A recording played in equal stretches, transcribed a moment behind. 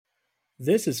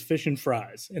This is Fish and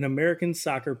Fries, an American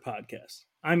soccer podcast.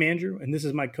 I'm Andrew, and this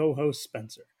is my co-host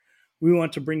Spencer. We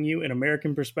want to bring you an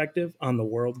American perspective on the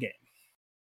world game.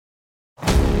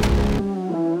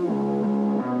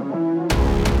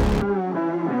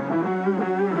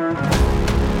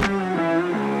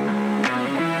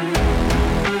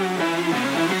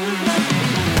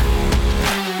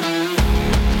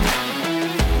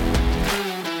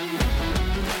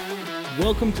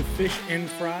 Welcome to Fish and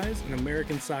Fries, an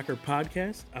American soccer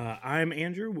podcast. I'm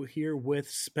Andrew. We're here with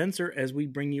Spencer as we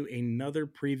bring you another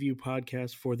preview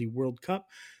podcast for the World Cup,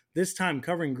 this time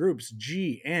covering groups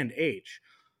G and H.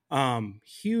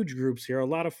 Huge groups here, a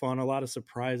lot of fun, a lot of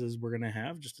surprises we're going to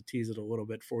have, just to tease it a little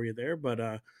bit for you there.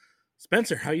 But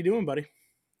Spencer, how you doing, buddy?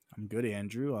 I'm good,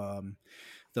 Andrew.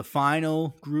 The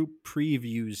final group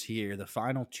previews here, the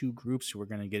final two groups we're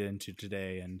going to get into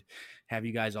today and have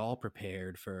you guys all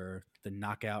prepared for the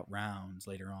knockout rounds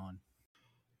later on.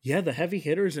 Yeah, the heavy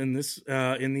hitters in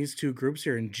these two groups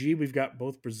here. In G, we've got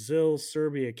both Brazil,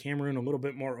 Serbia, Cameroon, a little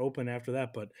bit more open after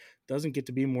that, but doesn't get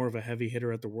to be more of a heavy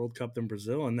hitter at the World Cup than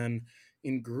Brazil. And then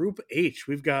in Group H,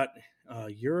 we've got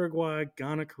Uruguay,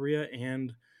 Ghana, Korea,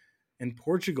 and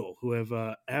Portugal, who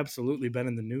have absolutely been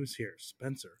in the news here.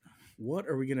 Spencer, what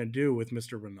are we going to do with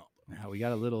Mr. Ronaldo? Now, we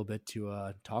got a little bit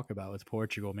to talk about with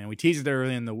Portugal, man. We teased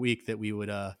early in the week that we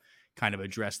would kind of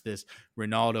address this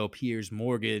Ronaldo, Piers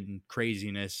Morgan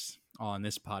craziness on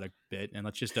this pod a bit. And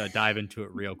let's just dive into it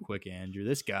real quick, Andrew.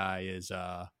 This guy is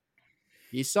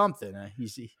he's something.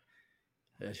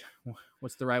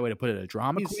 What's the right way to put it? A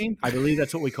drama queen? I believe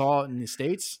that's what we call it in the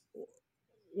States.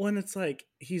 When it's like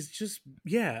he's just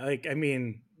I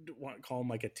mean, don't want to call him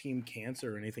like a team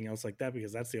cancer or anything else like that,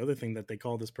 because that's the other thing that they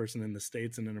call this person in the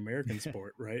States in an American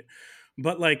sport, right?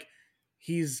 But like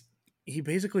he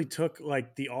basically took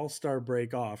like the all-star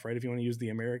break off, right, if you want to use the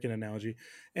American analogy,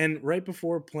 and right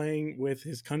before playing with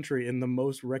his country in the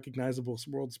most recognizable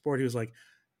world sport, he was like,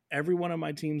 every one of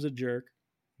my team's a jerk.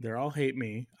 They're all hate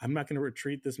me. I'm not going to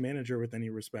treat this manager with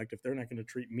any respect if they're not going to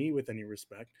treat me with any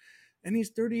respect. And he's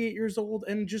 38 years old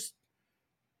and just,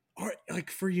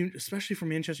 like, for you, especially for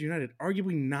Manchester United,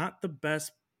 arguably not the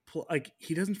best. Like,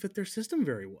 he doesn't fit their system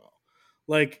very well,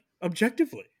 like,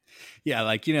 objectively. Yeah,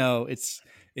 like, you know, it's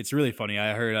really funny.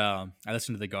 I heard I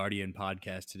listened to the Guardian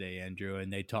podcast today, Andrew,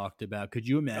 and they talked about, could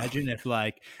you imagine if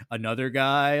like another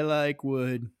guy like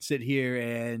would sit here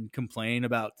and complain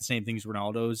about the same things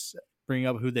Ronaldo's bring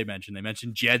up? Who they mentioned? They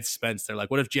mentioned Jed Spence. They're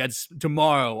like, what if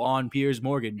tomorrow on Piers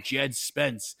Morgan, Jed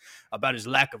Spence, about his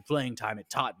lack of playing time at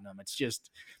Tottenham? It's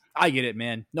just, I get it,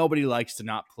 man. Nobody likes to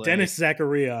not play. Dennis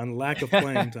Zakaria on lack of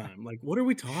playing time. Like, what are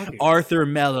we talking? Arthur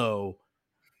Melo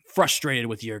frustrated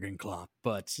with Jurgen Klopp.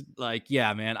 But like,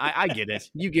 yeah, man, I get it.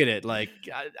 You get it. Like,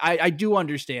 I do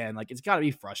understand. Like, it's got to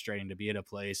be frustrating to be at a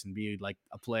place and be like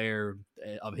a player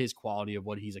of his quality, of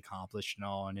what he's accomplished and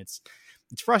all. And it's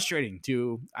frustrating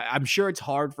too. I'm sure it's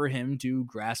hard for him to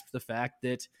grasp the fact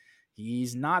that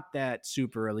he's not that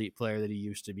super elite player that he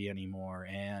used to be anymore.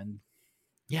 And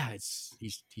yeah,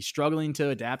 he's struggling to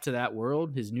adapt to that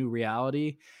world, his new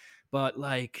reality. But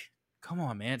like, come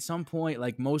on, man. At some point,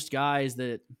 like most guys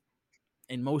that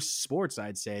in most sports,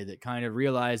 I'd say, that kind of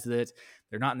realize that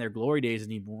they're not in their glory days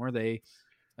anymore, they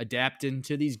adapt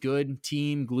into these good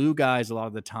team glue guys a lot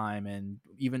of the time. And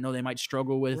even though they might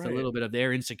struggle with a little bit of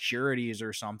their insecurities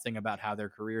or something about how their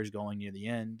career is going near the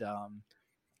end,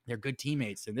 they're good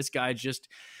teammates. And this guy just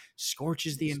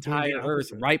scorches the entire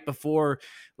earth right before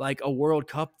like a World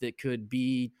Cup that could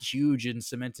be huge in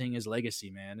cementing his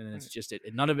legacy, man. And it's just,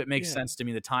 none of it makes sense to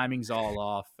me. The timing's all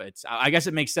off. I guess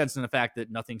it makes sense in the fact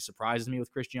that nothing surprises me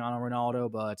with Cristiano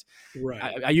Ronaldo, but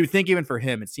you think even for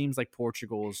him, it seems like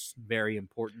Portugal's very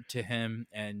important to him.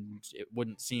 And it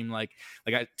wouldn't seem like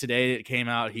today it came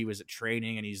out, he was at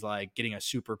training and he's like getting a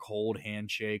super cold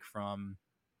handshake from,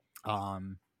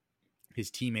 his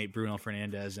teammate Bruno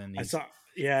Fernandes, and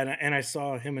I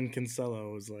saw him and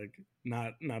Cancelo. Was like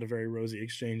not a very rosy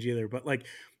exchange either. But like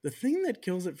the thing that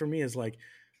kills it for me is like,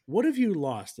 what have you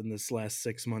lost in this last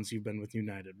 6 months you've been with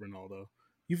United, Ronaldo?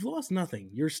 You've lost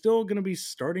nothing. You're still going to be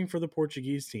starting for the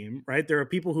Portuguese team, right? There are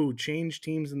people who change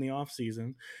teams in the off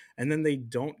season, and then they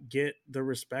don't get the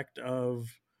respect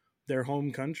of their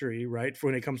home country, right? For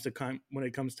when it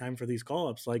comes time for these call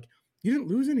ups, like you didn't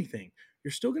lose anything.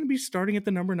 You're still going to be starting at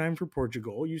the number 9 for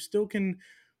Portugal. You still can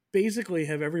basically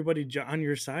have everybody on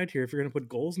your side here if you're going to put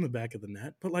goals in the back of the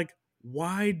net. But like,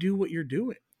 why do what you're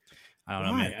doing? I don't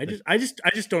know, man. I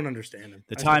just don't understand him.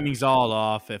 The timing's all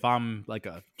off. If I'm like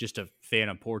just a fan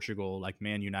of Portugal, like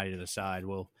Man United aside,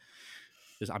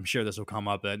 I'm sure this will come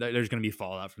up. There's going to be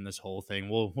fallout from this whole thing.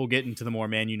 We'll get into the more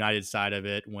Man United side of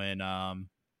it when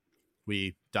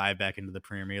we dive back into the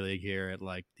Premier League here at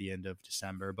like the end of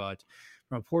December. But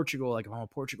from Portugal, like if I'm a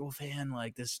Portugal fan,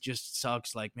 like this just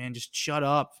sucks. Like, man, just shut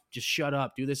up. Just shut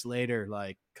up. Do this later.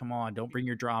 Like, come on, don't bring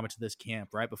your drama to this camp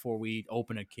right before we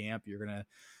open a camp. You're gonna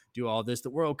do all this. The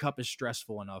World Cup is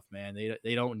stressful enough, man.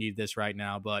 They don't need this right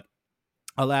now. But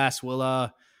alas,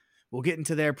 we'll get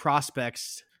into their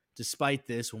prospects despite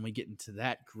this when we get into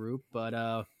that group. But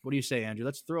what do you say, Andrew?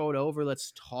 Let's throw it over.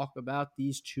 Let's talk about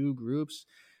these two groups.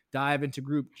 Dive into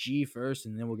Group G first,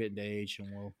 and then we'll get into H, and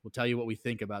we'll tell you what we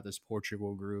think about this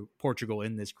Portugal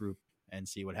in this group, and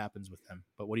see what happens with them.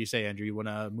 But what do you say, Andrew? You want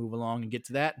to move along and get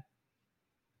to that?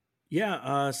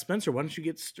 Yeah, Spencer, why don't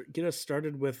you get us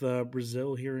started with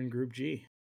Brazil here in Group G?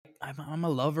 I'm a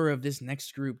lover of this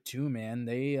next group too, man.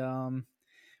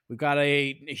 We've got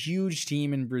a huge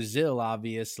team in Brazil,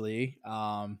 obviously.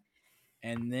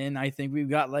 And then I think we've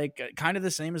got like kind of the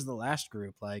same as the last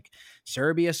group, like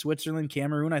Serbia, Switzerland,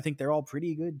 Cameroon. I think they're all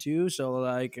pretty good too. So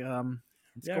like,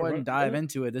 let's go ahead and dive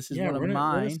into it. This is one of mine.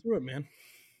 Run us through it, man.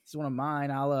 This is one of mine.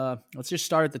 Let's just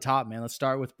start at the top, man. Let's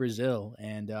start with Brazil.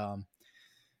 And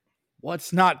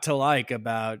what's not to like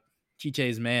about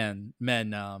Chiche's men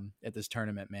at this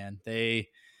tournament, man?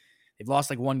 They've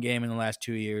lost like one game in the last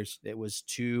 2 years. It was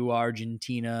to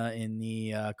Argentina in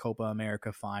the Copa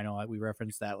America final. We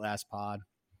referenced that last pod,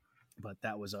 but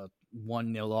that was a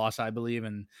 1-0 loss, I believe,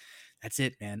 and that's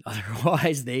it, man.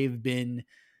 Otherwise, they've been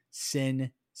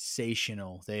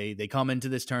sensational. They come into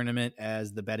this tournament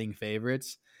as the betting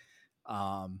favorites.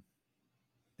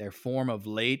 Their form of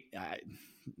late,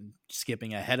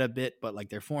 skipping ahead a bit, but like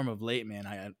their form of late,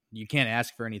 man, you can't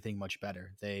ask for anything much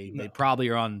better. They probably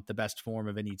are on the best form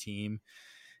of any team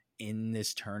in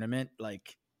this tournament.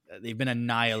 Like they've been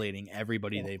annihilating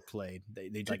everybody they've played.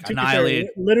 They like annihilated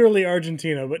literally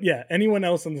Argentina, but yeah, anyone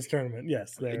else in this tournament,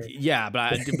 yes, yeah,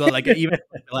 but like even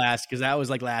because that was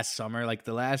like last summer, like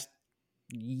the last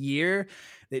year,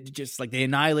 they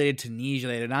annihilated Tunisia,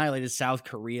 they annihilated South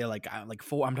Korea,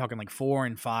 I'm talking like 4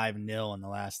 and 5-0 in the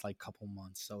last like couple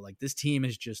months. So like this team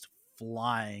is just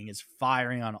flying, is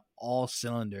firing on all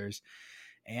cylinders.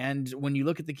 And when you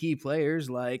look at the key players,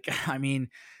 like I mean,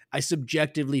 I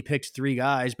subjectively picked 3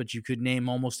 guys, but you could name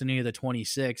almost any of the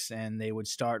 26 and they would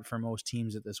start for most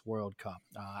teams at this World Cup.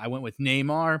 I went with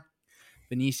Neymar,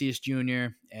 Vinicius Jr.,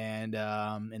 and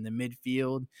in the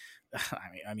midfield,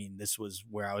 I mean, this was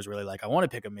where I was really like, I want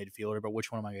to pick a midfielder, but which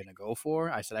one am I going to go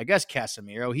for? I said, I guess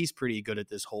Casemiro. He's pretty good at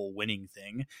this whole winning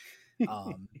thing.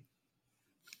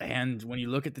 And when you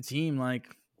look at the team, like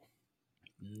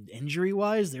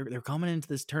injury-wise, they're coming into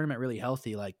this tournament really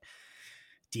healthy. Like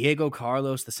Diego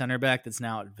Carlos, the center back that's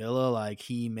now at Villa, like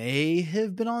he may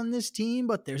have been on this team,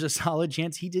 but there's a solid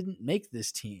chance he didn't make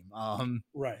this team.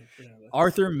 Right. Yeah,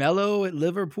 Arthur Melo at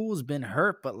Liverpool has been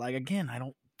hurt, but like again,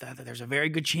 there's a very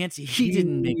good chance he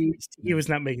didn't make this team. He was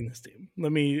not making this team.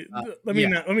 Let me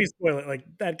spoil it. Like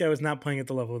that guy was not playing at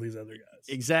the level of these other guys.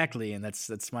 Exactly, and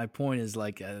that's my point. Is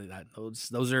like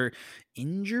those are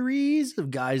injuries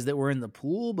of guys that were in the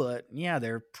pool, but yeah,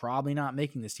 they're probably not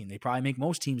making this team. They probably make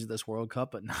most teams at this World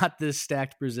Cup, but not this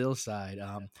stacked Brazil side.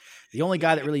 The only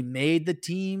guy that really made the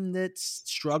team that's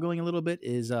struggling a little bit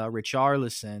is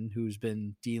Richarlison, who's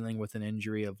been dealing with an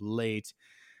injury of late.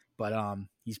 But I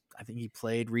think he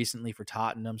played recently for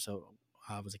Tottenham, so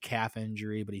it was a calf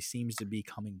injury, but he seems to be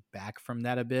coming back from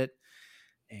that a bit.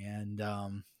 And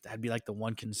that'd be like the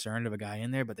one concern of a guy in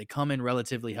there, but they come in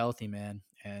relatively healthy, man.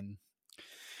 And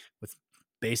with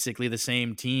basically the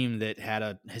same team that had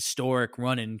a historic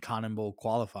run in CONMEBOL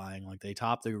qualifying, like they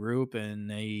topped the group and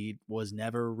they was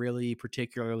never really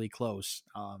particularly close.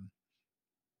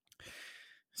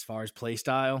 As far as play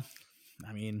style,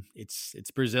 I mean, it's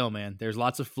Brazil, man. There's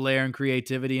lots of flair and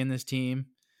creativity in this team.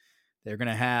 They're going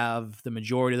to have the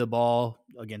majority of the ball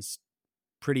against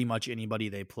pretty much anybody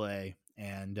they play.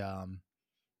 And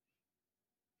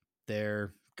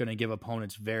they're going to give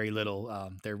opponents very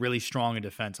little. They're really strong in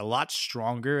defense, a lot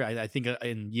stronger. I think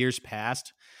in years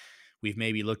past, we've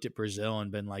maybe looked at Brazil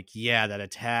and been like, yeah, that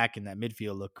attack and that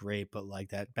midfield look great, but like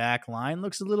that back line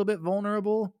looks a little bit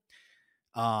vulnerable.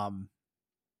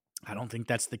 I don't think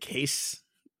that's the case.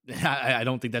 I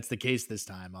don't think that's the case this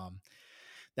time.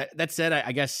 That said,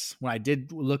 I guess when I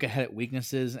did look ahead at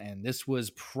weaknesses, and this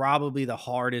was probably the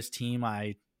hardest team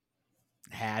I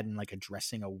had in like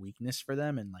addressing a weakness for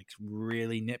them and like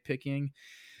really nitpicking.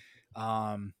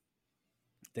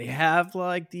 They have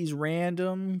like these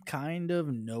random kind of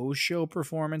no-show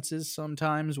performances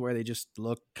sometimes where they just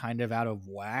look kind of out of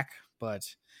whack, but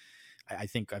I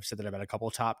think I've said that about a couple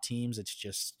of top teams. It's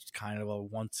just kind of a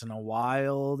once in a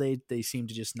while they seem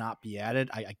to just not be at it.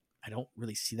 I don't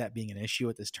really see that being an issue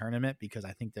at this tournament because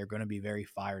I think they're going to be very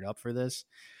fired up for this.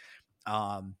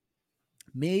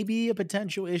 Maybe a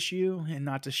potential issue, and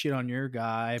not to shit on your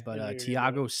guy, but Thiago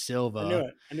I knew Silva.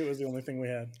 it. I knew it was the only thing we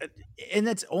had. And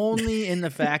that's only in the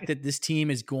fact that this team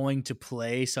is going to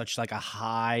play such like a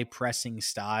high pressing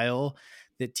style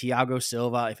that Thiago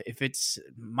Silva, if it's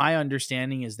my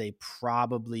understanding is they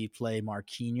probably play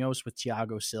Marquinhos with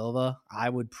Thiago Silva. I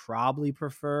would probably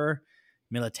prefer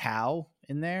Militao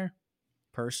in there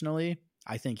personally.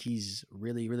 I think he's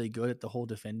really, really good at the whole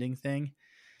defending thing.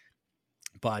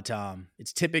 But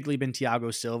it's typically been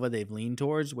Thiago Silva they've leaned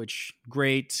towards, which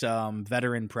great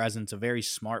veteran presence, a very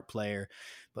smart player.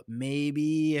 But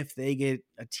maybe if they get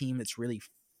a team that's really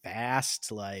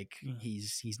fast, like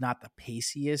he's not the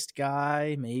paciest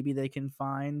guy, maybe they can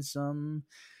find some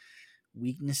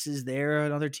weaknesses there.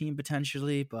 Another team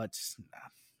potentially, but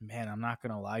man, I'm not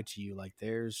gonna lie to you. Like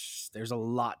there's a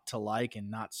lot to like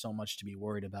and not so much to be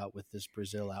worried about with this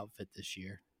Brazil outfit this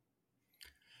year.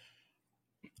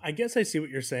 I guess I see what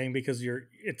you're saying because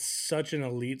it's such an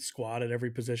elite squad at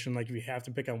every position. Like if you have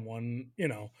to pick on one,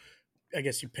 I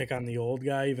guess you pick on the old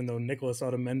guy, even though Nicolas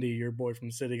Otamendi, your boy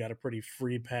from City, got a pretty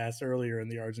free pass earlier in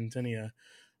the Argentina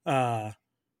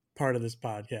part of this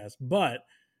podcast. But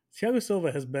Thiago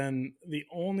Silva has been the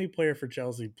only player for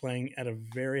Chelsea playing at a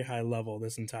very high level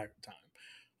this entire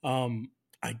time.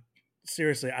 I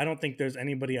seriously, I don't think there's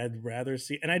anybody I'd rather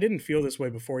see. And I didn't feel this way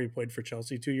before he played for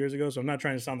Chelsea 2 years ago. So I'm not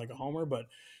trying to sound like a homer, but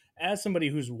as somebody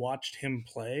who's watched him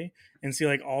play and see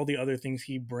like all the other things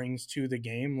he brings to the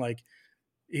game, like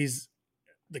he's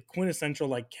the quintessential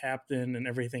like captain and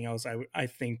everything else I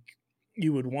think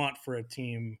you would want for a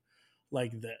team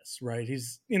like this, right?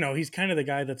 He's kind of the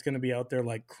guy that's going to be out there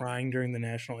like crying during the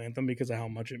national anthem because of how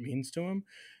much it means to him.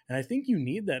 And I think you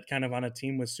need that kind of on a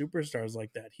team with superstars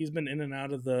like that. He's been in and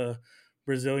out of the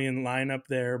Brazilian lineup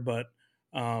there, but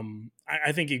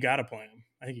I think you got to play him.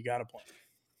 I think you got to play him.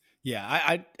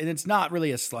 Yeah, and it's not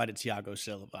really a slight at Thiago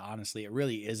Silva. Honestly, it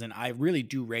really isn't. I really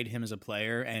do rate him as a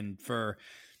player, and for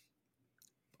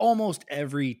almost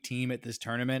every team at this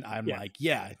tournament, I'm like,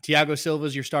 yeah, Thiago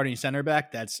Silva's your starting center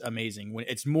back. That's amazing. When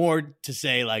it's more to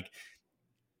say like,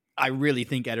 I really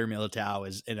think Eder Militao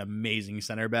is an amazing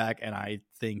center back, and I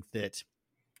think that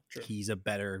he's a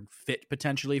better fit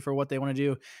potentially for what they want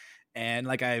to do. And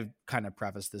like I've kind of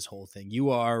prefaced this whole thing, you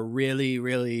are really,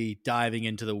 really diving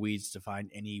into the weeds to find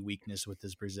any weakness with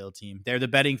this Brazil team. They're the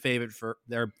betting favorite for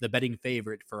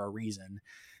a reason.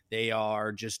 They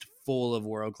are just full of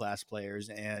world-class players.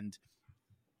 And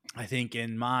I think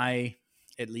in my,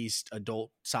 at least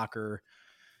adult soccer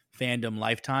fandom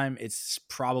lifetime, it's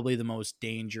probably the most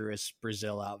dangerous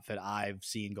Brazil outfit I've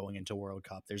seen going into World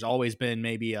Cup. There's always been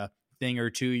maybe a thing or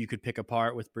two you could pick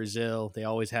apart with Brazil. They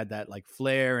always had that like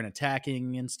flair and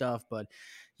attacking and stuff, but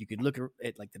you could look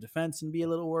at like the defense and be a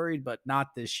little worried, but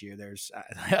not this year. There's,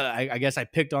 I guess I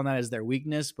picked on that as their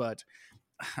weakness, but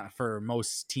for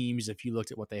most teams, if you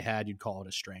looked at what they had, you'd call it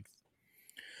a strength.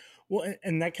 Well,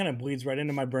 and that kind of bleeds right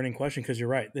into my burning question because you're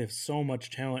right. They have so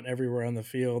much talent everywhere on the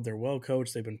field. They're well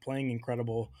coached. They've been playing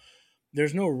incredible.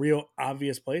 There's no real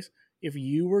obvious place. If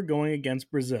you were going against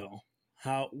Brazil,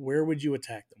 where would you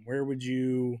attack them?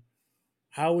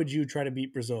 How would you try to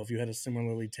beat Brazil if you had a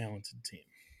similarly talented team?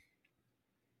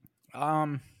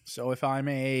 So if I'm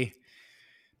a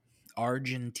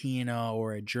Argentina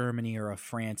or a Germany or a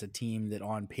France, a team that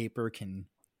on paper can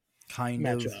kind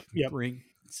Match of up. Yep. bring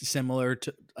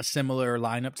a similar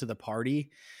lineup to the party,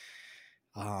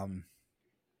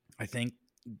 I think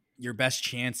your best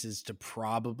chance is to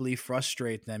probably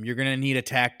frustrate them. You're going to need a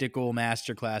tactical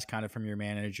masterclass kind of from your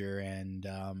manager and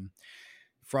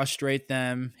frustrate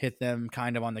them, hit them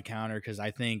kind of on the counter. Because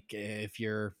I think if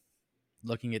you're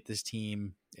looking at this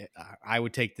team, I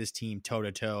would take this team toe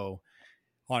to toe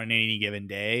on any given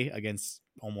day against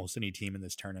almost any team in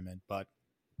this tournament. But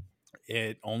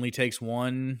it only takes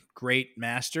one great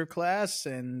masterclass,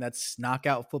 and that's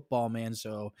knockout football, man.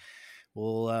 So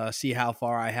we'll see how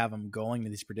far I have them going to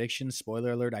these predictions.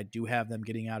 Spoiler alert, I do have them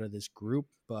getting out of this group,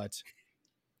 but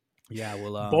yeah,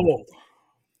 we'll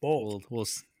We'll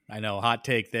I know, hot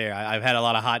take there. I've had a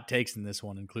lot of hot takes in this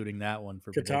one, including that one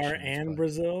for Qatar and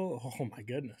Brazil. Oh my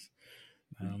goodness!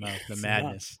 I don't know the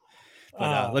madness.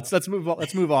 But let's move on.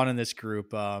 Let's move on in this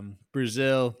group.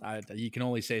 Brazil, you can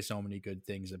only say so many good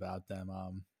things about them.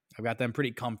 I've got them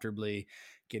pretty comfortably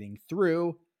getting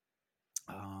through.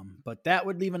 But that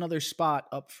would leave another spot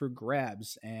up for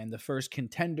grabs. And the first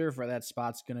contender for that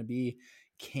spot's going to be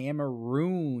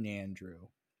Cameroon, Andrew.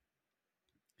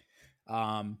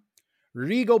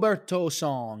 Rigoberto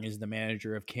Song is the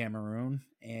manager of Cameroon,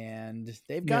 and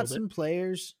they've got some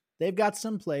players they've got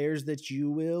some players that you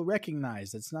will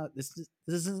recognize. This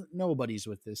isn't nobody's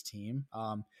with this team.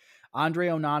 Andre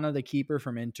Onana, the keeper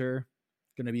from Inter,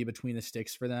 going to be between the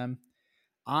sticks for them.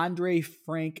 Andre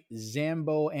Frank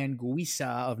Zambo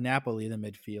Anguissa of Napoli, the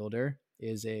midfielder,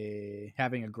 is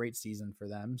having a great season for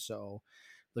them. So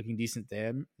looking decent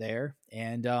there.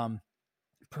 And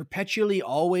perpetually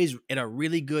always at a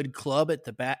really good club at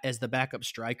the back as the backup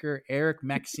striker, Eric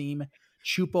Maxime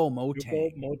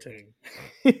Choupo-Moting.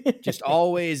 Just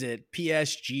always at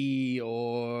PSG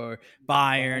or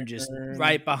Bayern, just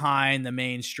right behind the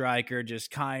main striker,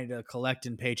 just kind of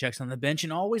collecting paychecks on the bench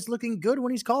and always looking good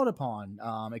when he's called upon,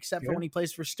 except for when he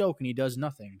plays for Stoke and he does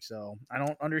nothing. So I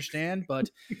don't understand,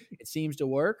 but it seems to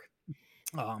work.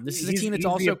 This is a team that's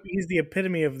he's the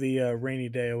epitome of the rainy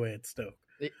day away at Stoke.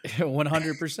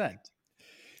 100%.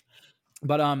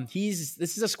 But this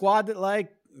is a squad that, like,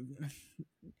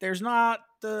 there's not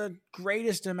the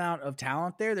greatest amount of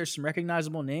talent there. There's some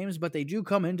recognizable names, but they do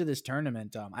come into this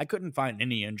tournament. I couldn't find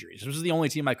any injuries. This was the only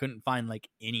team I couldn't find like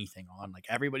anything on. Like,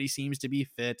 everybody seems to be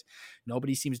fit.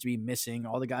 Nobody seems to be missing.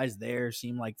 All the guys there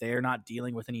seem like they're not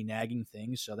dealing with any nagging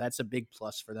things. So that's a big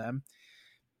plus for them.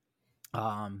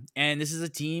 And this is a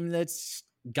team that's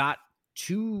got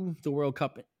to the World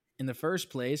Cup in the first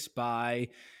place by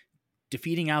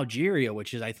defeating Algeria,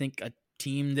 which is, I think, a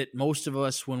team that most of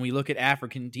us, when we look at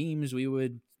African teams, we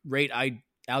would rate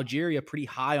Algeria pretty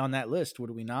high on that list, would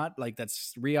we not? Like,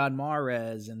 that's Riyad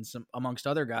Mahrez and some amongst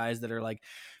other guys that are like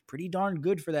pretty darn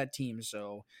good for that team.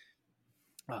 So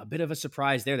a bit of a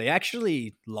surprise there. They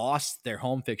actually lost their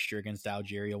home fixture against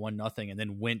Algeria 1-0 and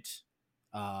then went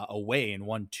away and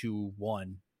won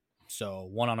 2-1. So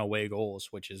 1 on away goals,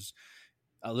 which is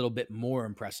a little bit more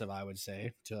impressive, I would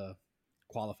say, to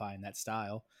qualify in that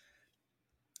style.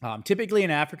 Typically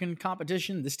in African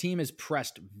competition, this team is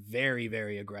pressed very,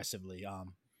 very aggressively.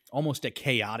 Almost a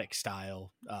chaotic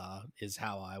style is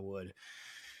how I would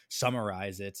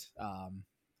summarize it.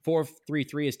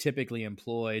 4-3-3 is typically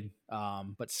employed,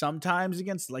 but sometimes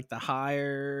against like the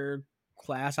higher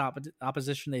class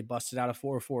opposition, they busted out a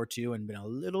 4-4-2 and been a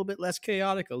little bit less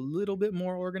chaotic, a little bit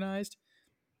more organized.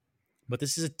 But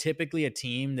this is typically a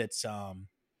team that's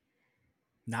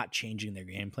not changing their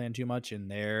game plan too much,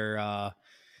 and they're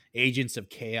agents of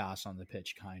chaos on the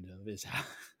pitch, kind of, is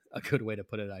a good way to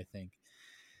put it, I think.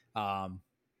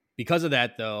 Because of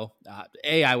that, though,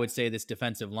 I would say this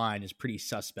defensive line is pretty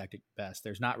suspect at best.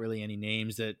 There's not really any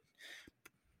names that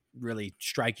really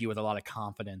strike you with a lot of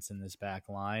confidence in this back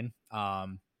line.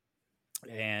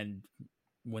 And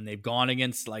when they've gone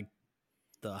against like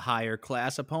the higher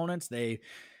class opponents, the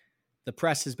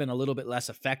press has been a little bit less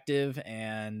effective,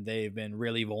 and they've been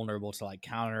really vulnerable to like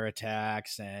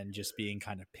counterattacks and just being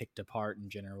kind of picked apart in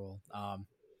general.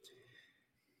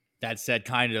 That said,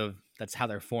 that's how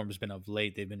their form has been of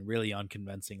late. They've been really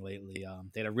unconvincing lately.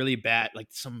 They had a really bad, like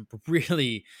some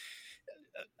really,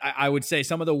 I would say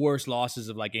some of the worst losses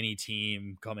of like any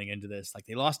team coming into this. Like,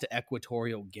 they lost to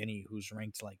Equatorial Guinea, who's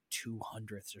ranked like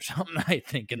 200th or something, I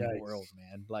think, in the world,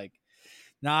 man. Like,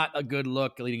 not a good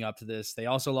look leading up to this. They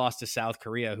also lost to South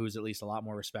Korea, who's at least a lot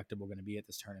more respectable going to be at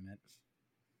this tournament.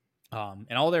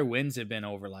 And all their wins have been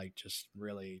over like just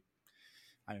really,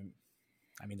 I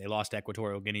mean, they lost to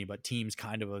Equatorial Guinea, but teams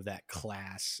kind of that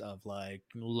class of like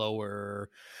lower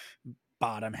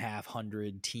bottom half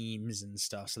 100 teams and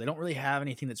stuff. So they don't really have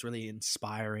anything that's really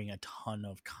inspiring a ton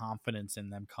of confidence in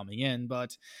them coming in,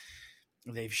 but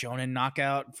they've shown in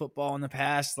knockout football in the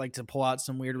past, like, to pull out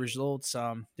some weird results.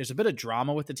 There's a bit of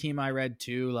drama with the team, I read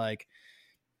too, like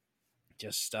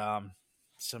just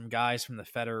some guys from the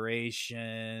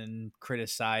federation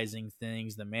criticizing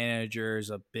things. The manager's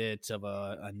a bit of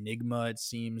a enigma, it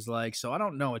seems like. So I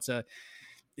don't know. It's a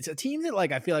team that,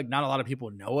 like, I feel like not a lot of people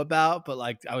know about, but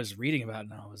like I was reading about it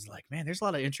and I was like, man, there's a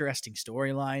lot of interesting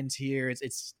storylines here.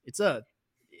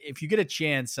 If you get a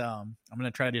chance, I'm going to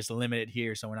try to just limit it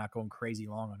here so we're not going crazy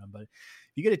long on them. But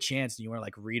if you get a chance and you want to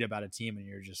like read about a team and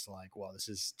you're just like, well, this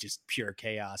is just pure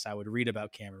chaos, I would read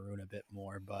about Cameroon a bit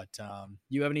more. But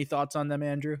you have any thoughts on them,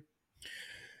 Andrew?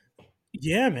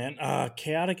 Yeah, man.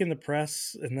 Chaotic in the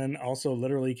press, and then also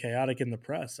literally chaotic in the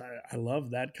press. I love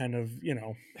that kind of,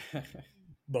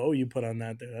 bow you put on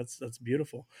that there. That's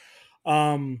beautiful.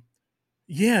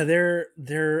 Yeah,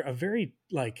 they're a very,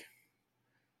 like,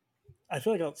 I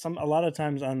feel like a lot of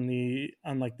times on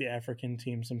like the African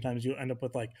team, sometimes you end up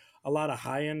with like a lot of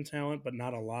high end talent, but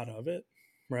not a lot of it,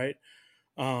 right?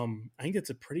 I think it's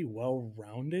a pretty well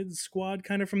rounded squad,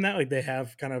 kind of from that. Like, they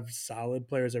have kind of solid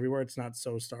players everywhere. It's not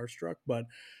so starstruck, but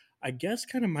I guess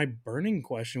kind of my burning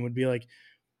question would be like,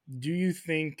 do you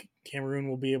think Cameroon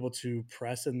will be able to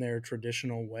press in their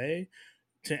traditional way?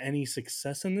 to any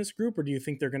success in this group, or do you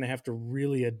think they're going to have to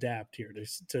really adapt here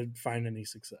to find any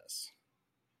success?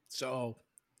 So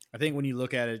I think when you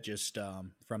look at it just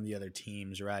from the other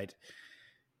teams, right?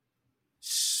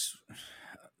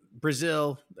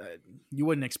 Brazil, you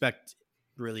wouldn't expect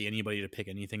really anybody to pick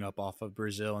anything up off of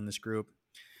Brazil in this group.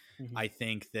 Mm-hmm. I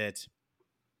think that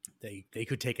they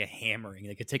could take a hammering,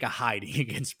 they could take a hiding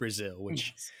against Brazil,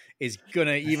 which is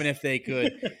gonna, even if they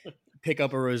could pick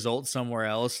up a result somewhere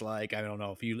else, like I don't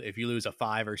know, if you lose a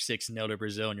 5 or 6-0 to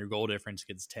Brazil and your goal difference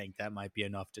gets tanked, that might be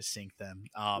enough to sink them.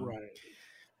 Right.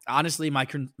 Honestly, my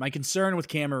concern with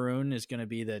Cameroon is going to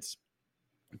be that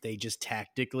they just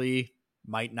tactically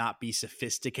might not be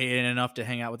sophisticated enough to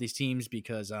hang out with these teams,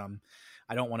 because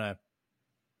I don't want to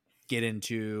get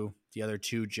into the other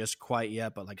two just quite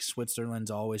yet, but like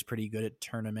Switzerland's always pretty good at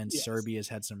tournaments. Yes. Serbia's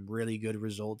had some really good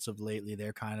results of lately.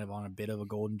 They're kind of on a bit of a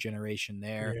golden generation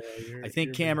there. Yeah, I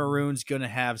think Cameroon's going to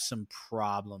have some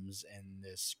problems in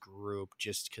this group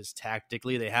just because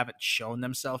tactically they haven't shown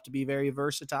themselves to be very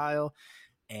versatile.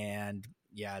 And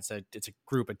yeah, it's a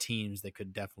group of teams that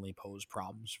could definitely pose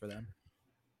problems for them.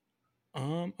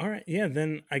 All right. Yeah.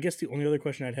 Then I guess the only other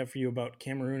question I'd have for you about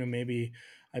Cameroon, and maybe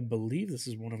I believe this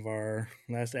is one of our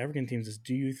last African teams, is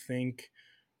do you think,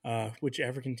 which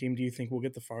African team do you think will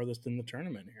get the farthest in the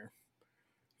tournament here?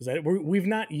 Because we've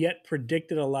not yet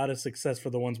predicted a lot of success for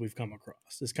the ones we've come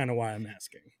across. That's kind of why I'm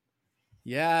asking.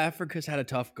 Yeah, Africa's had a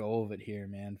tough go of it here,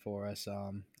 man, for us.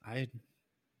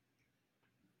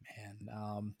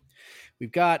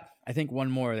 We've got, I think, one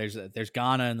more. There's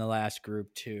Ghana in the last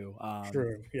group too.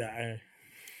 True. Yeah.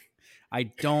 I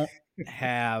don't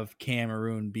have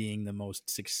Cameroon being the most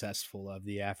successful of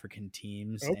the African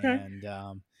teams. Okay.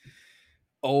 And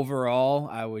overall,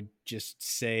 I would just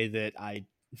say that I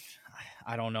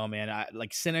don't know, man. I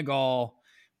like Senegal.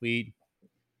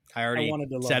 I already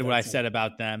said what I said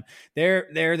about them. They're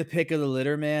the pick of the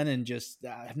litter, man, and just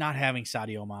not having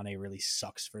Sadio Mane really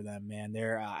sucks for them, man.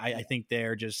 I think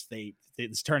they're just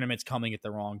this tournament's coming at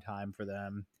the wrong time for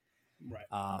them. Right.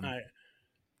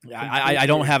 I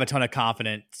don't have a ton of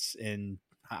confidence in.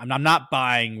 I'm not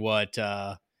buying what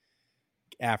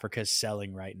Africa's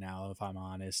selling right now, if I'm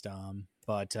honest.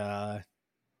 But I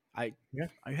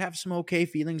have some okay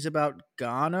feelings about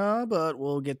Ghana, but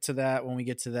we'll get to that when we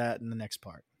get to that in the next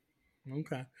part.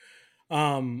 Okay.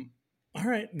 All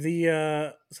right.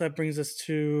 So that brings us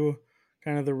to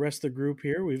kind of the rest of the group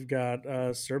here. We've got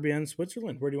Serbia and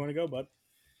Switzerland. Where do you want to go, bud?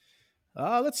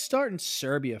 Let's start in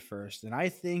Serbia first. And I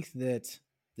think that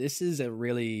this is a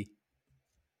really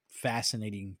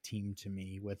fascinating team to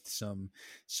me with some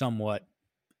somewhat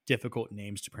difficult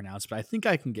names to pronounce, but I think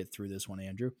I can get through this one,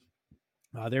 Andrew.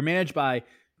 They're managed by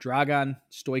Dragan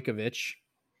Stojkovic,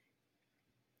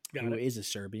 who is a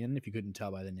Serbian, if you couldn't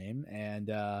tell by the name. And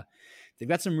they've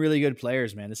got some really good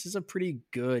players, man. This is a pretty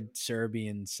good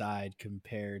Serbian side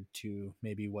compared to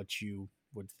maybe what you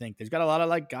would think. There's got a lot of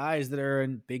like guys that are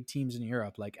in big teams in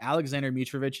Europe. Like Alexander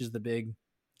Mitrovic is the big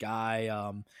guy.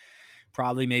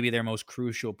 Probably maybe their most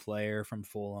crucial player from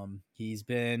Fulham. He's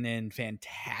been in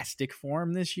fantastic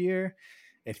form this year.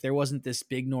 If there wasn't this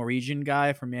big Norwegian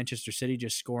guy from Manchester City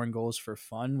just scoring goals for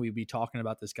fun, we'd be talking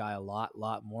about this guy a lot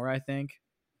more, I think.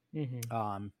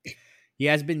 Mm-hmm. He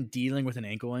has been dealing with an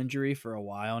ankle injury for a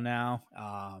while now.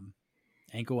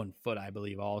 Ankle and foot, I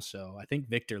believe, also. I think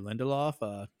Victor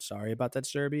Lindelof, sorry about that,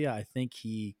 Serbia. I think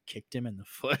he kicked him in the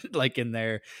foot, like in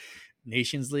their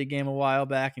Nations League game a while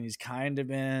back, and he's kind of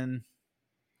been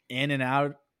in and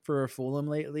out for Fulham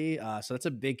lately. So that's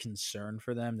a big concern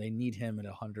for them. They need him at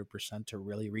 100% to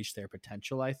really reach their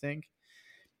potential, I think.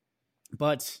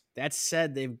 But that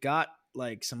said, they've got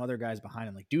like some other guys behind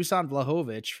him, like Dusan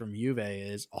Vlahovic from Juve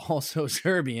is also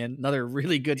Serbian, another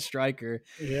really good striker.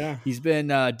 Yeah. He's been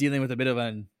dealing with a bit of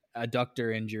an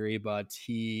adductor injury, but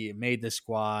he made the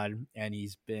squad and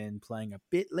he's been playing a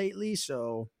bit lately.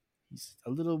 So he's a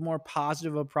little more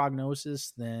positive of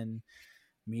prognosis than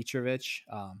Mitrovic.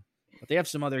 But they have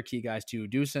some other key guys too.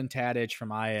 Dusan Tadic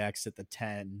from Ajax at the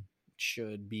 10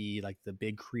 should be like the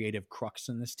big creative crux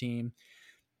in this team.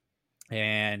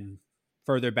 And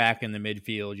further back in the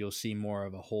midfield, you'll see more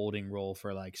of a holding role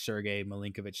for like Sergej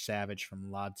Milinkovic-Savic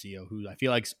from Lazio, who I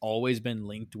feel like's always been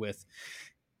linked with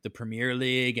the Premier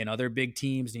League and other big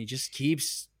teams. And he just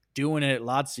keeps doing it at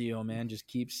Lazio, man. Just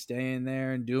keeps staying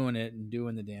there and doing it and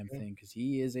doing the damn thing because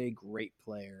he is a great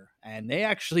player. And they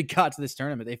actually got to this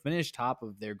tournament. They finished top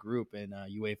of their group in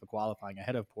UEFA qualifying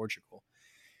ahead of Portugal.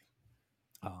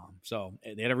 So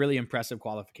they had a really impressive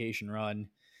qualification run.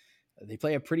 They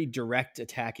play a pretty direct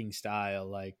attacking style.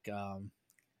 Like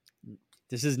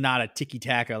this is not a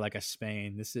tiki-taka like a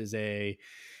Spain. This is a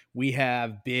we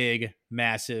have big,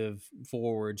 massive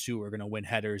forwards who are going to win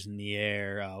headers in the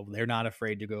air. They're not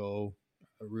afraid to go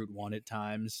a route one at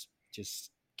times.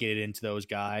 Just get it into those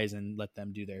guys and let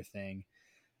them do their thing.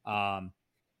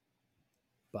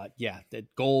 But yeah, the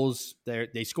goals,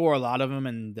 they score a lot of them,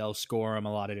 and they'll score them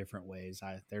a lot of different ways.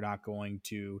 They're not going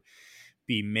to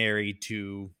be married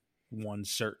to one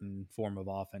certain form of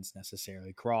offense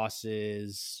necessarily.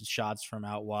 Crosses, shots from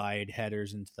out wide,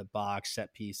 headers into the box,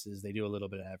 set pieces. They do a little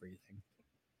bit of everything.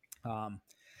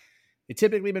 They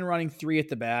typically been running three at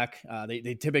the back.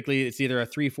 They typically, it's either a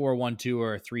 3-4-1-2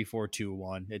 or a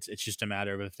 3-4-2-1. It's just a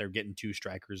matter of if they're getting two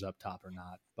strikers up top or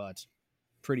not, but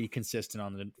pretty consistent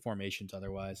on the formations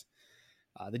otherwise.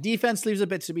 The defense leaves a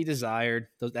bit to be desired.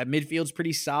 That midfield's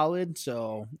pretty solid,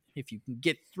 so if you can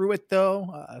get through it,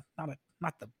 though,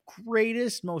 not the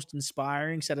greatest, most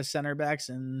inspiring set of center backs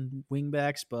and wing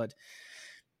backs, but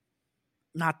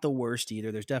not the worst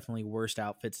either. There's definitely worst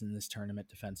outfits in this tournament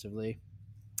defensively.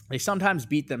 They sometimes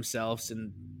beat themselves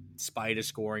in spite of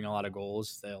scoring a lot of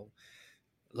goals.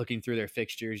 Looking through their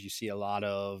fixtures, you see a lot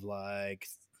of like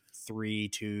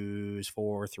 3-2s,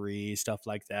 4-3, stuff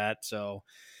like that. So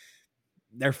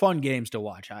they're fun games to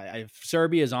watch. If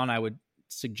Serbia's on, I would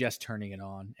suggest turning it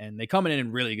on. And they come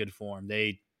in really good form.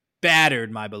 They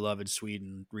battered my beloved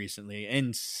Sweden recently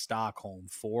in Stockholm.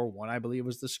 4-1, I believe,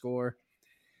 was the score.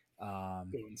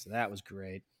 So that was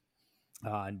great.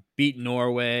 Beat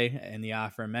Norway and the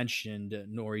aforementioned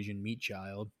Norwegian meat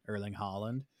child, Erling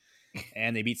Haaland.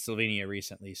 And they beat Slovenia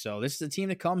recently. So this is a team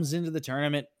that comes into the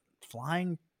tournament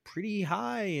flying pretty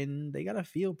high, and they got to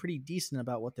feel pretty decent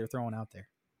about what they're throwing out there.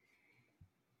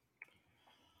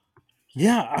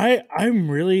 Yeah, I'm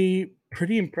really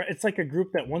pretty impressed. It's like a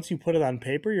group that once you put it on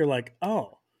paper, you're like,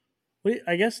 oh, wait,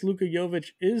 I guess Luka Jovic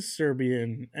is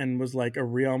Serbian and was like a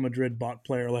Real Madrid bought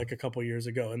player like a couple years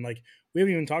ago. And like, we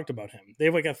haven't even talked about him. They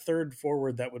have like a third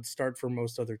forward that would start for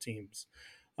most other teams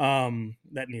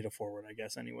that need a forward, I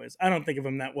guess, anyways. I don't think of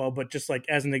him that well, but just like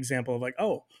as an example of like,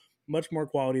 oh, much more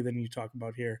quality than you talk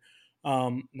about here.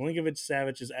 Milinkovic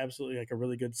Savic is absolutely like a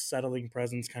really good settling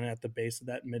presence kind of at the base of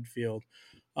that midfield.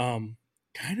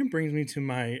 Kind of brings me to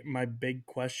my big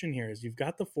question here is you've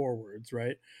got the forwards,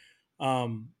 right?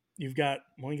 You've got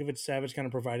Milinkovic Savic kind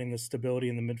of providing the stability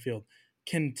in the midfield.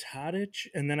 Can Tadic,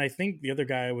 and then I think the other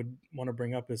guy I would want to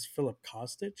bring up is Filip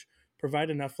Kostic, provide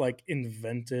enough like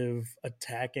inventive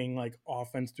attacking like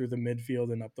offense through the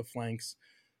midfield and up the flanks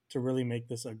to really make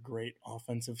this a great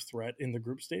offensive threat in the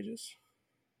group stages?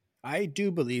 I do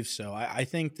believe so. I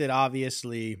think that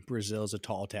obviously Brazil is a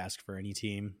tall task for any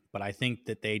team, but I think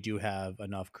that they do have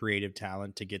enough creative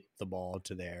talent to get the ball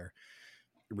to their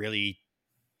really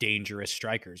dangerous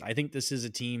strikers. I think this is a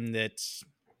team that's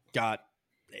got,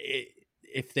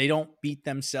 if they don't beat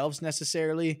themselves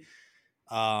necessarily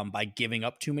by giving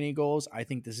up too many goals, I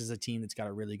think this is a team that's got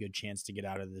a really good chance to get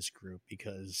out of this group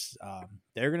because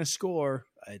they're going to score.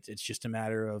 It's just a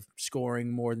matter of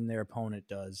scoring more than their opponent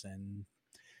does. And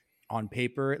on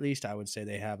paper, at least, I would say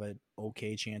they have an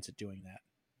okay chance at doing that.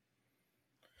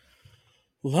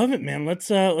 Love it, man. Let's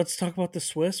talk about the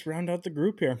Swiss. Round out the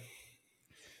group here.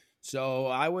 So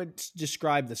I would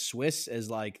describe the Swiss as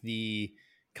like the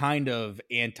kind of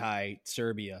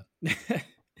anti-Serbia.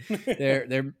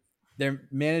 they're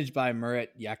managed by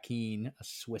Murat Yakin, a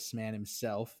Swiss man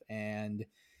himself, and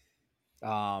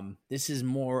this is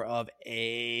more of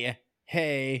a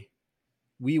hey,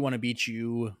 we want to beat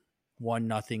you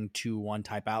 1-0, 2-1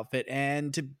 type outfit.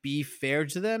 And to be fair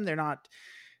to them, they're not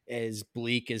as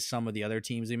bleak as some of the other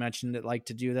teams we mentioned that like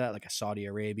to do that, like a Saudi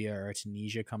Arabia or a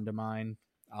Tunisia come to mind.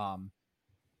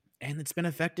 And it's been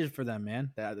effective for them,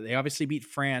 man. They obviously beat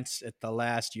France at the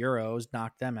last Euros,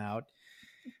 knocked them out.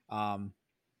 And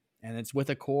it's with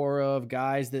a core of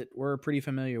guys that we're pretty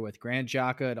familiar with. Granit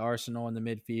Xhaka at Arsenal in the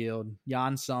midfield,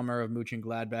 Jan Sommer of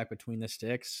Mönchengladbach between the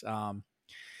sticks.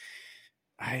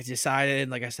 I decided,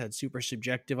 like I said, super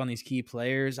subjective on these key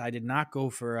players. I did not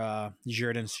go for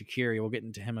Xherdan Shaqiri. We'll get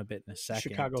into him a bit in a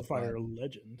second. Chicago Fire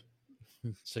legend.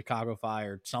 Chicago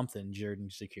Fire something, Xherdan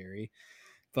Shaqiri.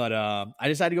 But I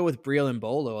decided to go with Breel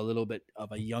Embolo, a little bit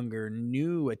of a younger,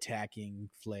 new attacking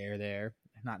flair there.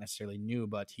 Not necessarily new,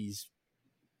 but he's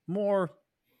more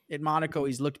at Monaco.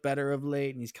 He's looked better of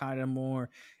late, and he's kind of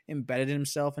more embedded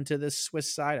himself into this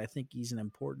Swiss side. I think he's an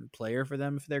important player for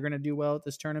them if they're going to do well at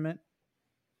this tournament.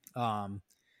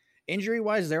 Injury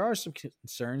wise, there are some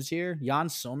concerns here. Jan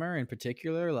Sommer in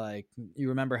particular, like you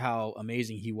remember how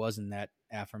amazing he was in that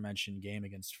aforementioned game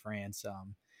against France.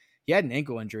 He had an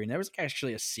ankle injury, and there was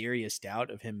actually a serious doubt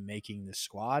of him making the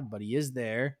squad, but he is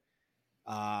there.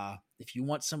 If you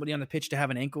want somebody on the pitch to have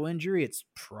an ankle injury, it's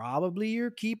probably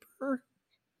your keeper.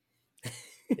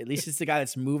 At least it's the guy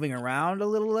that's moving around a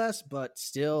little less, but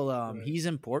still, Right. he's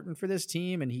important for this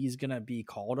team and he's going to be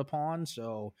called upon.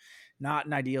 So, not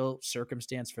an ideal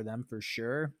circumstance for them for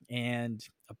sure. And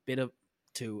a bit of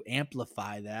to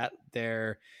amplify that,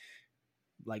 their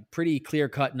like pretty clear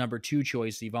cut number 2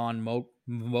 choice, Yvonne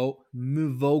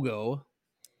Mvogo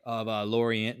of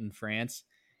Lorient in France.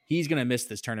 He's going to miss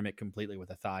this tournament completely with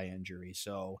a thigh injury.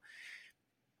 So,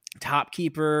 top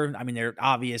keeper, I mean, they're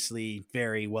obviously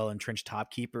very well entrenched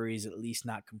top keeper. He's at least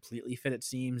not completely fit, it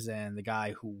seems, and the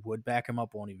guy who would back him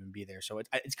up won't even be there. So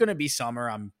it's going to be Sommer.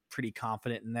 I'm pretty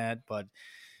confident in that, but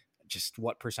just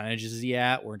what percentage is he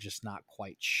at? We're just not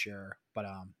quite sure. But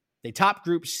they top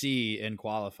Group C in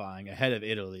qualifying ahead of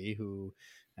Italy, who,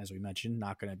 as we mentioned,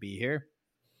 not going to be here,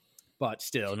 but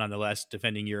still, nonetheless,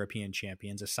 defending European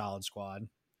champions, a solid squad.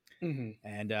 Mm-hmm.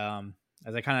 And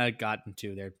as I kind of got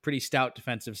into, they're pretty stout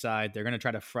defensive side. They're going to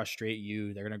try to frustrate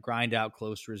you. They're going to grind out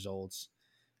close results.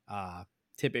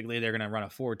 Typically, they're going to run a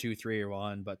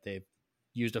 4-2-3-1, but they've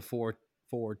used a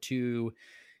 4-4-2.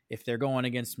 If they're going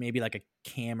against maybe like a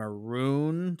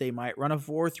Cameroon, they might run a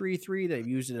 4-3-3. They've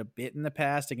used it a bit in the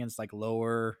past against like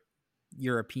lower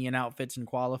European outfits in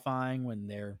qualifying when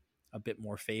they're a bit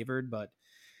more favored, but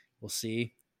we'll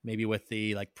see. Maybe with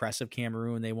the like press of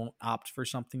Cameroon, they won't opt for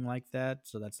something like that.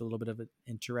 So that's a little bit of an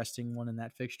interesting one in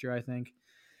that fixture, I think.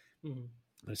 Mm-hmm.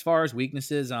 But as far as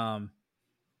weaknesses,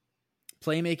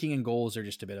 playmaking and goals are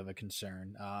just a bit of a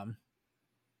concern.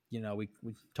 We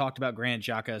talked about Grant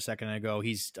Xhaka a second ago.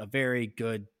 He's a very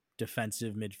good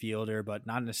defensive midfielder, but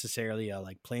not necessarily a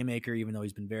like playmaker, even though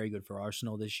he's been very good for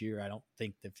Arsenal this year. I don't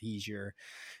think that he's your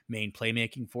main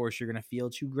playmaking force. You're going to feel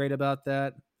too great about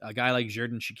that. A guy like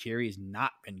Xherdan Shaqiri has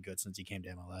not been good since he came to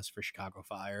MLS for Chicago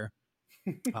Fire.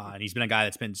 And he's been a guy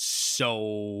that's been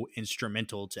so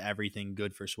instrumental to everything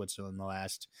good for Switzerland the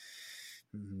last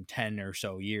 10 or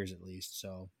so years at least.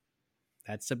 So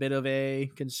that's a bit of a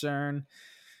concern.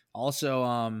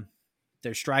 Also,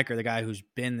 their striker, the guy who's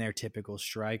been their typical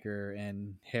striker,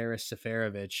 and Haris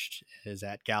Seferovic is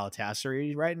at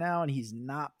Galatasaray right now, and he's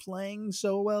not playing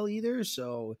so well either.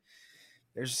 So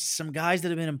there's some guys that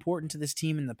have been important to this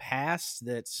team in the past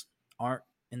that aren't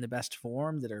in the best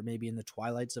form, that are maybe in the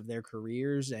twilights of their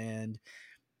careers, and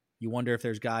you wonder if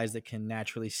there's guys that can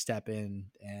naturally step in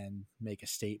and make a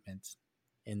statement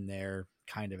in their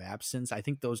kind of absence. I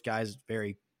think those guys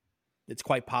it's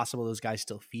quite possible those guys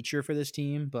still feature for this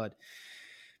team, but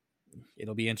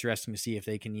it'll be interesting to see if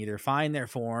they can either find their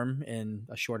form in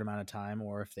a short amount of time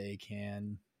or if they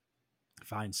can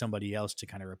find somebody else to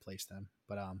kind of replace them.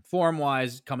 But form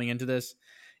wise, coming into this,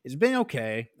 it's been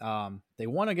okay. They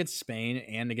won against Spain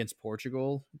and against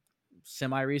Portugal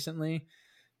semi recently,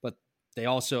 but they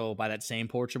also, by that same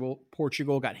Portugal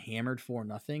got hammered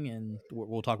 4-0, and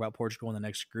we'll talk about Portugal in the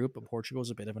next group. But Portugal is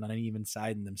a bit of an uneven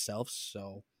side in themselves,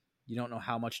 so you don't know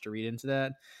how much to read into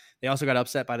that. They also got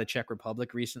upset by the Czech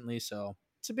Republic recently, so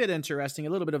it's a bit interesting, a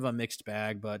little bit of a mixed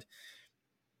bag, but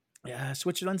yeah,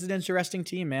 Switzerland's an interesting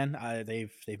team, man.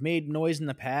 They've made noise in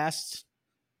the past.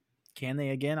 Can they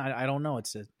again? I don't know.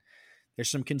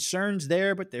 There's some concerns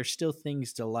there, but there's still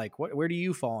things to like. Where do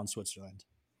you fall in Switzerland?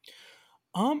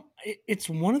 It's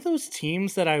one of those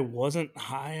teams that I wasn't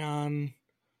high on.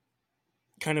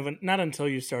 Kind of not until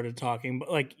you started talking,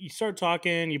 but like you start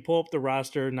talking, you pull up the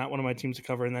roster. Not one of my teams to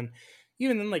cover, and then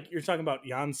even then, like you're talking about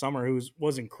Jan Sommer, who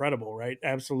was incredible, right?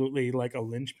 Absolutely, like a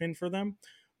linchpin for them.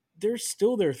 They're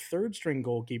still their third string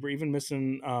goalkeeper, even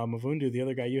missing Mavundu, the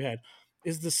other guy you had,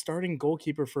 is the starting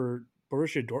goalkeeper for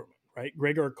Borussia Dortmund, right?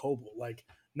 Gregor Kobel, like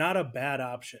not a bad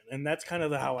option, and that's kind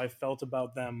of how I felt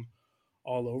about them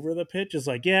all over the pitch. Is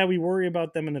like, yeah, we worry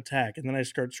about them in attack, and then I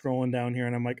start scrolling down here,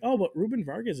 and I'm like, oh, but Ruben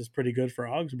Vargas is pretty good for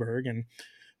Augsburg, and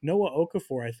Noah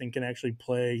Okafor I think can actually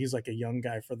play. He's like a young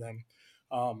guy for them.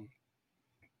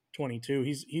 22.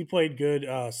 He played good.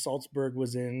 Salzburg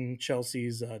was in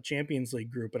Chelsea's Champions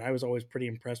League group, and I was always pretty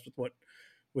impressed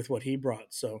with what he brought.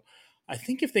 So I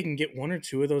think if they can get one or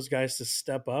two of those guys to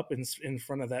step up in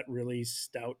front of that really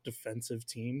stout defensive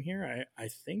team here, I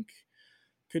think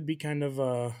could be kind of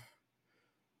the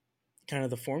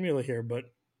formula here. But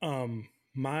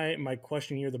my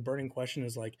question here, the burning question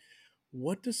is like,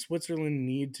 what does Switzerland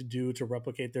need to do to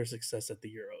replicate their success at the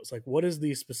Euros? Like, what is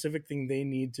the specific thing they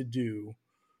need to do,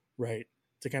 right,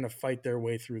 to kind of fight their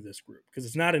way through this group? Because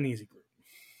it's not an easy group.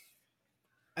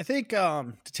 I think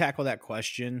to tackle that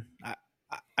question,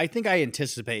 I think I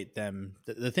anticipate them.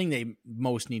 The thing they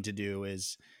most need to do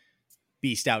is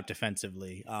be stout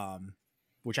defensively,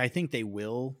 which I think they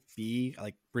will be.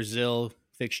 Like Brazil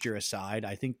fixture aside,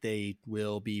 I think they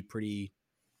will be pretty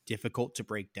difficult to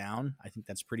break down. I think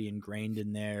that's pretty ingrained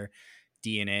in their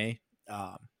DNA.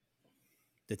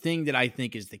 the thing that I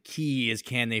think is the key is,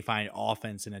 can they find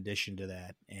offense in addition to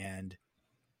that? And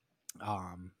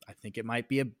I think it might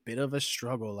be a bit of a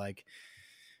struggle. Like,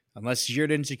 unless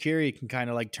Xherdan Shaqiri can kind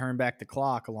of like turn back the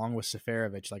clock along with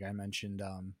Seferovic, like I mentioned,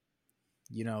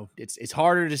 it's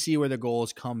harder to see where the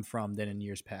goals come from than in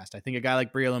years past. I think a guy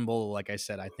like Breel Mbolo, like I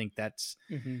said, I think that's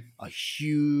a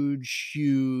huge,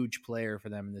 huge player for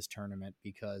them in this tournament,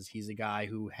 because he's a guy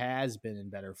who has been in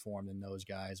better form than those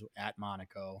guys at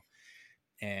Monaco.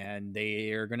 And they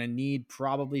are going to need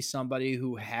probably somebody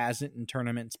who hasn't in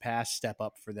tournaments past step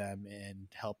up for them and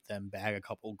help them bag a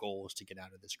couple goals to get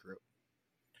out of this group.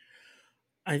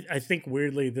 I think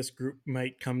weirdly this group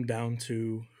might come down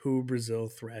to who Brazil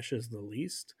thrashes the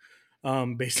least,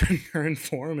 based on current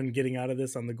form and getting out of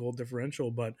this on the goal differential.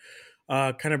 But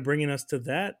kind of bringing us to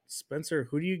that, Spencer,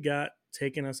 who do you got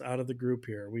taking us out of the group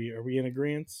here? Are we in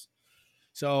agreement?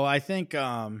 So I think,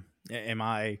 am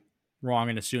I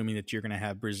wrong in assuming that you're going to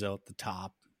have Brazil at the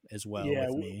top as well Yeah,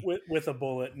 with me? with a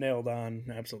bullet nailed on,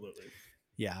 absolutely.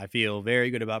 Yeah, I feel very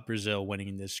good about Brazil winning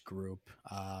in this group.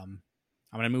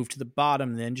 I'm going to move to the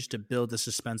bottom then, just to build the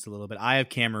suspense a little bit. I have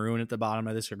Cameroon at the bottom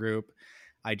of this group.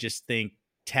 I just think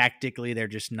tactically they're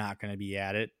just not going to be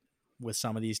at it with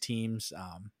some of these teams.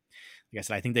 Like I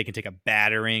said, I think they can take a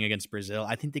battering against Brazil.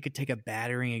 I think they could take a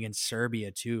battering against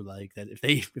Serbia too. Like that, if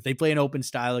they play an open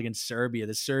style against Serbia,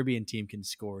 the Serbian team can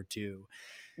score too.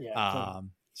 Yeah.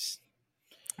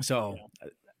 So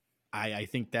I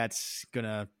think that's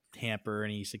gonna hamper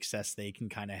any success they can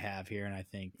kind of have here, and I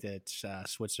think that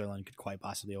Switzerland could quite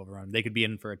possibly overrun. They could be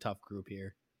in for a tough group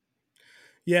here.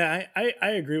 Yeah, I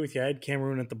agree with you. I had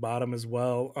Cameroon at the bottom as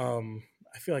well.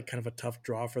 I feel like kind of a tough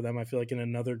draw for them. I feel like in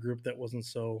another group that wasn't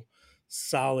so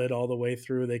solid all the way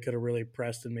through, they could have really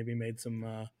pressed and maybe made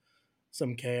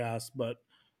some chaos. But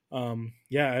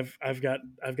yeah, I've got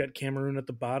Cameroon at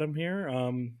the bottom here.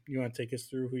 You want to take us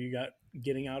through who you got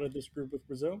getting out of this group with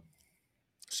Brazil?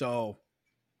 So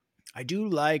I do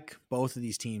like both of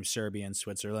these teams, Serbia and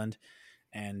Switzerland,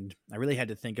 and I really had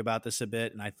to think about this a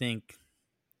bit. And I think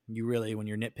you really, when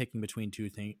you're nitpicking between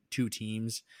two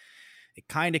teams, it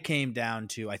kind of came down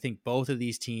to, I think both of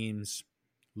these teams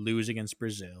lose against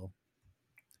Brazil.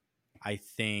 I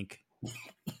think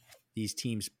these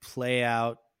teams play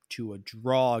out to a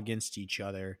draw against each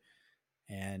other,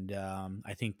 and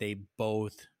I think they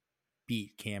both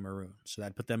beat Cameroon. So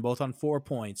that put them both on 4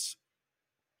 points.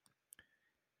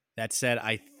 That said,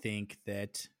 I think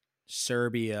that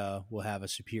Serbia will have a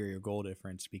superior goal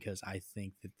difference, because I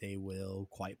think that they will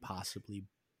quite possibly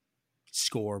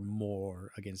score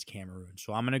more against Cameroon.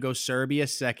 So I'm going to go Serbia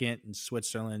second and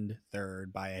Switzerland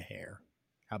third by a hair.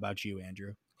 How about you,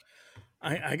 Andrew?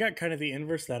 I got kind of the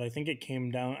inverse of that. I think it came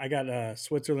down. I got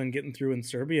Switzerland getting through in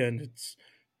Serbia, and it's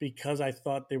because I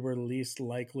thought they were least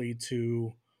likely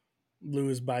to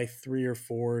lose by 3 or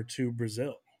 4 to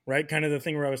Brazil. Right, kind of the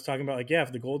thing where I was talking about, like, yeah,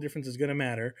 if the goal difference is going to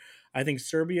matter, I think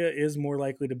Serbia is more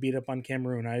likely to beat up on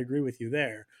Cameroon. I agree with you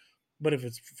there. But if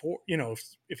it's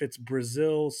if it's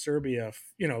Brazil, Serbia,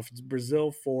 if it's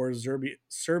Brazil 4,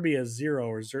 Serbia 0,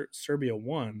 or Serbia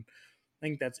 1, I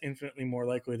think that's infinitely more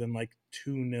likely than like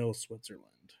 2-0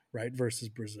 Switzerland, right, versus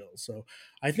Brazil. So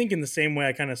I think in the same way,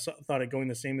 I kind of thought it going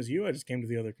the same as you. I just came to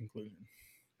the other conclusion.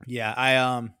 Yeah,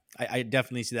 I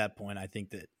definitely see that point. I think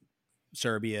that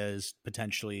Serbia is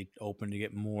potentially open to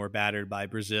get more battered by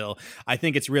Brazil. I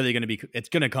think it's really going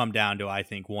to come down to, I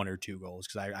think, 1 or 2 goals,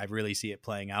 because I really see it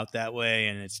playing out that way.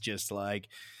 And it's just like,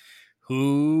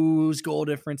 whose goal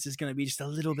difference is going to be just a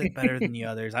little bit better than the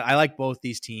others. I like both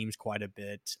these teams quite a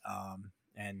bit.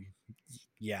 And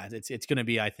yeah, it's going to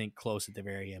be, I think, close at the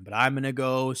very end, but I'm going to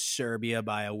go Serbia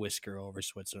by a whisker over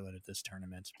Switzerland at this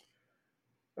tournament.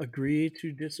 Agree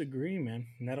to disagree, man.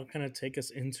 And that'll kind of take us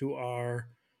into our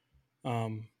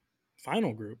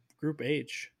final group, Group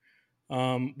H.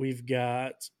 We've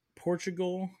got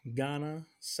Portugal, Ghana,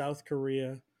 South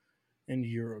Korea, and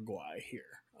Uruguay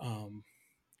here.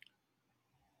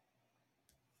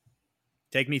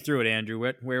 Take me through it, Andrew.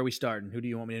 Where are we starting? Who do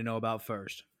you want me to know about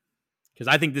first? Because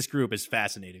I think this group is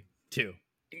fascinating too.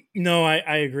 No,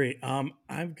 I agree. I'm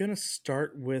gonna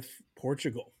start with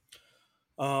Portugal.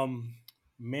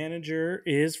 Manager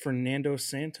is Fernando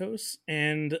Santos,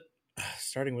 and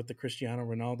starting with the Cristiano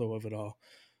Ronaldo of it all.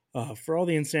 For all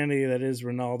the insanity that is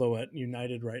Ronaldo at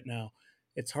United right now,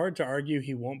 it's hard to argue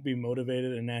he won't be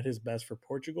motivated and at his best for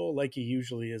Portugal like he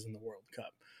usually is in the World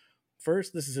Cup.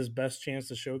 First, this is his best chance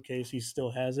to showcase he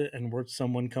still has it and worth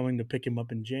someone coming to pick him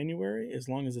up in January, as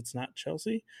long as it's not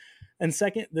Chelsea. And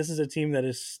second, this is a team that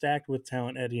is stacked with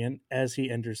talent at the end as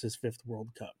he enters his 5th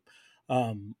World Cup.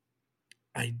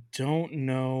 I don't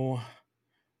know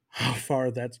how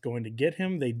far that's going to get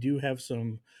him. They do have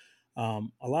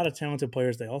a lot of talented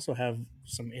players. They also have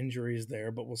some injuries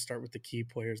there, but we'll start with the key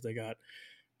players. They got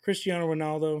Cristiano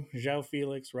Ronaldo, João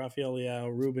Felix, Rafael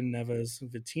Leao, Ruben Neves,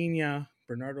 Vitinha,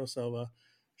 Bernardo Silva,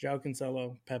 João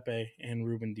Cancelo, Pepe, and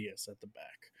Ruben Diaz at the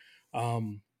back.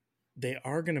 They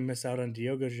are going to miss out on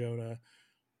Diogo Jota,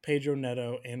 Pedro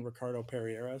Neto, and Ricardo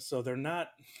Pereira, so they're not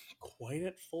quite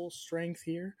at full strength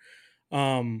here.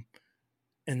 Um,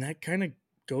 and that kind of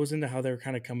goes into how they're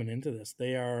kind of coming into this.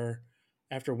 They are,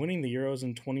 after winning the Euros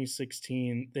in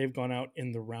 2016, they've gone out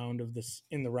in the round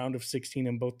of 16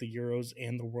 in both the Euros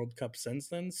and the World Cup since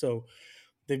then. So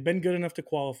they've been good enough to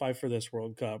qualify for this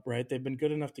World Cup, right? They've been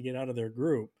good enough to get out of their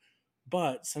group.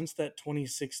 But since that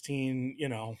 2016,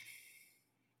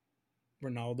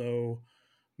 Ronaldo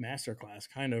masterclass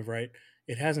kind of, right,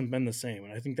 it hasn't been the same.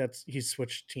 And I think that's, he's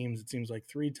switched teams, it seems like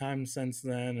 3 times since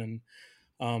then.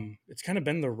 And it's kind of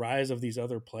been the rise of these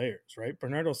other players, right?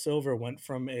 Bernardo Silva went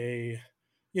from a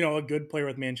good player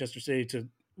with Manchester City to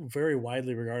very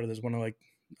widely regarded as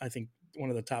I think one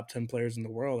of the top 10 players in the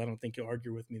world. I don't think you'll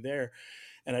argue with me there.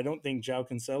 And I don't think João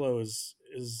Cancelo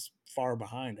is far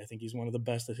behind. I think he's one of the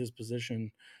best at his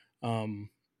position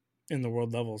in the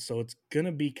world level. So it's going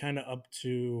to be kind of up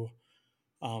to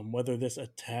whether this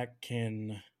attack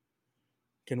can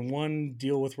one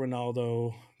deal with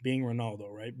Ronaldo being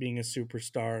Ronaldo, right? Being a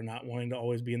superstar, not wanting to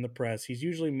always be in the press. He's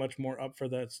usually much more up for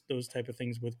those type of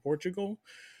things with Portugal.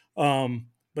 But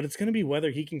it's going to be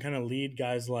whether he can kind of lead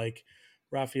guys like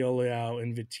Rafael Leao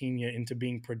and Vitinha into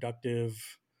being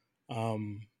productive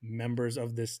members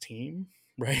of this team,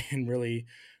 right? And really,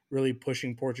 really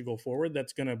pushing Portugal forward.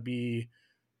 That's going to be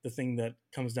the thing that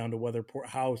comes down to whether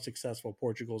how successful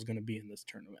Portugal is going to be in this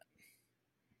tournament.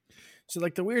 So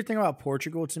like the weird thing about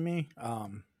Portugal to me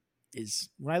is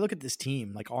when I look at this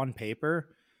team, like on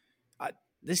paper,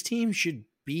 this team should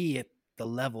be at the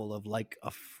level of like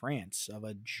a France, of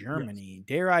a Germany. Yes.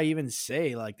 Dare I even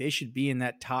say, like they should be in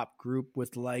that top group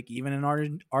with like even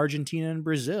an Argentina and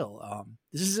Brazil.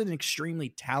 This is an extremely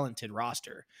talented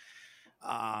roster.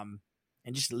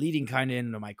 And just leading kind of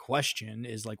into my question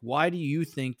is like, why do you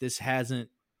think this hasn't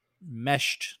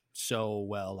meshed so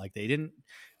well? Like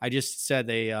I just said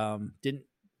they didn't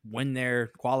win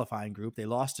their qualifying group. They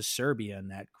lost to Serbia in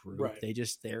that group. Right.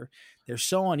 They're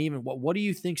so uneven. What do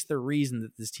you think's the reason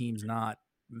that this team's not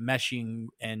meshing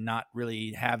and not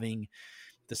really having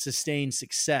the sustained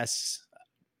success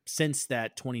since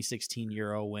that 2016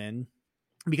 Euro win?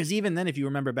 Because even then, if you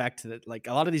remember back to like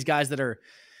a lot of these guys that are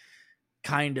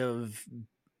kind of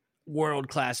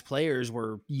world-class players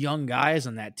were young guys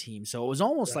on that team. So it was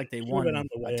almost like they won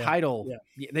a title.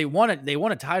 Yeah. They won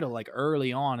a title like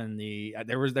early on in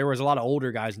there was a lot of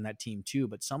older guys in that team too,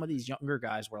 but some of these younger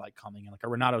guys were like coming in, like a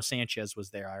Renato Sanchez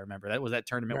was there. I remember that was that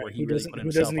tournament where he really put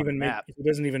himself on the map. He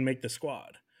doesn't even make the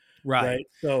squad. Right.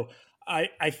 So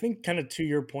I think kind of to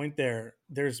your point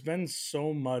there's been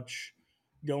so much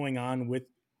going on with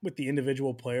the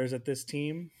individual players at this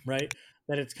team, right,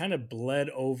 that it's kind of bled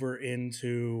over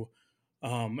into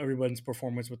everyone's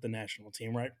performance with the national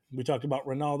team, right? We talked about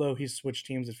Ronaldo. He's switched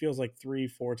teams. It feels like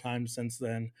 3-4 times since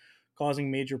then,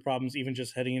 causing major problems, even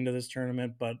just heading into this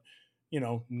tournament. But,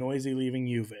 Noisy leaving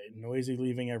Juve, Noisy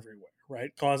leaving everywhere,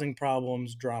 right? Causing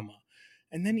problems, drama.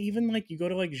 And then even like you go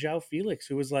to like João Felix,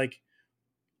 who was like,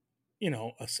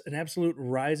 an absolute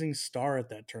rising star at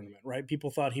that tournament, right? People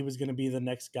thought he was going to be the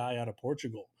next guy out of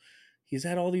Portugal. He's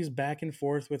had all these back and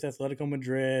forth with Atletico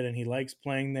Madrid, and he likes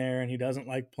playing there and he doesn't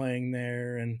like playing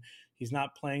there, and he's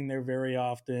not playing there very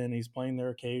often. He's playing there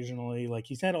occasionally. Like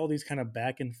he's had all these kind of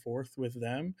back and forth with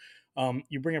them.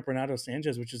 You bring up Renato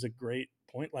Sanchez, which is a great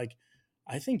point. Like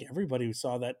I think everybody who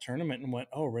saw that tournament and went,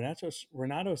 oh,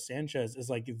 Renato Sanchez is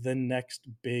like the next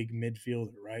big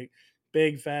midfielder, right?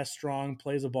 Big, fast, strong,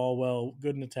 plays the ball well,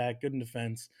 good in attack, good in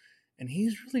defense. And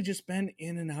he's really just been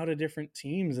in and out of different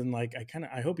teams. And like,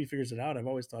 I hope he figures it out. I've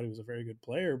always thought he was a very good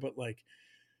player, but like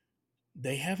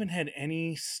they haven't had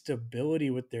any stability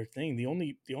with their thing. The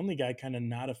only guy kind of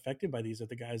not affected by these are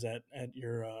the guys at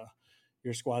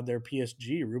your squad there,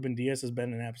 PSG. Ruben Diaz has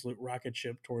been an absolute rocket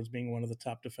ship towards being one of the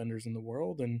top defenders in the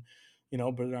world. And,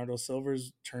 Bernardo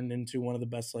Silva's turned into one of the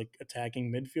best like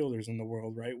attacking midfielders in the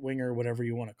world, right? Winger, whatever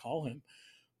you want to call him.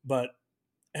 But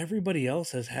everybody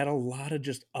else has had a lot of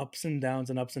just ups and downs,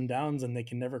 and they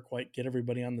can never quite get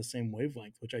everybody on the same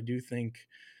wavelength, which I do think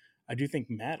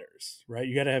matters, right?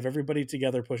 You got to have everybody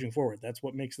together pushing forward. That's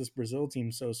what makes this Brazil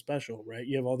team so special, right?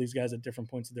 You have all these guys at different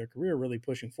points of their career really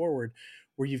pushing forward,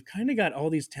 where you've kind of got all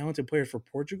these talented players for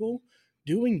Portugal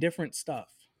doing different stuff.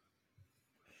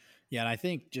 Yeah, and I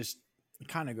think just it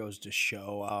kind of goes to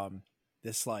show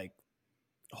this like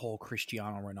whole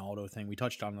Cristiano Ronaldo thing. We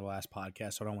touched on in the last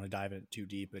podcast, so I don't want to dive in too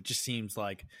deep. It just seems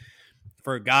like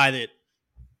for a guy that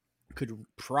could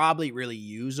probably really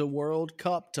use a World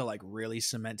Cup to like really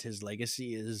cement his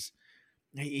legacy, is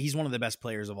he's one of the best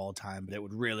players of all time, but it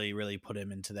would really, really put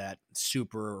him into that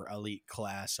super elite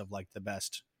class of like the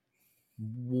best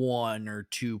one or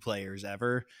two players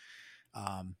ever.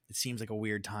 It seems like a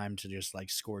weird time to just like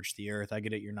scorch the earth. I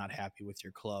get it, you're not happy with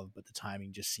your club, but the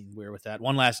timing just seemed weird with that.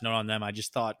 One last note on them, I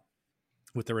just thought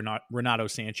with the Renato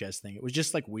Sanchez thing, it was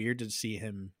just like weird to see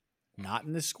him not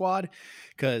in this squad,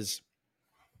 because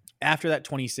after that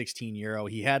 2016 Euro,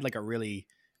 he had like a really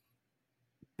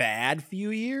bad few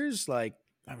years. Like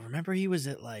I remember he was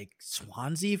at like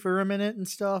Swansea for a minute and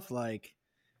stuff. Like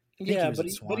I think he Yeah, was but at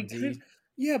he Swansea.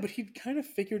 he kind of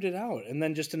figured it out, and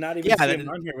then just to not even Yeah, see him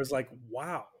on here was like,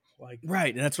 wow, like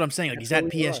right, and that's what I'm saying. Like that's he's where at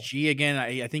we are. PSG again.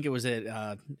 I think it was at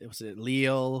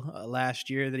Lille last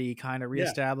year that he kind of Yeah,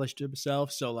 reestablished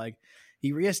himself. So like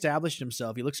he reestablished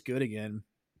himself. He looks good again.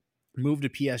 Moved to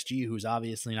PSG, who's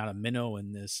obviously not a minnow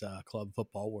in this club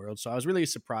football world. So I was really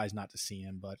surprised not to see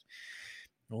him, but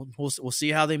we'll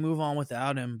see how they move on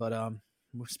without him. But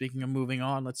speaking of moving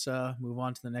on, let's move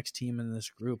on to the next team in this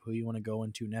group. Who you want to go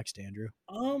into next, Andrew?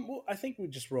 well, I think we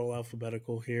just roll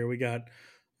alphabetical here. We got,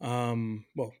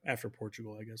 well, after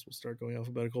Portugal, I guess we'll start going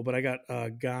alphabetical. But I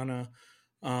got Ghana.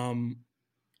 Um,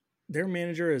 their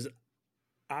manager is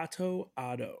Otto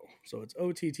Addo, so it's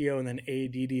OTTO and then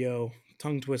ADDO.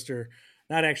 Tongue twister.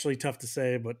 Not actually tough to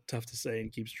say, but tough to say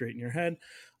and keep straight in your head.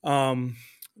 Um,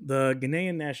 the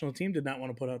Ghanaian national team did not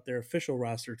want to put out their official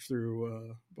roster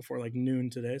through before like noon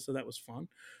today, so that was fun.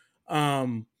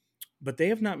 Um, but they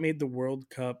have not made the World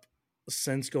Cup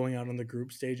since going out on the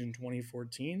group stage in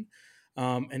 2014.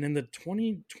 And in the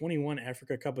 2021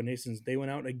 Africa Cup of Nations, they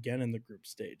went out again in the group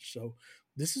stage. So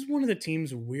this is one of the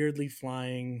teams weirdly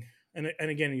flying. And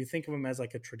again, you think of them as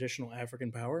like a traditional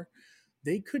African power.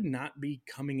 They could not be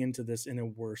coming into this in a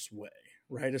worse way,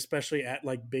 right? Especially at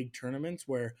like big tournaments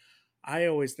where I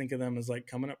always think of them as like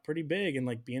coming up pretty big and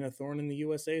like being a thorn in the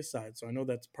USA side. So I know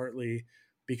that's partly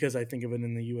because I think of it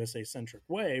in the USA centric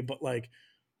way, but like,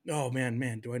 oh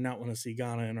man, do I not want to see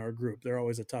Ghana in our group? They're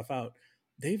always a tough out.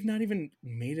 They've not even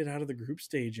made it out of the group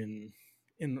stage in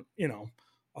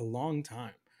a long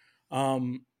time.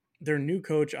 Um, their new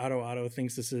coach Otto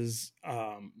thinks this is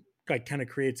like kind of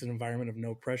creates an environment of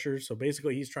no pressure. So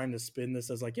basically, he's trying to spin this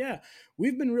as like, yeah,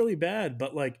 we've been really bad,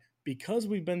 but like because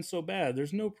we've been so bad,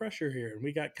 there's no pressure here, and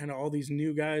we got kind of all these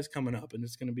new guys coming up, and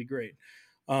it's going to be great.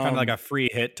 Kind of like Um, a free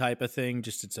hit type of thing.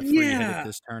 Just it's a free hit at yeah,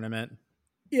 this tournament.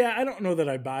 yeah, I don't know that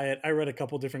I buy it. I read a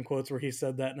couple different quotes where he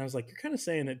said that, and I was like, you're kind of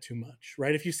saying it too much,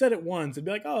 right? If you said it once, it'd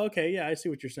be like, oh, okay, yeah, I see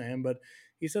what you're saying. But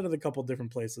he said it a couple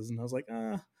different places, and I was like,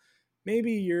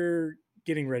 maybe you're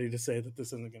getting ready to say that this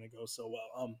isn't going to go so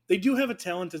well. They do have a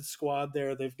talented squad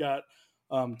there. They've got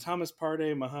Thomas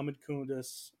Partey, Mohamed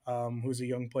Kundus, who's a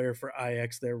young player for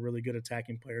Ajax. They're a really good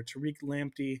attacking player. Tariq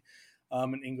Lamptey,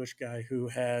 an English guy who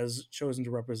has chosen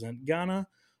to represent Ghana.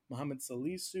 Mohamed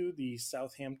Salisu, the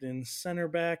Southampton center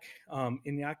back.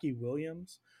 Iñaki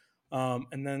Williams.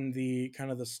 And then the kind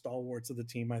of the stalwarts of the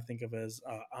team I think of as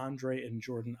Andre and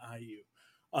Jordan Ayew.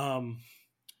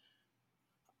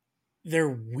 Their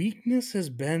weakness has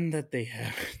been that they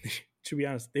have, to be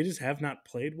honest, they just have not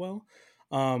played well.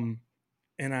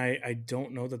 And I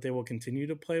don't know that they will continue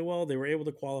to play well. They were able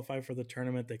to qualify for the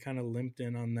tournament. They kind of limped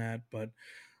in on that, but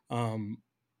um,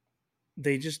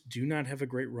 they just do not have a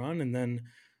great run. And then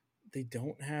they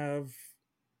don't have.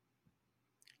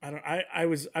 I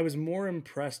was more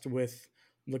impressed with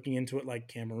looking into it like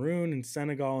Cameroon and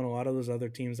Senegal and a lot of those other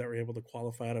teams that were able to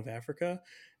qualify out of Africa,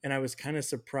 and I was kind of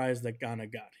surprised that Ghana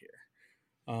got here.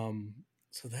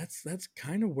 So that's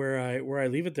kind of where I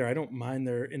leave it there. I don't mind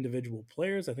their individual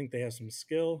players. I think they have some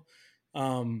skill.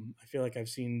 I feel like I've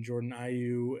seen Jordan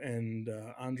Ayew and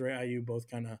Andre Ayew both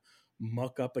kind of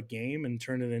muck up a game and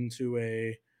turn it into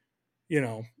a, you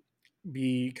know,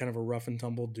 be kind of a rough and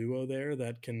tumble duo there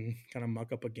that can kind of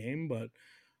muck up a game. But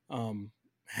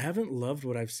haven't loved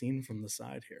what I've seen from the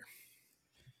side here.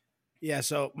 Yeah,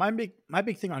 so my big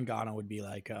thing on Ghana would be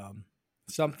like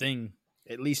something,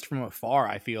 at least from afar,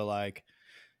 I feel like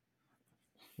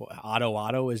what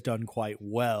Otto has done quite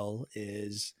well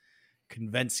is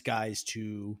convince guys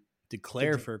to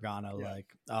declare for Ghana. Yeah. Like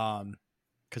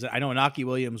because I know Inaki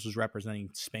Williams was representing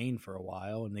Spain for a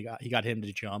while, and he got him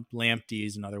to jump. Lamptey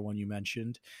is another one you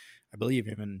mentioned. I believe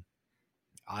him and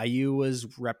Ayew was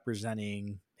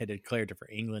had declared for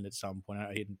England at some point,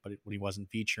 but when he wasn't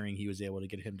featuring, he was able to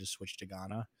get him to switch to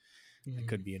Ghana. I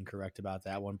could be incorrect about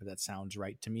that one, but that sounds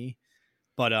right to me.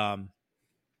 But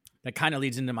that kind of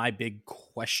leads into my big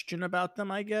question about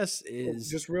them, I guess, Oh, is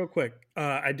just real quick,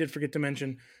 I did forget to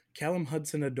mention Callum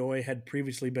Hudson-Odoi had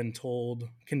previously been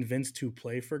convinced to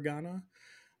play for Ghana,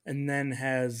 and then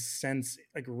has since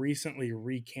like recently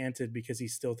recanted because he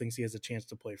still thinks he has a chance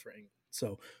to play for England.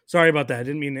 So sorry about that. I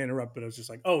didn't mean to interrupt, but I was just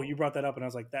like, oh, you brought that up, and I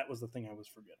was like, that was the thing I was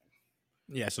forgetting.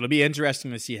 yeah, so it'll be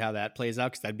interesting to see how that plays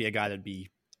out because that'd be a guy that'd be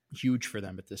huge for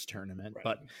them at this tournament. Right.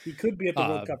 But He could be at the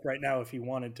World uh, Cup right now if he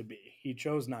wanted to be. He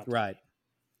chose not to right,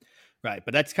 right.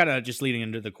 But that's kind of just leading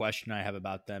into the question I have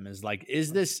about them is like,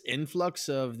 is this influx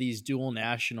of these dual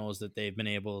nationals that they've been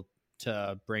able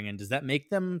to bring in, does that make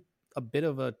them a bit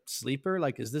of a sleeper?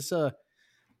 Like, is this a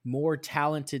more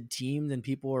talented team than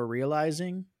people are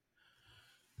realizing?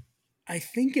 I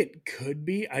think it could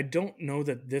be. I don't know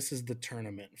that this is the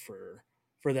tournament for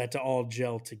that to all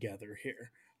gel together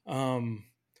here. Um,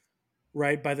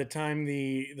 right by the time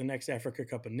the next Africa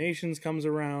Cup of Nations comes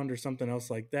around or something else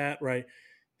like that, right?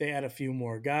 They add a few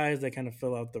more guys. They kind of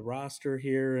fill out the roster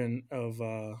here and of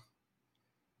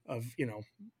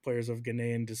players of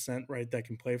Ghanaian descent, right? That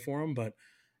can play for them. But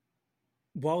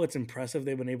while it's impressive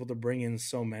they've been able to bring in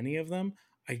so many of them,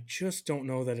 I just don't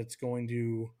know that it's going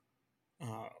to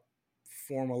uh,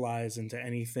 formalize into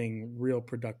anything real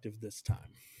productive this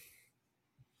time.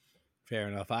 Fair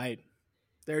enough.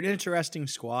 They're an interesting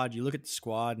squad. You look at the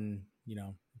squad and,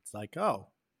 it's like, oh,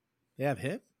 they have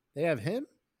him? They have him?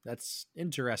 That's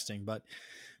interesting, but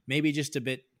maybe just a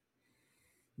bit,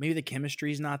 maybe the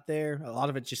chemistry's not there. A lot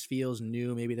of it just feels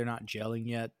new. Maybe they're not gelling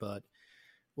yet, but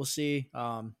we'll see.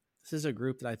 This is a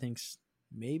group that I think's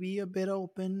maybe a bit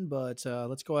open, but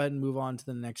let's go ahead and move on to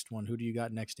the next one. Who do you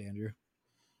got next, Andrew?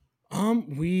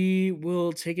 We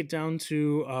will take it down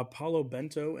to Paulo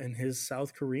Bento and his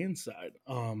South Korean side.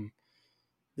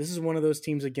 This is one of those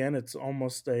teams again. It's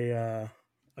almost a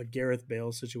Gareth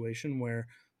Bale situation where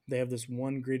they have this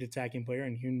one great attacking player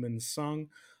in Hyunmin Sung.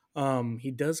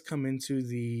 He does come in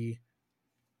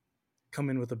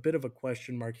with a bit of a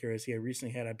question mark here as he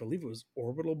recently had, I believe it was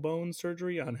orbital bone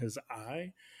surgery on his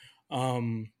eye.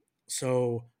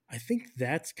 So I think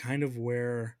that's kind of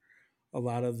where a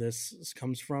lot of this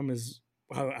comes from is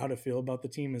how to feel about the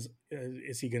team.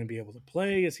 Is he going to be able to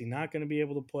play? Is he not going to be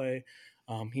able to play?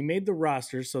 He made the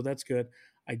roster, so that's good.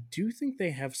 I do think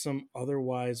they have some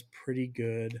otherwise pretty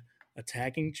good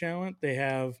attacking talent. They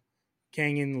have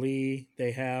Kang In Lee.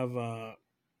 They have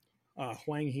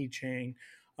Huang Hee Chang.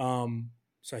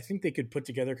 So I think they could put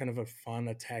together kind of a fun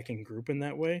attacking group in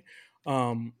that way.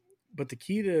 But the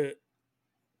key to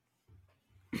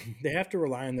they have to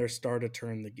rely on their star to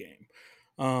turn the game.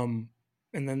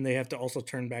 And then they have to also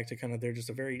turn back to kind of they're just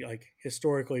a very like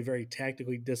historically very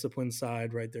tactically disciplined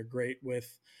side, right? They're great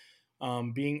with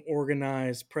being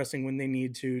organized, pressing when they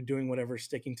need to, doing whatever,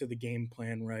 sticking to the game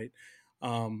plan, right?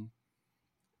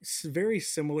 It's very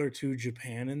similar to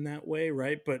Japan in that way,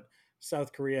 right? But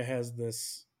South Korea has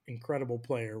this incredible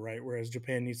player, right? Whereas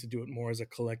Japan needs to do it more as a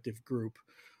collective group.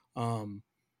 Um,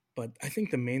 but I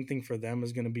think the main thing for them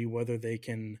is going to be whether they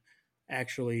can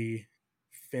actually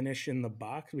finish in the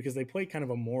box because they play kind of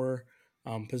a more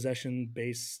possession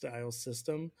based style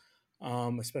system,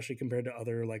 especially compared to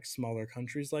other like smaller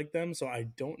countries like them. So I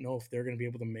don't know if they're going to be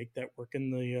able to make that work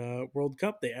in the World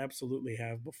Cup. They absolutely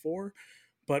have before.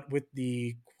 But with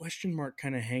the question mark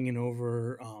kind of hanging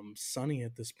over Sunny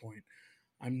at this point,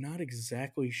 I'm not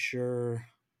exactly sure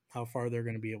how far they're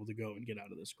going to be able to go and get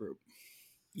out of this group.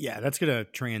 Yeah, that's going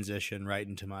to transition right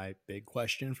into my big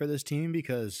question for this team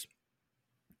because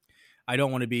I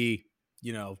don't want to be,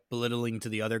 belittling to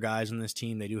the other guys on this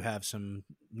team. They do have some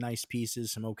nice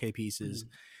pieces, some okay pieces.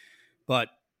 Mm-hmm. But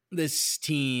this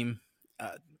team,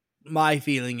 my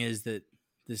feeling is that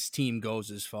this team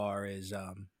goes as far as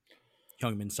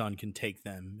Heung-min Son can take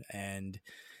them. And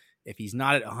if he's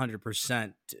not at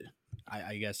 100%,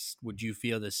 I guess, would you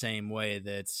feel the same way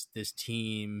that this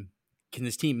team – can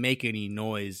this team make any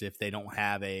noise if they don't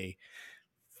have a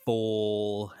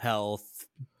full health,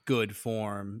 good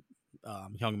form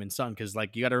Heung-min Son? Because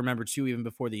like you got to remember too, even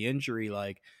before the injury,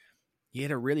 like he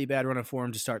had a really bad run of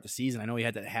form to start the season. I know he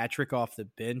had that hat trick off the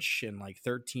bench in like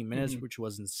 13 minutes, which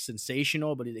wasn't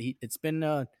sensational, but it's been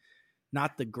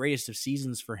not the greatest of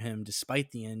seasons for him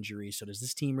despite the injury. So does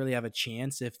this team really have a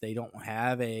chance if they don't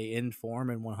have a in form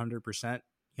and 100%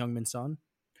 Heung-min Son?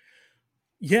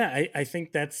 Yeah, I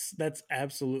think that's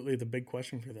absolutely the big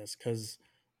question for this because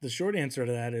the short answer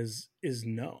to that is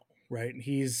no, right?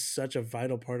 He's such a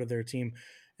vital part of their team,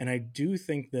 and I do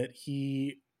think that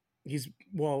he's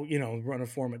run of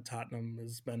form at Tottenham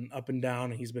has been up and down,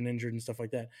 and he's been injured and stuff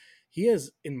like that. He has,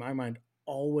 in my mind,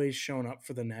 always shown up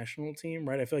for the national team,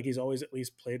 right? I feel like he's always at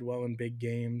least played well in big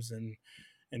games and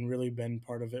and really been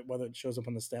part of it, whether it shows up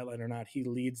on the stat line or not. He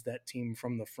leads that team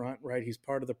from the front, right? He's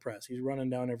part of the press. He's running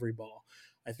down every ball.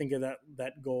 I think of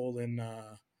that goal in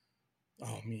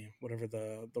whatever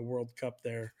the World Cup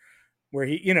there, where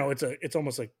he, it's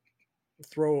almost like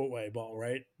throwaway ball,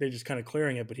 right? They're just kind of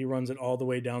clearing it, but he runs it all the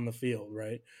way down the field,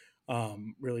 right?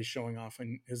 Really showing off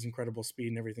in his incredible speed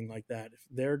and everything like that. If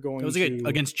they're It going was to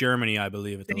against Germany, I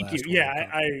believe, at the thank you, last yeah,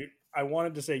 World Cup. I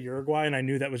wanted to say Uruguay, and I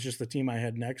knew that was just the team I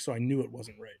had next, so I knew it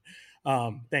wasn't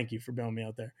right. Thank you for bailing me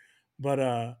out there,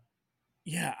 but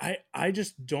yeah, I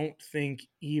just don't think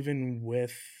even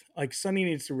with like Sonny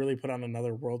needs to really put on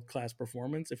another world class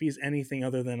performance. If he's anything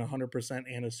other than 100%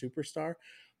 and a superstar,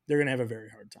 they're gonna have a very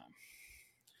hard time.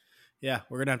 Yeah,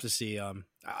 we're gonna have to see.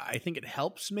 I think it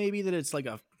helps maybe that it's like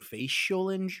a facial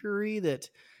injury, that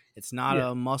it's not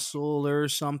Yeah, a muscle or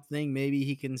something. Maybe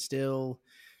he can still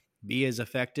be as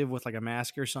effective with like a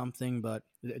mask or something, but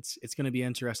it's going to be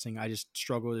interesting. I just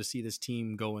struggle to see this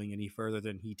team going any further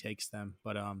than he takes them.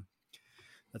 But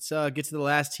let's get to the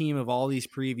last team of all these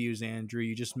previews, Andrew.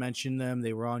 You just mentioned them;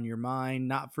 they were on your mind,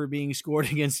 not for being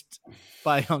scored against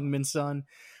by Heung-min Son.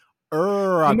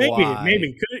 Uruguay.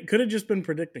 maybe could have just been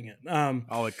predicting it.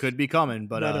 Oh, it could be coming,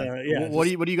 but Yeah, what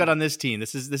do you got on this team?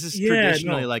 This is yeah,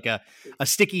 traditionally no, like a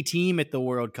sticky team at the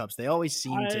World Cups. They always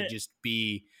seem to I just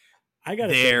be I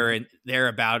gotta say, there man, and they're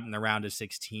about in the round of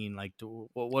 16. Like,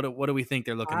 what do we think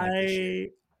they're looking like this year?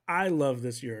 I love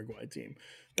this Uruguay team.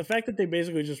 The fact that they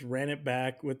basically just ran it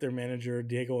back with their manager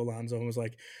Diego Alonso and was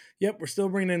like, "Yep, we're still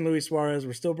bringing in Luis Suarez,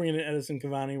 we're still bringing in Edison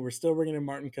Cavani, we're still bringing in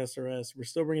Martin Caceres, we're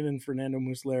still bringing in Fernando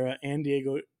Muslera and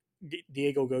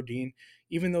Diego Godin,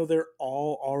 even though they're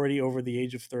all already over the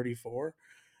age of 34,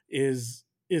 is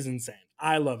insane.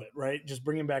 I love it, right? Just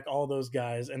bringing back all those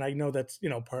guys, and I know that's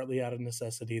partly out of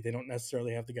necessity. They don't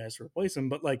necessarily have the guys to replace him,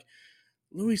 but like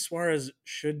Luis Suarez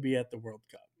should be at the World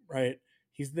Cup, right?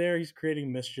 He's there. He's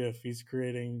creating mischief. He's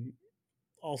creating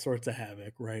all sorts of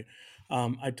havoc, right?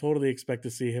 I totally expect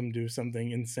to see him do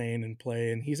something insane and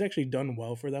play. And he's actually done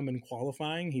well for them in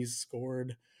qualifying. He's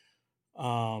scored,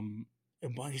 um,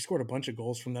 he scored a bunch of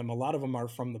goals from them. A lot of them are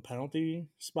from the penalty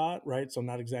spot, right? So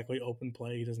not exactly open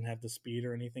play. He doesn't have the speed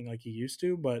or anything like he used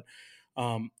to, but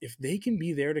if they can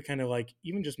be there to kind of like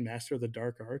even just master the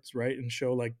dark arts, right, and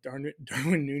show like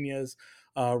Darwin Nunez,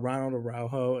 Ronald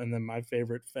Araujo, and then my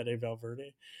favorite Fede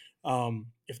Valverde,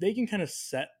 if they can kind of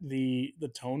set the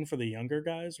tone for the younger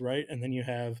guys, right, and then you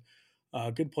have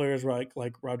good players like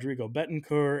Rodrigo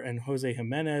Betancourt and Jose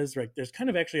Jimenez, right? There's kind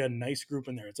of actually a nice group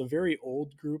in there. It's a very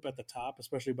old group at the top,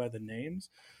 especially by the names,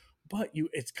 but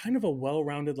it's kind of a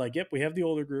well-rounded, like, yep, we have the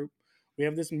older group, we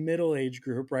have this middle-age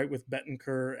group, right, with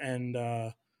Betancourt and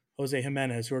Jose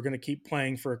Jimenez, who are going to keep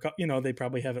playing for a couple. They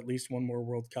probably have at least one more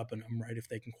World Cup in them, right, if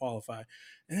they can qualify.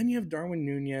 And then you have Darwin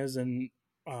Nunez and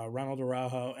Ronald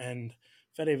Araujo and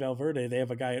Fede Valverde. They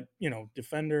have a guy at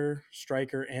defender,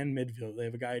 striker, and midfield. They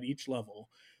have a guy at each level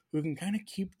who can kind of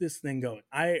keep this thing going.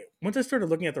 Once I started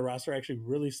looking at the roster, I actually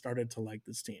really started to like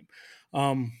this team.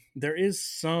 There is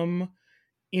some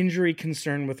injury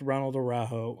concern with Ronald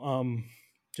Araujo,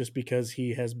 just because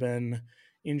he has been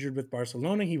injured with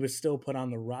Barcelona. He was still put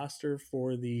on the roster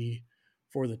for the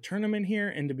tournament here,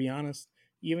 and to be honest,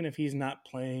 even if he's not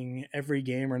playing every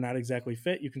game or not exactly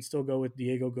fit, you can still go with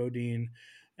Diego Godin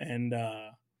and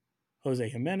Jose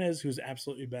Jimenez, who's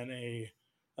absolutely been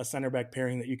a center back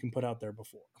pairing that you can put out there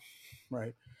before,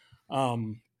 right?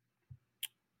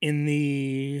 In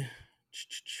the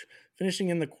finishing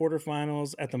in the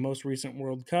quarterfinals at the most recent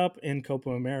World Cup in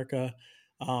Copa America,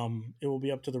 it will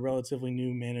be up to the relatively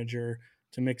new manager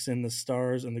to mix in the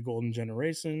stars and the golden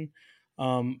generation.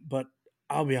 But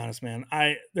I'll be honest, man,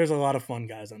 there's a lot of fun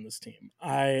guys on this team.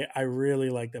 I really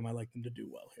like them. I like them to do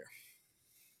well here.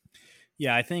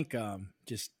 Yeah, I think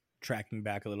just tracking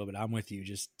back a little bit, I'm with you.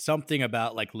 Just something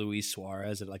about like Luis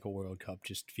Suarez at like a World Cup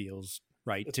just feels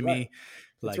right That's to right. me.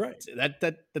 That's Like right. that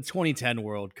the 2010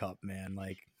 World Cup, man.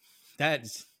 Like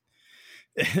that's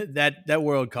that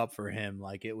World Cup for him,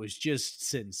 like it was just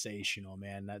sensational,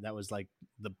 man. That was like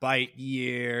the bite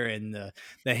year and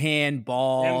the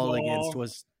handball against Handball.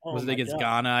 Oh was it my against god.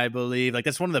 Ghana, I believe. Like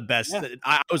that's one of the best. Yeah.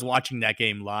 I was watching that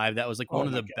game live. That was like Oh one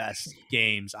of my the gosh. best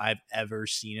games I've ever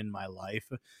seen in my life.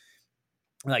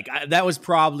 Like that was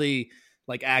probably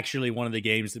like actually one of the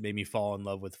games that made me fall in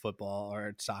love with football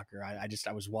or soccer.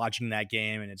 I was watching that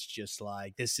game and it's just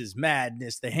like, this is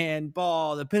madness. The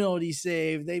handball, the penalty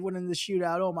save, they went in the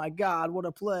shootout. Oh my God, what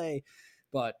a play.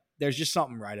 But there's just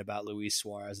something right about Luis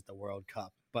Suarez at the World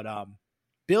Cup. But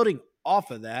building off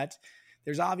of that,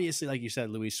 there's obviously, like you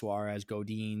said, Luis Suarez,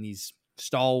 Godin, these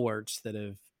stalwarts that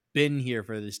have been here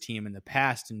for this team in the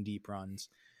past in deep runs.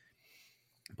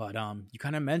 But you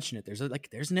kind of mentioned it.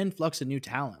 There's an influx of new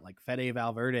talent, like Fede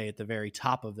Valverde at the very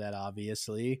top of that,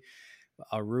 obviously.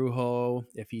 Arujo,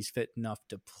 if he's fit enough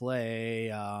to play.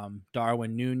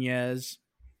 Darwin Nunez.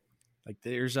 Like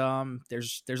there's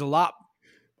a lot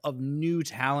of new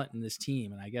talent in this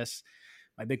team, and I guess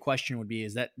my big question would be: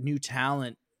 is that new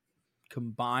talent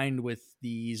combined with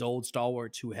these old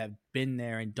stalwarts who have been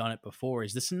there and done it before?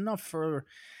 Is this enough for?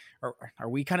 Or are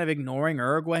we kind of ignoring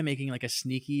Uruguay making like a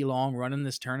sneaky long run in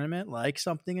this tournament, like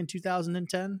something in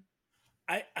 2010?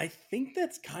 I think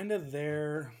that's kind of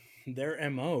their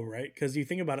MO, right? Because you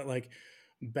think about it, like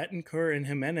Betancourt and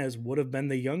Jimenez would have been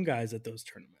the young guys at those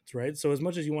tournaments, right? So as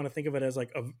much as you want to think of it as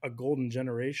like a golden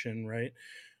generation, right,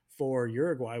 for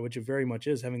Uruguay, which it very much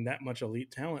is, having that much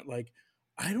elite talent, like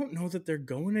I don't know that they're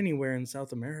going anywhere in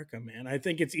South America, man. I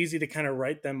think it's easy to kind of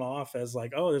write them off as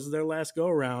like, oh, this is their last go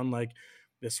around. Like,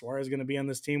 this Suarez going to be on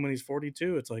this team when he's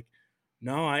 42. It's like,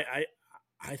 no, I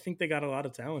think they got a lot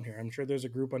of talent here. I'm sure there's a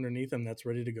group underneath them that's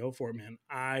ready to go for it, man.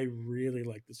 I really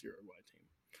like this Uruguay team.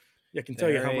 I can tell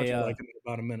you how much I like them in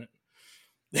about a minute.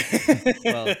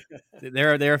 Well,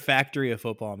 they're a factory of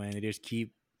football, man. They just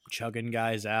keep chugging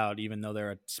guys out, even though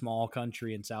they're a small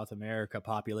country in South America,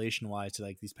 population wise, to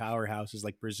like these powerhouses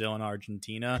like Brazil and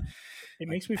Argentina. It like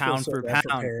makes me pound feel so for bad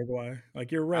pound. for Paraguay.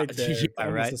 Like you're right there. Yeah,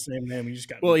 Almost right. the same name. You just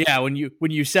got Well, yeah. When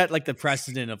you set like the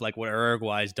precedent of like what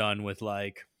Uruguay's done with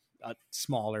like a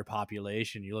smaller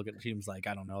population, you look at teams like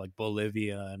I don't know, like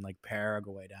Bolivia and like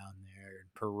Paraguay down there,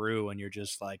 Peru, and you're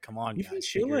just like, come on, even guys,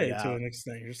 figure it Chile to out. an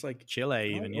extent. You're just like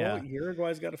Chile, even yeah.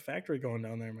 Uruguay's got a factory going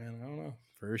down there, man. I don't know.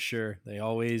 For sure. They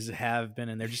always have been,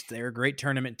 and they're a great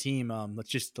tournament team.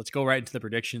 Let's go right into the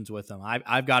predictions with them.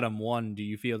 I've got them one. Do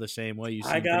you feel the same way? You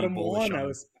seem I got pretty him bullish one. on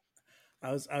them.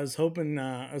 I was hoping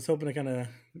to kind of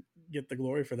get the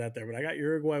glory for that there, but I got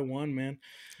Uruguay one, man.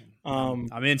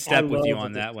 I'm in step with you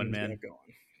on that one, man.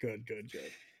 Good.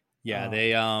 Yeah,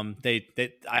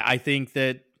 I think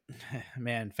that,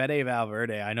 man, Fede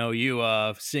Valverde, I know you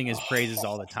sing his praises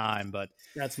all the time, but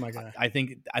that's my guy. I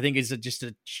think it's just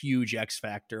a huge X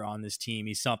factor on this team.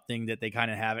 He's something that they kind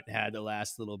of haven't had the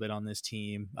last little bit on this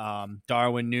team.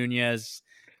 Darwin Nunez,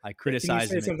 I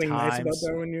criticize him at times. Nice about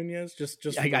Darwin Nunez? Just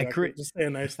say a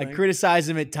nice thing. I criticize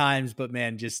him at times, but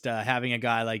man, just having a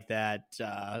guy like that,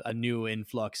 a new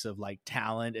influx of like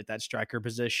talent at that striker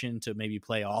position to maybe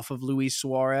play off of Luis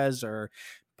Suarez or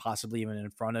possibly even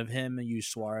in front of him and use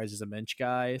Suarez as a bench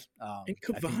guy. And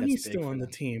Cavani's still on the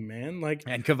team, man. Like,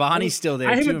 and Cavani's still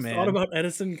there too, man. I thought about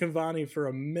Edison Cavani for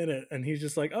a minute, and he's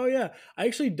just like, oh yeah. I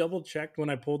actually double checked when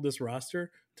I pulled this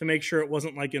roster to make sure it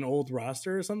wasn't like an old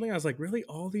roster or something. I was like, really,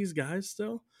 all these guys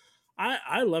still?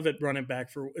 I love it running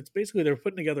back for. It's basically they're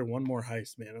putting together one more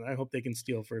heist, man, and I hope they can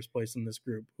steal first place in this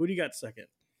group. Who do you got second?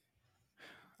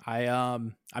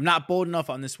 I'm not bold enough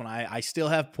on this one. I still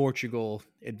have Portugal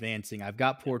advancing. I've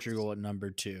got Portugal at number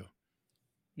 2.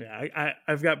 Yeah,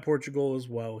 I've got Portugal as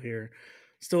well here.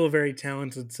 Still a very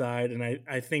talented side, and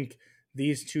I think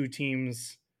these two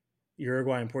teams,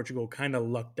 Uruguay and Portugal, kind of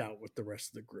lucked out with the rest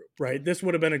of the group, right? This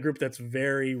would have been a group that's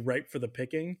very ripe for the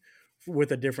picking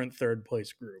with a different third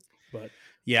place group. But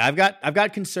yeah, I've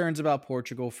got concerns about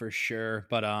Portugal for sure,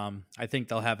 but I think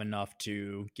they'll have enough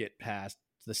to get past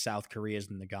the South Koreas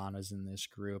and the Ghanas in this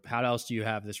group. How else do you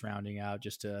have this rounding out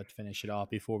just to finish it off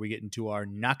before we get into our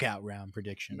knockout round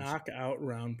predictions?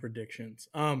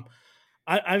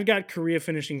 I've got Korea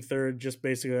finishing third, just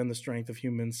basically on the strength of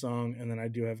Heung-min Son, and then I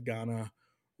do have Ghana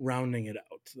rounding it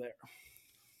out there.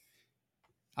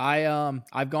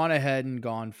 I've gone ahead and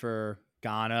gone for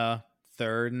Ghana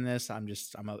third in this. I'm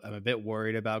a bit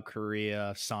worried about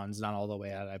Korea. Son's not all the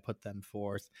way out. I put them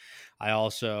fourth. I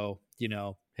also,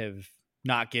 have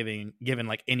not given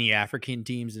like any African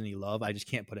teams any love. I just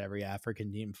can't put every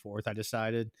African team fourth, I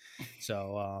decided.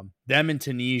 So them and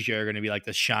Tunisia are going to be like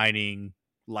the shining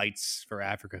lights for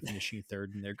Africa finishing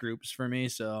third in their groups for me.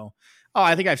 So,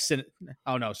 I think this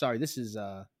is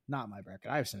not my bracket.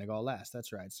 I have Senegal last.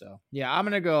 That's right. So yeah, I'm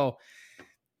going to go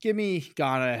give me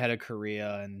Ghana ahead of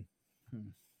Korea. And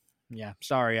yeah,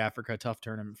 sorry, Africa, tough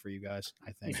tournament for you guys,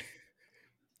 I think.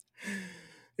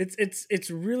 It's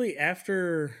really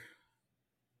after,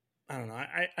 I don't know.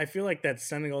 I feel like that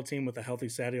Senegal team with a healthy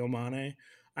Sadio Mane,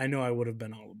 I know I would have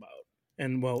been all about.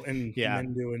 And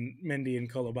Mendy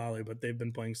and Koulibaly, but they've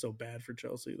been playing so bad for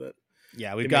Chelsea that.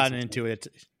 Yeah, we've gotten into it.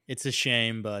 It's a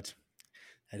shame, but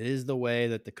that is the way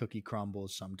that the cookie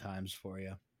crumbles sometimes for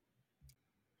you.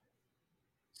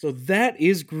 So that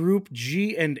is Group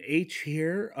G and H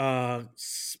here.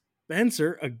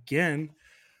 Spencer, again.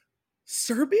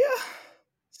 Serbia?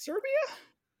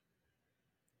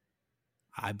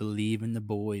 I believe in the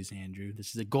boys, Andrew. This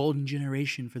is a golden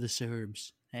generation for the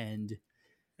Serbs. and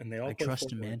And they all I play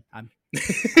trust him, forward. man.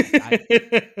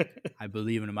 I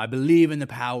believe in him. I believe in the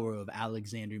power of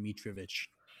Alexander Mitrovic.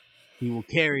 He will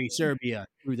carry Serbia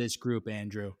through this group,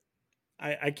 Andrew.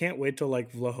 I can't wait till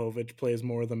like Vlahovic plays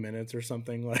more of the minutes or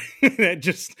something like that.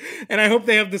 Just and I hope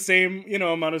they have the same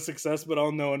amount of success. But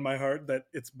I'll know in my heart that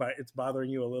it's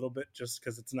bothering you a little bit just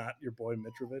because it's not your boy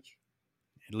Mitrovic.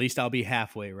 At least I'll be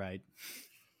halfway right.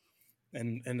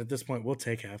 And at this point, we'll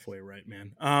take halfway right,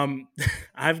 man.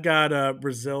 I've got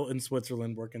Brazil and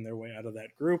Switzerland working their way out of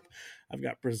that group. I've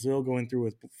got Brazil going through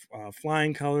with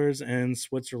flying colors, and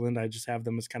Switzerland, I just have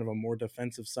them as kind of a more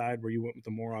defensive side, where you went with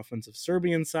the more offensive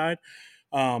Serbian side.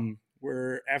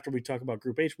 Where after we talk about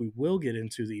Group H, we will get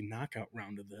into the knockout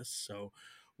round of this, so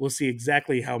we'll see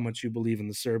exactly how much you believe in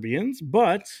the Serbians.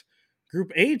 But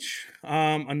Group H,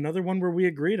 another one where we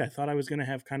agreed. I thought I was going to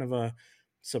have kind of a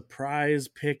surprise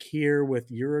pick here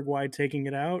with Uruguay taking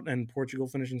it out and Portugal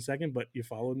finishing second, but you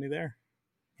followed me there.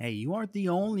 Hey, you aren't the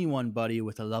only one, buddy,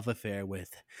 with a love affair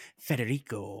with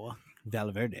Federico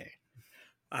Valverde.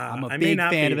 I'm a big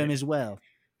fan of him as well.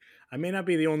 I may not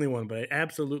be the only one, but I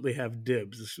absolutely have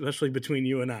dibs, especially between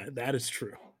you and I. That is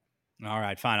true. All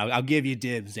right, fine. I'll give you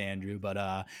dibs, Andrew, but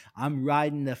I'm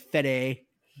riding the Fede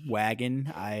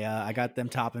wagon. I got them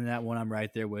topping that one. I'm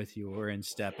right there with you. We're in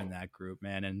step in that group,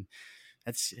 man, and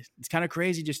it's kind of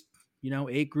crazy. Just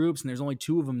 8 groups, and there's only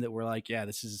 2 of them that were like, yeah,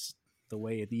 this is the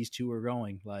way these 2 are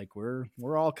going. Like we're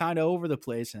all kind of over the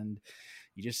place, and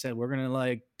you just said we're gonna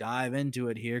like dive into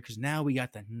it here because now we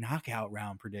got the knockout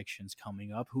round predictions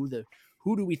coming up. Who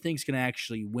do we think's gonna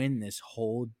actually win this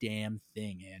whole damn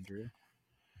thing, Andrew?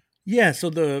 Yeah, so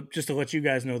just to let you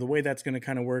guys know, the way that's going to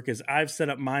kind of work is I've set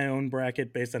up my own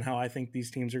bracket based on how I think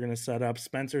these teams are going to set up.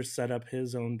 Spencer's set up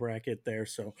his own bracket there.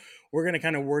 So we're going to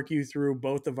kind of work you through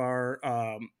both of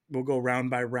our, we'll go round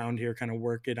by round here, kind of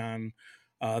work it on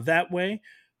that way.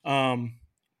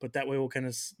 But that way we'll kind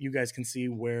of, you guys can see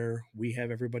where we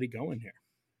have everybody going here.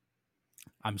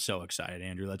 I'm so excited,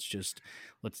 Andrew. Let's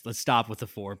stop with the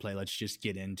foreplay. Let's just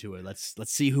get into it. Let's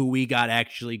see who we got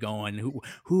actually going.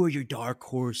 Who are your dark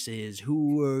horses?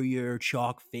 Who are your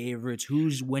chalk favorites?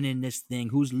 Who's winning this thing?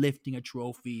 Who's lifting a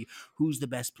trophy? Who's the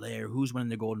best player? Who's winning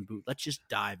the Golden Boot? Let's just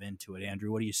dive into it,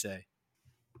 Andrew. What do you say?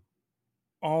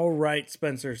 All right,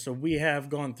 Spencer. So we have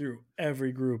gone through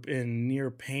every group in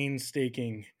near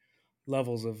painstaking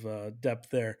levels of depth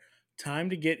there.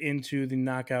 Time to get into the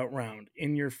knockout round.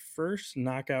 In your first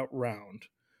knockout round,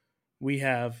 we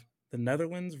have the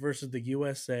Netherlands versus the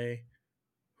USA.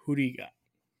 Who do you got?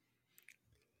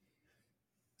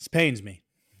 This pains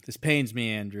me,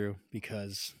 Andrew,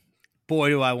 because boy,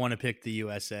 do I want to pick the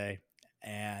USA.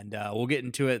 And we'll get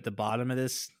into it at the bottom of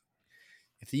this.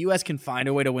 If the U.S. can find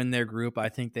a way to win their group, I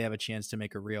think they have a chance to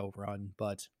make a real run.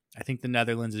 But I think the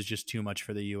Netherlands is just too much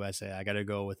for the USA. I got to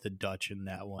go with the Dutch in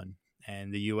that one.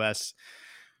 And the U.S.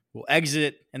 will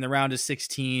exit in the round of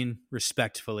 16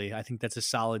 respectfully. I think that's a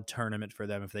solid tournament for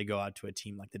them if they go out to a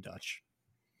team like the Dutch.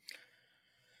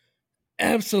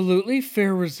 Absolutely.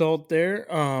 Fair result there.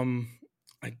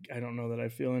 I don't know that I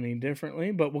feel any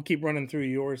differently, but we'll keep running through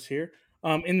yours here.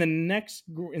 In the next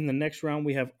round,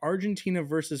 we have Argentina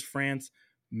versus France.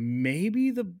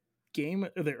 Maybe the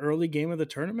early game of the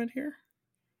tournament here.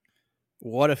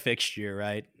 What a fixture,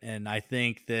 right? And I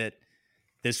think that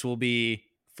this will be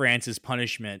France's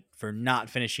punishment for not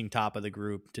finishing top of the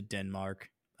group to Denmark.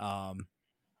 I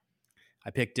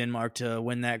picked Denmark to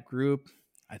win that group.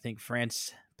 I think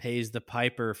France pays the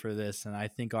piper for this, and I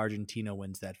think Argentina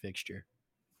wins that fixture.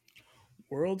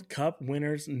 World Cup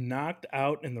winners knocked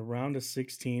out in the round of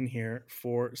 16 here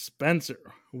for Spencer.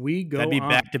 We go That'd be on.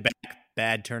 Back-to-back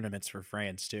bad tournaments for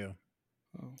France, too.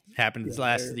 Happened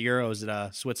last the Euros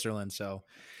at Switzerland, so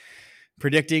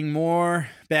predicting more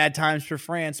bad times for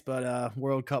France, but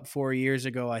World Cup 4 years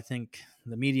ago, I think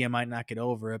the media might not get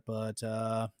over it, but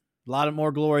a lot of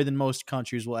more glory than most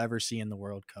countries will ever see in the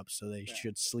World Cup, so they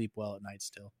should sleep well at night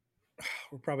still.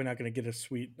 We're probably not going to get a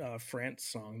sweet France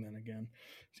song then again.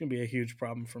 It's going to be a huge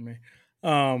problem for me.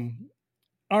 All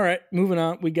right, moving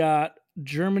on. We got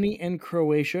Germany and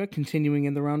Croatia continuing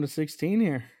in the round of 16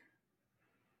 here.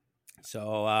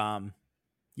 So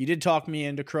you did talk me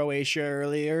into Croatia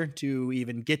earlier to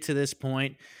even get to this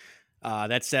point.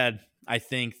 That said, I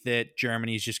think that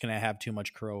Germany is just going to have too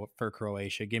much for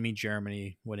Croatia. Give me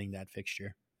Germany winning that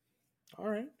fixture. All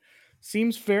right.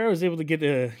 Seems fair. I was able to get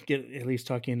at least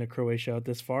talking into Croatia out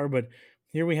this far, but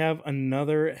here we have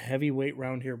another heavyweight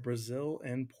round here, Brazil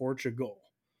and Portugal.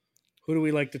 Who do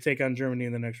we like to take on Germany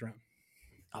in the next round?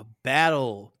 A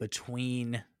battle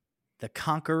between the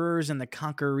conquerors and the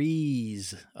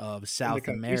conquerees of South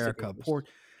America.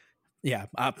 Yeah,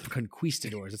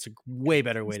 conquistadors. That's a way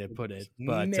better way to put it.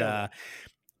 But Nailed it.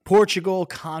 Portugal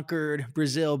conquered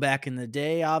Brazil back in the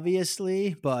day,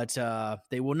 obviously, but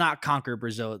they will not conquer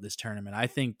Brazil at this tournament. I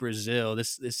think Brazil,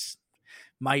 this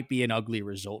might be an ugly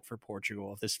result for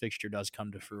Portugal if this fixture does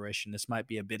come to fruition. This might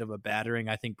be a bit of a battering.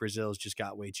 I think Brazil's just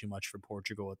got way too much for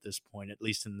Portugal at this point, at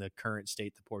least in the current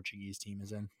state the Portuguese team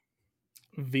is in.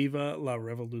 Viva la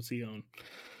Revolucion.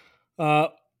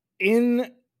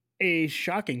 In a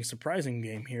shocking, surprising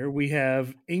game here, we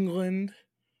have England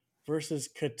versus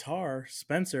Qatar.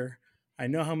 Spencer, I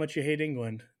know how much you hate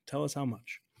England. Tell us how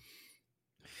much.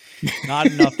 Not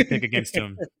enough to pick against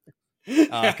them.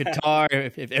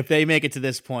 Qatar, if they make it to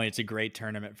this point, it's a great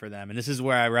tournament for them. And this is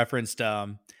where I referenced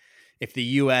if the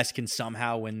U.S. can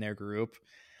somehow win their group,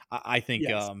 I think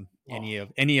Yes.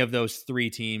 any of those three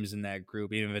teams in that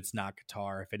group, even if it's not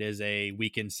Qatar, if it is a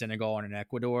weakened Senegal and an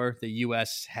Ecuador, the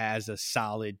U.S. has a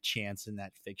solid chance in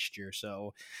that fixture.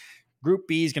 So Group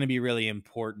B is going to be really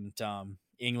important.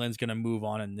 England's going to move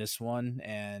on in this one,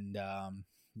 and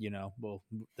the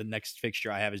next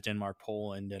fixture I have is Denmark,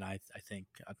 Poland, and I think.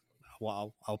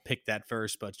 I'll pick that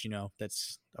first, but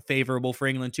that's favorable for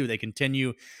England too. They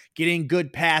continue getting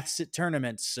good paths at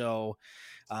tournaments, so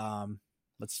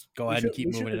let's go ahead and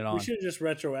keep moving it on. We should have just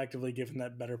retroactively given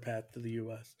that better path to the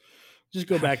U.S. Just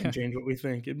go back and change what we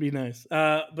think. It'd be nice.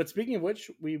 But speaking of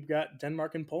which, we've got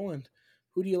Denmark and Poland.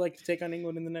 Who do you like to take on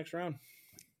England in the next round?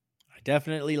 I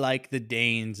definitely like the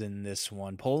Danes in this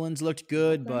one. Poland's looked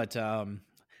good, but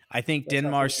I think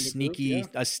Denmark's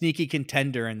a sneaky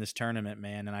contender in this tournament,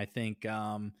 man. And I think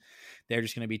they're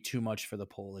just going to be too much for the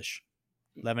Polish.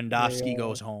 Lewandowski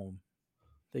goes home.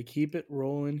 They keep it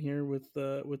rolling here with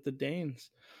the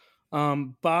Danes.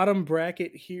 Bottom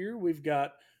bracket here, we've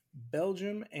got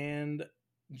Belgium and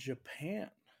Japan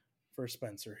for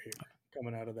Spencer here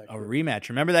coming out of that group. A rematch.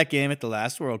 Remember that game at the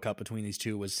last World Cup between these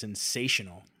two was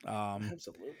sensational.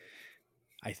 Absolutely.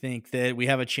 I think that we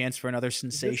have a chance for another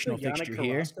sensational fixture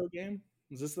here. Game?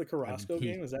 Is this the Carrasco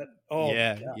game? Is that? Oh,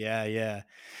 yeah.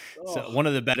 Oh. So one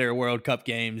of the better World Cup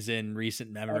games in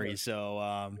recent memory.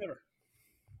 So,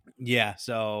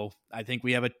 so I think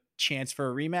we have a chance for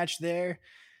a rematch there.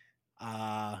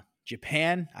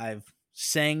 Japan, I've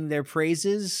sang their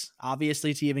praises,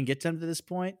 obviously, to even get them to this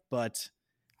point, but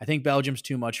I think Belgium's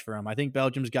too much for them. I think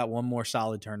Belgium's got one more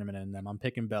solid tournament in them. I'm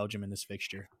picking Belgium in this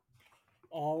fixture.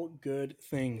 All good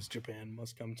things, Japan,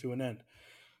 must come to an end.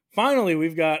 Finally,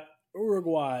 we've got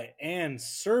Uruguay and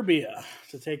Serbia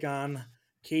to take on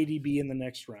KDB in the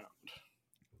next round.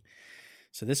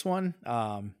 So this one,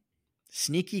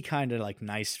 sneaky kind of like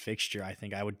nice fixture. I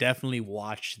think I would definitely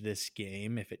watch this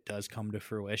game if it does come to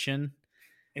fruition.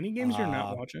 Any games you're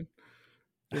not watching?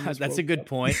 That's a good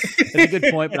point. That's a good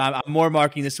point, but I'm more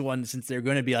marking this one since they're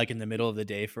going to be like in the middle of the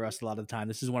day for us a lot of the time.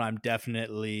 This is when I'm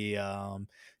definitely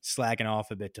slacking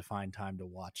off a bit to find time to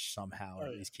watch somehow, or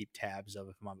at least keep tabs of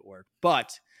if I'm at work.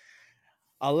 But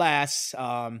alas,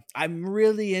 I'm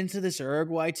really into this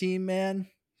Uruguay team, man.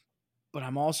 But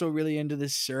I'm also really into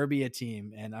this Serbia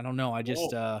team, and I don't know. I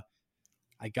just I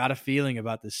got a feeling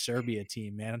about this Serbia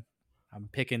team, man. I'm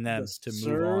picking them to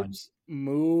move on.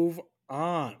 Move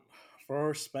on.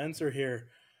 For Spencer here.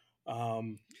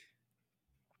 I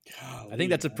think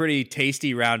that's a pretty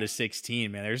tasty round of 16,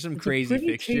 man. There's some crazy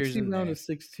fixtures in round there. Of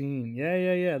 16.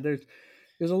 Yeah.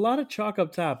 There's a lot of chalk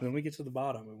up top, and we get to the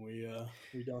bottom, and we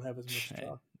don't have as much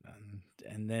chalk.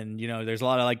 And then there's a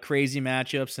lot of like crazy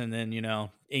matchups, and then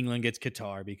England gets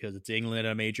Qatar because it's England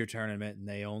at a major tournament, and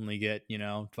they only get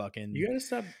fucking. You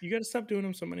gotta stop doing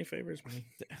them so many favors, man.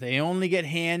 They only get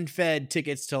hand-fed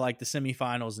tickets to like the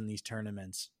semifinals in these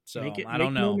tournaments. So I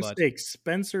don't know. No mistake.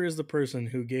 Spencer is the person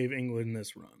who gave England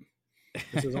this run.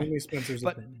 This is only Spencer's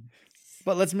opinion.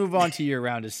 But let's move on to your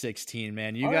round of 16,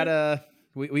 man. You gotta.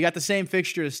 We got the same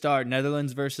fixture to start,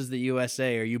 Netherlands versus the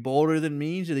USA. Are you bolder than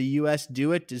me? Do the U.S.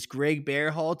 do it? Does Greg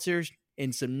Berhalter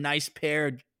in some nice pair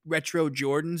of retro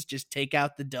Jordans just take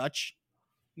out the Dutch?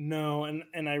 No,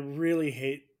 and I really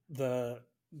hate the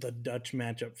Dutch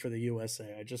matchup for the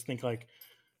USA. I just think like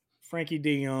Frankie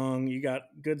de Jong, you got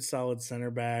good solid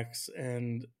center backs,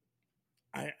 and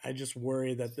I just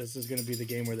worry that this is going to be the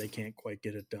game where they can't quite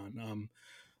get it done.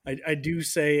 I do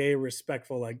say a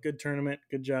respectful, like, good tournament,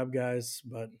 good job, guys,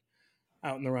 but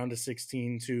out in the round of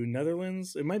 16 to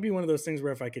Netherlands, it might be one of those things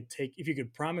where if you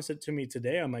could promise it to me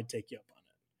today, I might take you up on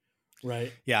it.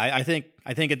 Right? Yeah, I think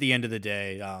at the end of the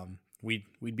day, we'd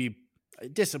be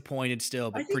disappointed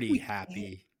still, but pretty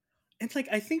happy. And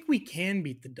I think we can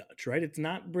beat the Dutch, right? It's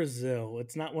not Brazil.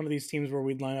 It's not one of these teams where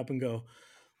we'd line up and go,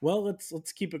 well,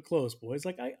 let's keep it close, boys.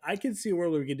 Like I could see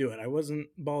where we could do it. I wasn't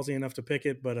ballsy enough to pick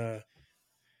it, but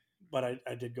but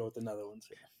I did go with the Netherlands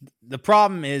here. The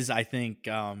problem is, I think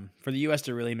for the U.S.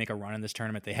 to really make a run in this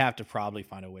tournament, they have to probably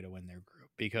find a way to win their group.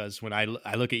 Because when I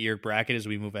look at your bracket as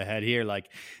we move ahead here, like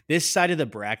this side of the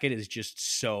bracket is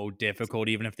just so difficult.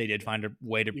 Even if they did find a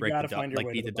way to You break got to find your way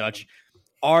to beat the the bottom. Dutch,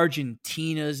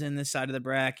 Argentina's in this side of the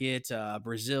bracket,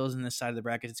 Brazil's in this side of the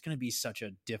bracket. It's going to be such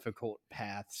a difficult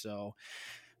path. So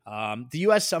the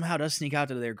U.S. somehow does sneak out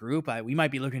to their group. We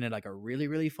might be looking at like a really,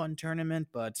 really fun tournament.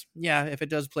 But yeah, if it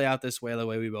does play out this way, the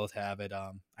way we both have it,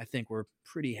 I think we're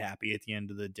pretty happy at the end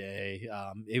of the day.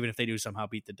 Even if they do somehow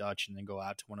beat the Dutch and then go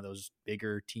out to one of those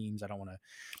bigger teams, I don't want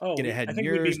to get ahead I in think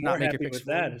we'd be yours, more not make your happy picks with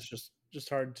for that. you. It's just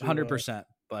hard to 100%.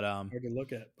 But hard to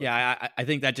look at. But yeah, I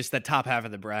think that just that top half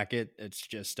of the bracket, it's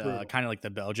just brutal. kind of like the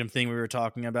Belgium thing we were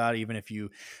talking about. Even if you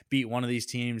beat one of these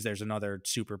teams, there's another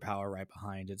superpower right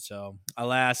behind it. So,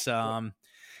 alas,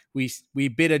 we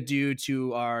bid adieu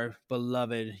to our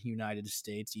beloved United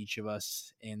States, each of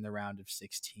us in the round of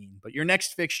 16. But your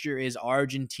next fixture is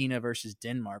Argentina versus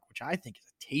Denmark, which I think is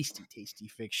a tasty, tasty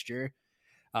fixture.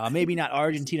 Maybe not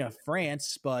Argentina,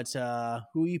 France, but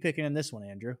who are you picking in this one,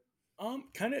 Andrew?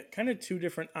 Kind of two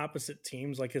different opposite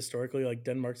teams. Like historically, like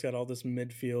Denmark's got all this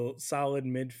solid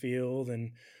midfield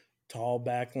and tall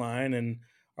back line, and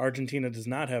Argentina does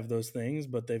not have those things,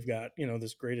 but they've got,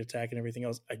 this great attack and everything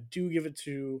else. I do give it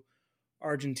to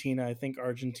Argentina. I think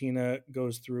Argentina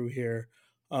goes through here.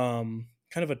 Kind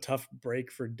of a tough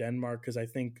break for Denmark because I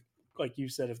think, like you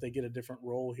said, if they get a different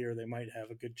role here, they might have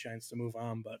a good chance to move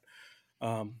on. But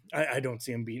I don't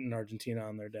see them beating Argentina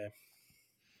on their day.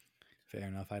 Fair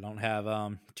enough. I don't have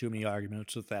too many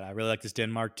arguments with that. I really like this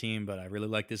Denmark team, but I really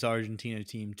like this Argentina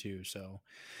team too. So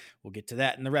we'll get to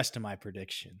that in the rest of my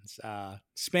predictions.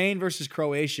 Spain versus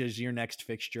Croatia is your next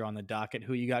fixture on the docket.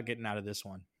 Who you got getting out of this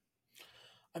one?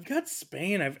 I've got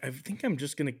Spain. I think I'm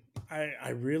just gonna. I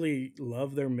really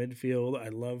love their midfield. I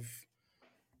love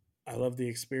the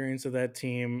experience of that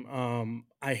team.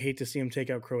 I hate to see them take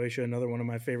out Croatia, another one of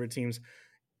my favorite teams.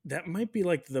 That might be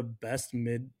like the best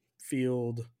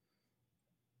midfield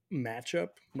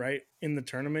matchup, right, in the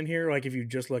tournament here. Like if you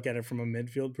just look at it from a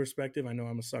midfield perspective, I know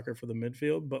I'm a sucker for the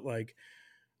midfield, but like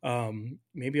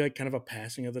maybe like kind of a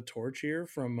passing of the torch here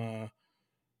from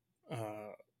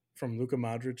Luka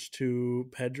Modric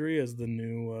to Pedri as the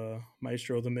new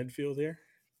maestro of the midfield here.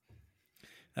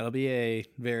 That'll be a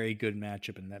very good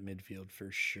matchup in that midfield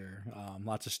for sure.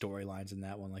 Lots of storylines in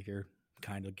that one, like you're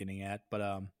kind of getting at.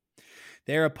 But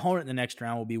their opponent in the next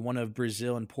round will be one of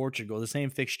Brazil and Portugal, the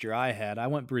same fixture I had. I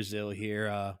went Brazil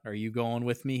here. Are you going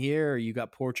with me here, or you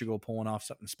got Portugal pulling off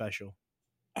something special?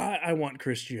 I want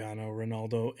Cristiano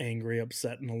Ronaldo angry,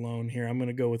 upset, and alone here. I'm going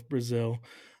to go with Brazil.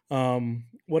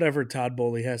 Whatever Todd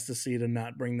Bowley has to see to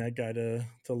not bring that guy to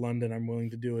London, I'm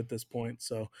willing to do at this point.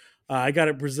 So I got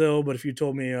it Brazil, but if you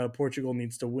told me Portugal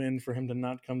needs to win for him to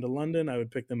not come to London, I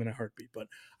would pick them in a heartbeat. But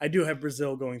I do have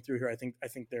Brazil going through here. I think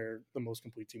they're the most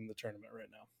complete team in the tournament right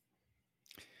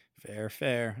now.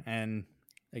 Fair. And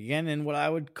again, in what I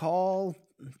would call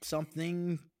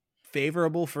something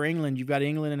favorable for England, you've got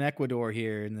England and Ecuador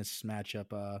here in this matchup.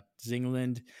 Does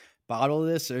England bottle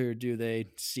this, or do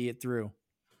they see it through?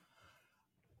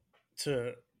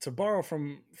 To borrow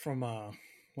from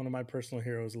one of my personal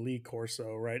heroes, Lee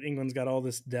Corso, right? England's got all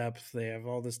this depth, they have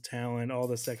all this talent, all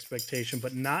this expectation,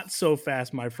 but not so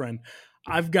fast, my friend.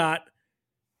 I've got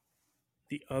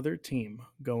the other team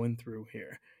going through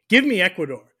here. Give me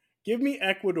Ecuador. Give me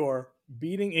Ecuador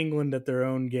beating England at their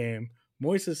own game.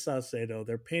 Moises Salcedo,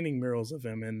 they're painting murals of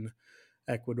him in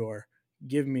Ecuador.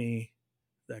 Give me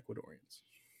the Ecuadorians.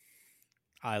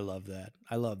 I love that.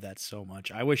 I love that so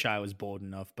much. I wish I was bold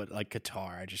enough, but like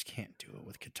Qatar, I just can't do it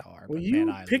with Qatar. Well, but you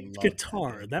man, I picked love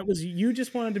Qatar. that. That was you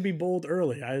just wanted to be bold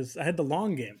early. I had the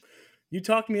long game. You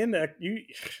talked me into you.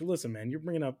 Listen, man, you're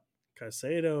bringing up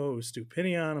Caicedo,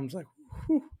 Stupinian. I'm just like,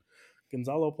 whew,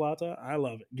 Gonzalo Plata. I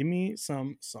love it. Give me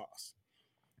some sauce.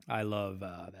 I love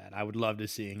that. I would love to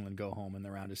see England go home in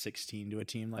the round of 16 to a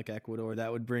team like Ecuador.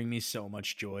 That would bring me so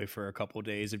much joy for a couple of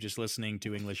days of just listening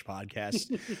to English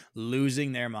podcasts,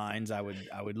 losing their minds. I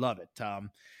would love it.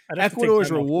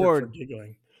 Ecuador's reward. For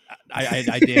giggling.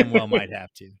 I damn well might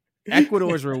have to.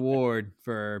 Ecuador's reward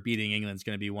for beating England is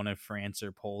going to be one of France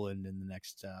or Poland in the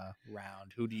next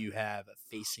round. Who do you have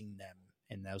facing them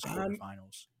in those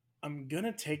quarterfinals? I'm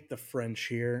gonna take the French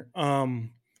here.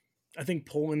 I think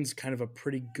Poland's kind of a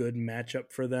pretty good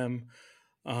matchup for them.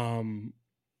 All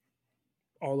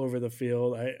over the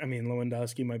field. I mean,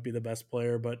 Lewandowski might be the best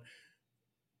player, but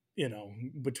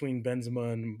between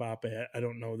Benzema and Mbappe, I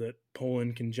don't know that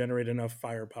Poland can generate enough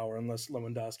firepower unless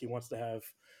Lewandowski wants to have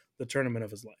the tournament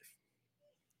of his life.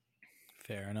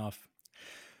 Fair enough.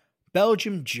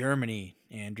 Belgium, Germany,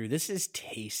 Andrew. This is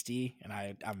tasty, and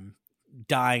I'm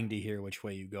dying to hear which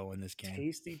way you go in this game.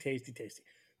 Tasty, tasty, tasty.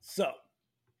 So,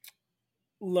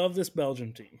 love this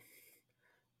Belgium team.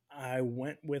 I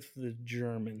went with the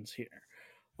Germans here.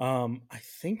 I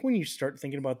think when you start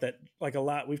thinking about that, like a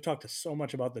lot, we've talked so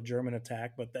much about the German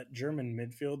attack, but that German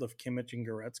midfield of Kimmich and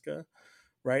Goretzka,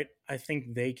 right? I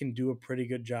think they can do a pretty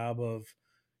good job of,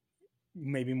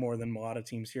 maybe more than a lot of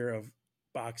teams here, of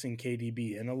boxing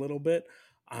KDB in a little bit.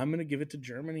 I'm going to give it to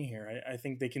Germany here. I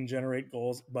think they can generate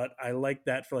goals, but I like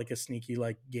that for like a sneaky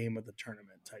like game of the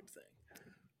tournament type thing.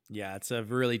 Yeah, it's a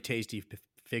really tasty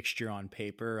fixture on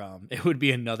paper. It would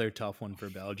be another tough one for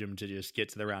Belgium to just get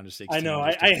to the round of 16. I know.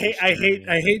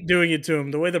 I hate doing it to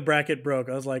them. The way the bracket broke,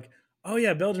 I was like, oh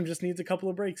yeah, Belgium just needs a couple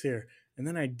of breaks here, and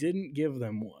then I didn't give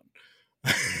them one.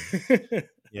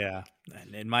 Yeah,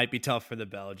 and it might be tough for the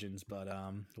Belgians, but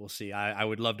we'll see. I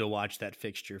would love to watch that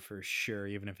fixture for sure,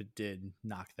 even if it did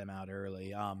knock them out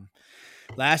early.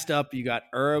 Last up, you got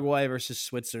Uruguay versus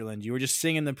Switzerland. You were just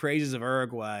singing the praises of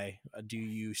Uruguay. Do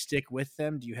you stick with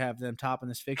them? Do you have them top in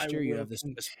this fixture? You have this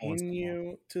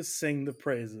continue to sing the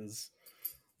praises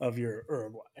of your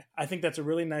Uruguay. I think that's a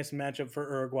really nice matchup for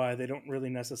Uruguay. They don't really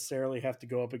necessarily have to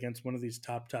go up against one of these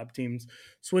top teams.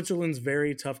 Switzerland's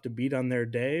very tough to beat on their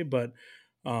day, but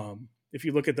if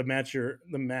you look at the match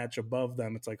above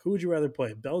them, it's like, who would you rather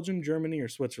play, Belgium, Germany, or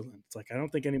Switzerland? It's like, I don't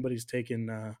think anybody's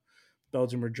taken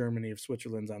Belgium or Germany if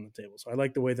Switzerland's on the table. So I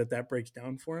like the way that breaks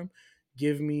down for him.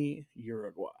 Give me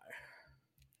Uruguay.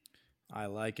 I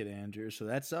like it, Andrew. So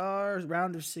that's our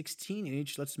round of 16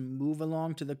 each. Let's move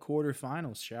along to the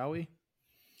quarterfinals, shall we?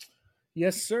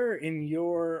 Yes, sir.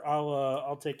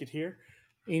 I'll take it here.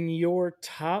 In your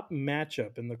top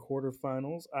matchup in the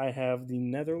quarterfinals, I have the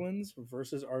Netherlands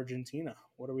versus Argentina.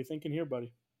 What are we thinking here,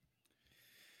 buddy?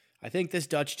 I think this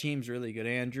Dutch team's really good,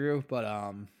 Andrew, but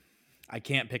I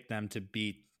can't pick them to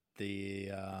beat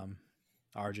the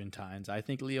Argentines. I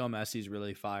think Leo Messi's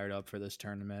really fired up for this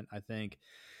tournament. I think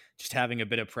just having a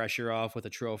bit of pressure off with a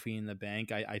trophy in the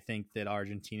bank, I think that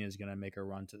Argentina is going to make a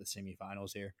run to the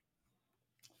semifinals here.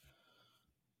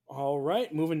 All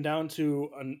right, moving down to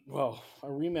a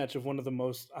rematch of one of the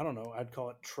most, I don't know, I'd call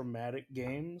it traumatic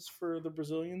games for the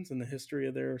Brazilians in the history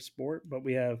of their sport. But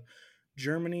we have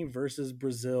Germany versus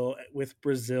Brazil, with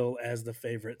Brazil as the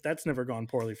favorite. That's never gone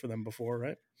poorly for them before,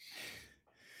 right?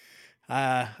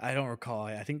 I don't recall.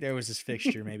 I think there was this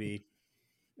fixture maybe.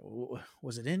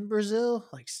 Was it in Brazil?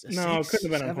 Like no, it couldn't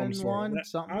have been on home soil.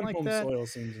 Something on like home that. Soil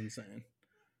seems insane.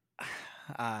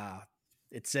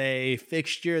 It's a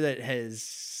fixture that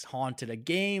has haunted a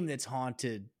game that's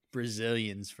haunted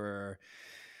Brazilians for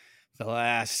the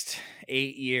last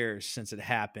 8 years since it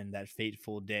happened, that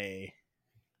fateful day.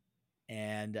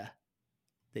 And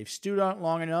they've stewed on it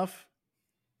long enough.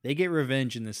 They get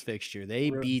revenge in this fixture. They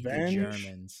beat the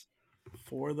Germans.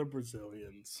 For the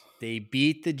Brazilians. They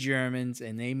beat the Germans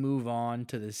and they move on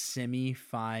to the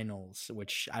semifinals,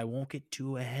 which I won't get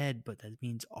too ahead, but that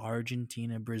means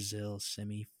Argentina-Brazil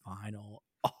semifinal.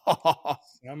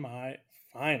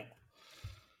 Semifinal.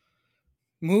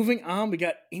 Moving on, we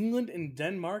got England and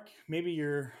Denmark. Maybe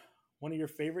one of your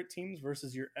favorite teams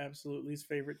versus your absolute least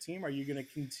favorite team. Are you going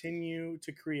to continue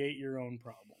to create your own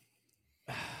problem?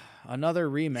 Another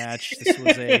rematch. This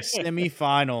was a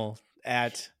semifinal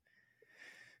at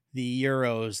the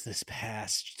Euros this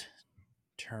past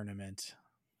tournament.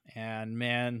 And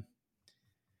man,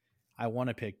 I want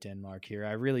to pick Denmark here.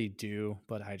 I really do,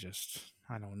 but I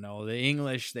don't know. The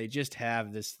English, they just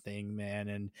have this thing, man.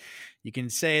 And you can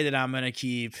say that I'm going to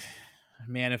keep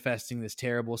manifesting this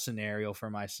terrible scenario for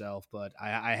myself, but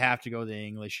I have to go the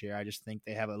English here. I just think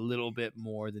they have a little bit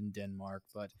more than Denmark.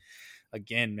 But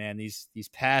again, man, these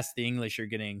past the English are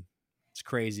getting, it's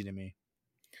crazy to me.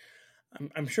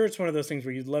 I'm sure it's one of those things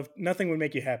where nothing would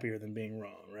make you happier than being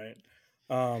wrong, right?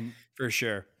 For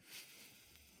sure.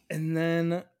 And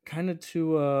then kind of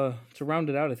to round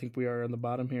it out, I think we are on the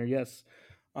bottom here. Yes.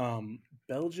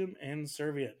 Belgium and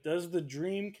Serbia. Does the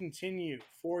dream continue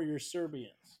for your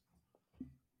Serbians?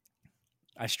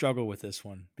 I struggle with this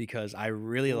one because I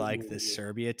really like this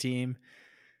Serbia team.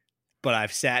 But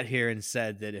I've sat here and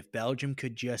said that if Belgium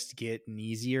could just get an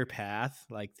easier path,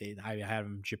 like I have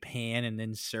them Japan and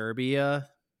then Serbia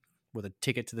with a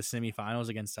ticket to the semifinals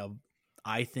against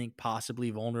I think possibly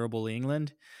vulnerable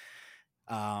England,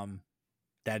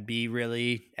 that'd be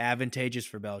really advantageous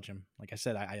for Belgium. Like I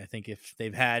said, I think if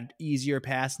they've had easier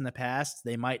paths in the past,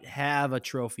 they might have a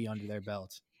trophy under their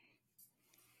belt.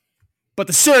 But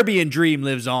the Serbian dream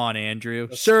lives on, Andrew.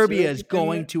 Serbia is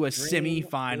going to a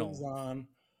semifinal.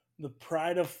 The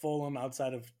pride of Fulham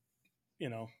outside of,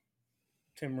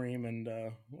 Tim Ream and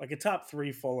like a top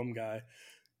 3 Fulham guy.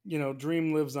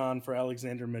 Dream lives on for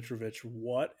Alexander Mitrovic.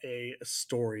 What a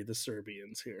story, the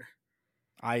Serbians here.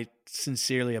 I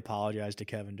sincerely apologize to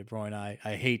Kevin De Bruyne.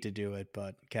 I hate to do it,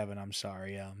 but Kevin, I'm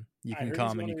sorry. You I can heard he's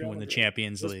come and going you to can Real win the Madrid.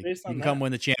 Champions Just League. based You on can come that,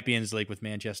 win the Champions League with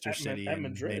Manchester City at and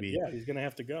Madrid, maybe yeah, he's going to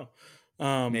have to go.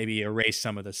 maybe erase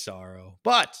some of the sorrow.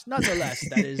 But nonetheless,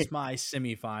 that is my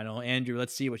semifinal. Andrew,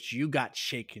 let's see what you got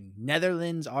shaking.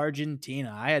 Netherlands,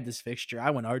 Argentina. I had this fixture.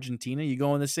 I went Argentina. You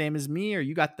going the same as me, or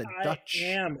you got the I Dutch?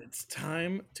 am. It's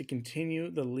time to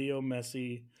continue the Leo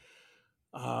Messi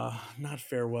not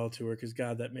farewell tour, because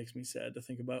God, that makes me sad to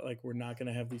think about. Like, we're not going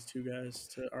to have these two guys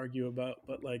to argue about,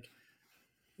 but like,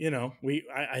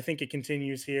 I think it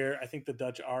continues here. I think the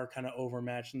Dutch are kind of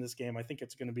overmatched in this game. I think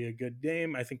it's going to be a good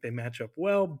game. I think they match up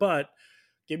well, but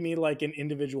give me like an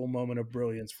individual moment of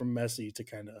brilliance from Messi to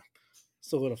kind of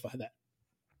solidify that.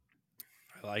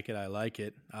 I like it. I like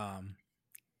it.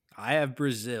 I have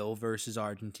Brazil versus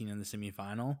Argentina in the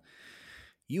semifinal.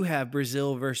 You have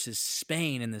Brazil versus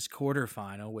Spain in this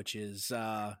quarterfinal, which is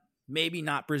maybe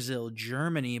not Brazil,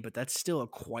 Germany, but that's still a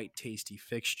quite tasty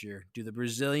fixture. Do the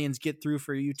Brazilians get through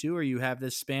for you too, or you have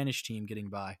this Spanish team getting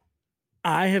by?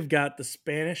 I have got the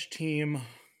Spanish team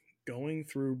going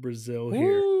through Brazil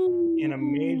here in a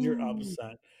major Ooh.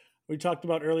 upset. We talked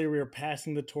about earlier, we were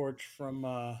passing the torch from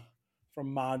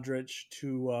Modric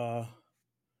to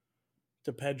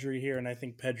Pedri here, and I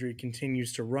think Pedri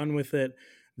continues to run with it.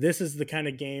 This is the kind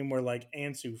of game where like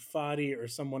Ansu Fati or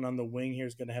someone on the wing here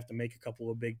is going to have to make a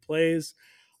couple of big plays.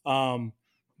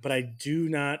 But I do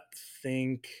not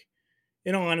think,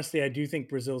 in all honesty, I do think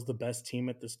Brazil's the best team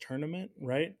at this tournament,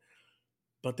 right?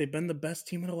 But they've been the best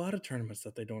team at a lot of tournaments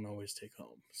that they don't always take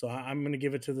home. So I'm going to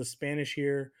give it to the Spanish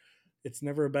here. It's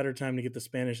never a better time to get the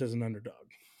Spanish as an underdog.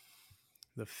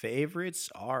 The favorites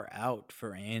are out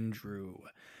for Andrew.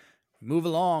 Move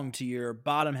along to your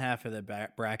bottom half of the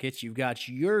brackets. You've got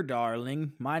your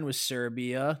darling. Mine was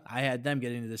Serbia. I had them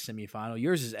get into the semifinal.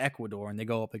 Yours is Ecuador, and they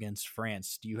go up against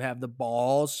France. Do you have the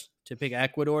balls to pick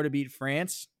Ecuador to beat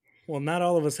France? Well, not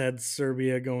all of us had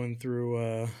Serbia going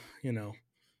through,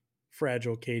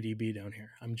 fragile KDB down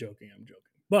here. I'm joking.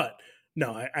 But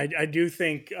no, I do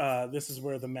think this is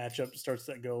where the matchup starts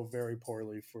to go very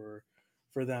poorly for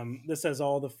them. This has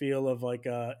all the feel of like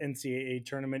a NCAA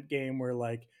tournament game where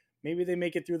like maybe they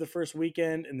make it through the first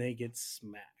weekend and they get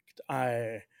smacked.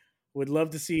 I would love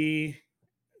to see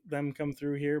them come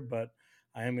through here, but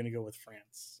I am going to go with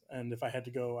France. And if I had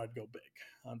to go, I'd go big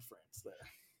on France there.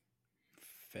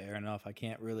 Fair enough. I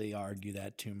can't really argue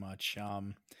that too much.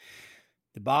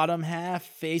 The bottom half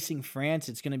facing France,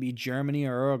 it's going to be Germany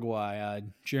or Uruguay.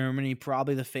 Germany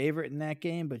probably the favorite in that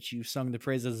game, but you sung the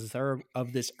praises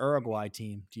of this Uruguay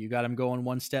team. Do you got them going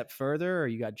one step further, or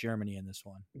you got Germany in this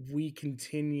one? We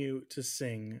continue to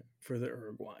sing for the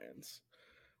Uruguayans.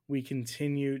 We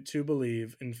continue to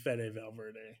believe in Fede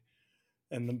Valverde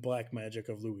and the black magic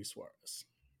of Luis Suarez.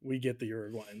 We get the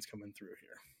Uruguayans coming through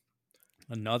here.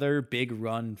 Another big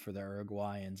run for the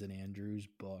Uruguayans in Andrew's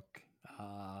book.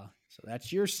 So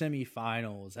that's your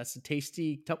semifinals. That's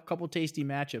a couple tasty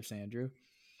matchups, Andrew.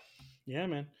 Yeah,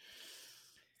 man.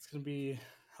 It's going to be a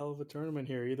hell of a tournament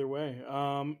here either way.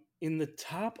 In the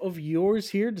top of yours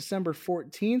here, December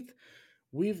 14th,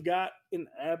 we've got an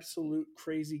absolute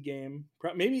crazy game.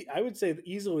 Maybe I would say that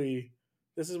easily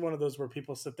this is one of those where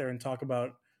people sit there and talk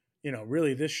about,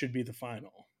 really this should be the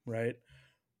final, right?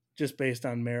 Just based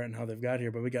on merit and how they've got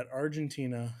here. But we got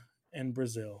Argentina and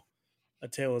Brazil, a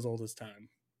tale as old as time.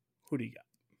 Who do you got?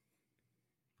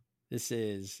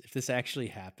 If this actually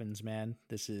happens, man,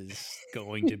 this is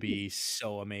going to be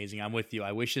so amazing. I'm with you.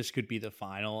 I wish this could be the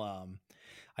final.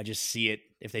 I just see it.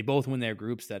 If they both win their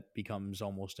groups, that becomes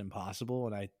almost impossible,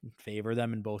 and I favor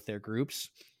them in both their groups.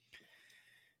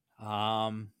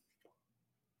 Look,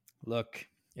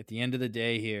 at the end of the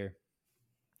day here,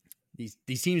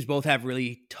 these teams both have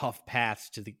really tough paths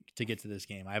to get to this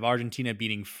game. I have Argentina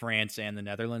beating France and the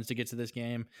Netherlands to get to this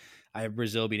game. I have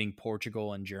Brazil beating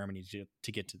Portugal and Germany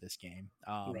to get to this game.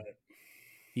 Right.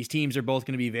 These teams are both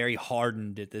going to be very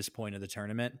hardened at this point of the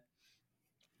tournament.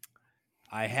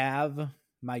 I have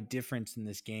my difference in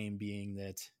this game being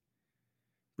that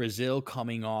Brazil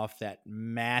coming off that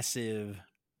massive,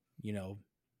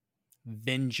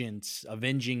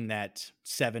 avenging that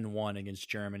 7-1 against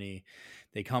Germany.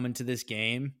 They come into this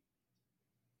game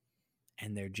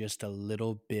and they're just a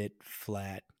little bit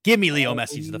flat. Give me Leo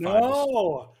Messi to the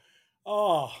finals.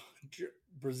 Oh,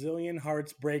 Brazilian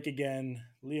hearts break again.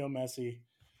 Leo Messi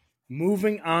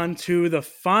moving on to the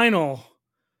final.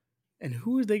 And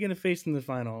who are they going to face in the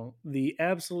final? The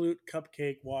absolute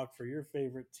cupcake walk for your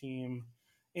favorite team,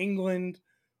 England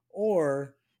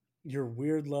or your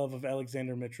weird love of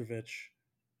Alexander Mitrovic.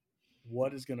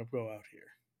 What is going to go out here?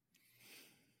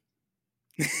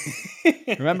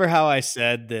 Remember how I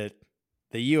said that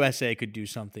the USA could do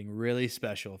something really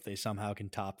special if they somehow can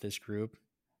top this group?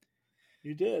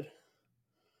 You did.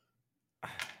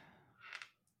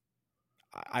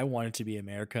 I wanted to be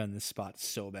America in this spot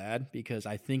so bad because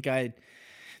I think the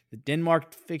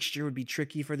Denmark fixture would be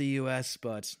tricky for the US,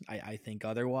 but I think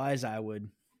otherwise I would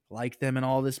like them in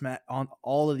on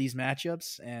all of these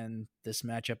matchups, and this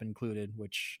matchup included.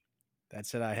 Which that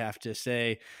said, I have to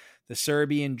say, the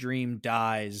Serbian dream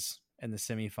dies in the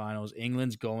semifinals.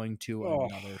 England's going to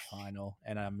another final,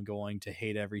 and I'm going to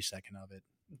hate every second of it.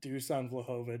 Dusan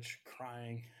Vlahovic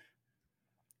crying.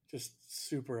 Just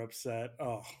super upset.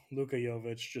 Oh, Luka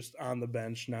Jovic just on the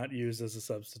bench, not used as a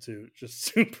substitute. Just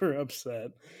super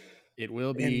upset. It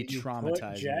will be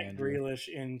traumatizing. Put Jack Andrew. Grealish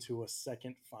into a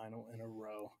second final in a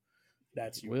row.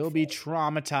 That's will be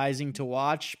traumatizing to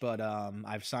watch, but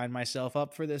I've signed myself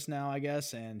up for this now, I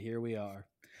guess, and here we are.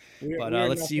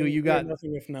 Let's see who you got.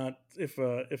 Nothing if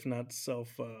not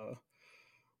self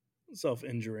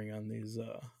injuring on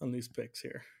these picks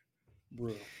here.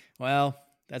 Brutal. Well,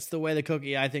 that's the way the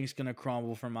cookie I think is going to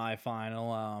crumble for my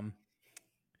final.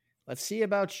 Let's see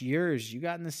about yours. You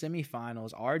got in the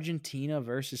semifinals, Argentina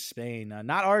versus Spain.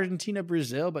 Not Argentina,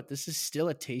 Brazil, but this is still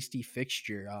a tasty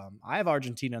fixture. I have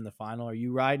Argentina in the final. Are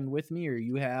you riding with me, or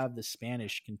you have the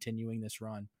Spanish continuing this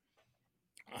run?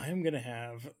 I'm going to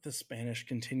have the Spanish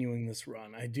continuing this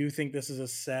run. I do think this is a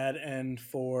sad end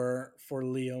for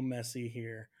Leo Messi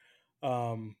here.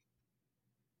 I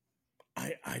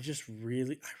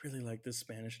really like this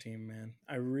Spanish team, man.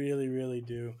 I really, really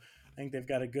do. I think they've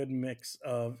got a good mix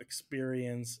of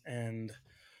experience and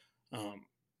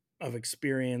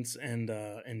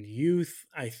youth.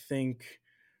 I think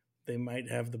they might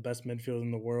have the best midfield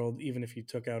in the world, even if you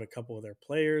took out a couple of their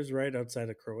players, right outside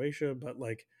of Croatia. But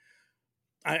like,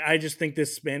 I just think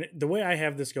the way I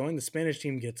have this going, the Spanish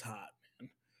team gets hot, man.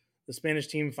 The Spanish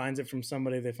team finds it from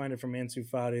somebody. They find it from Ansu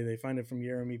Fati. They find it from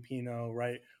Yeremy Pino,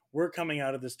 right? We're coming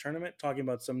out of this tournament talking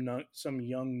about some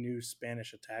young new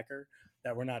Spanish attacker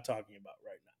that we're not talking about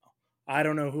right now. I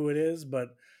don't know who it is, but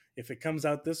if it comes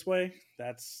out this way,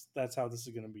 that's how this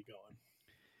is going to be going.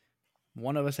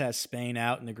 One of us has Spain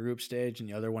out in the group stage, and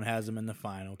the other one has them in the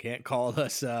final. Can't call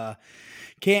us.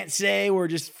 Can't say we're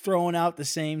just throwing out the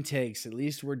same takes. At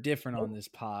least we're different on this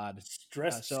pod.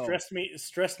 Stressed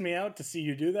me out to see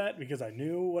you do that because I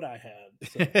knew what I had.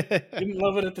 So didn't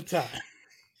love it at the time.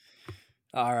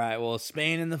 All right, well,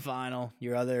 Spain in the final.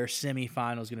 Your other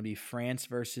semifinal is going to be France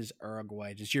versus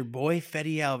Uruguay. Does your boy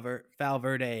Fede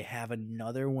Valverde have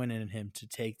another win in him to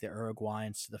take the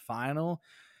Uruguayans to the final,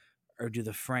 or do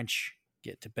the French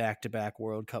get to back-to-back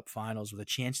World Cup finals with a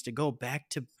chance to go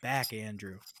back-to-back,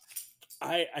 Andrew?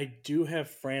 I do have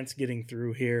France getting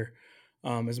through here.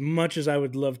 As much as I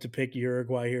would love to pick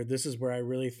Uruguay here, this is where I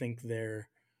really think their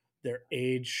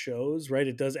age shows, right?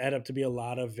 It does add up to be a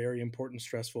lot of very important,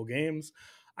 stressful games.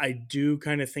 I do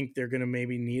kind of think they're going to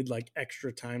maybe need like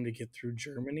extra time to get through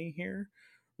Germany here,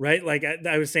 right? Like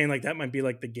I was saying, like that might be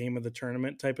like the game of the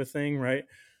tournament type of thing, right?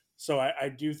 So I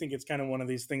do think it's kind of one of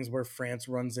these things where France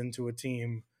runs into a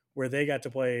team where they got to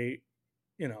play,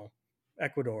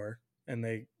 Ecuador, and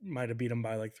they might have beat them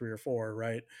by like 3 or 4,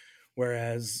 right?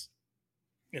 Whereas,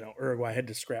 Uruguay had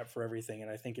to scrap for everything,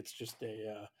 and I think it's just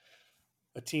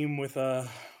a team with a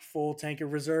full tank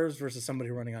of reserves versus somebody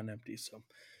running on empty. So,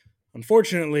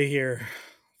 unfortunately, here,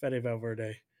 Fede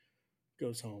Valverde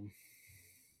goes home.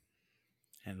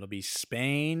 And it'll be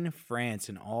Spain, France,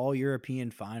 an all-European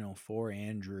final for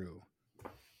Andrew.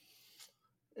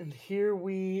 And here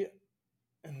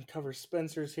and cover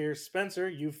Spencer's here. Spencer,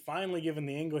 you've finally given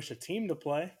the English a team to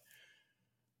play.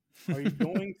 Are you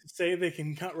going to say they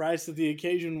can rise to the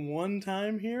occasion one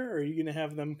time here, or are you going to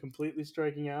have them completely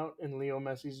striking out and Leo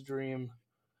Messi's dream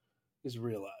is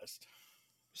realized?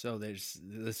 So there's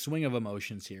the swing of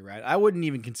emotions here, right? I wouldn't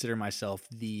even consider myself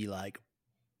the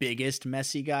biggest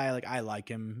Messi guy. Like I like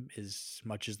him as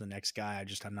much as the next guy.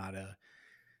 I'm not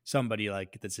somebody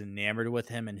that's enamored with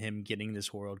him and him getting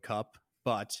this World Cup.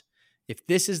 But if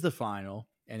this is the final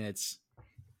and it's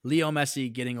Leo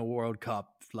Messi getting a World Cup,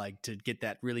 to get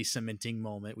that really cementing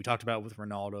moment. We talked about it with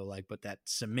Ronaldo, but that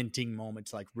cementing moment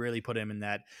to really put him in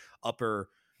that upper,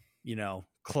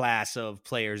 class of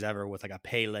players ever with a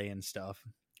Pele and stuff.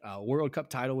 World Cup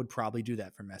title would probably do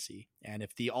that for Messi. And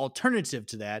if the alternative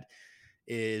to that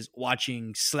is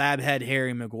watching slabhead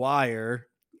Harry Maguire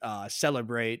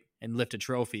celebrate and lift a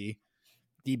trophy,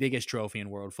 the biggest trophy in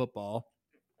world football,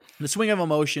 the swing of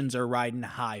emotions are riding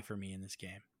high for me in this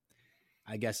game.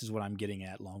 I guess is what I'm getting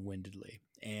at long-windedly.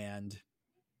 And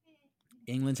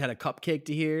England's had a cupcake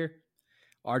to here.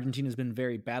 Argentina's been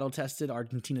very battle tested.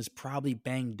 Argentina's probably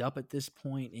banged up at this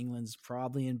point. England's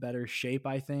probably in better shape,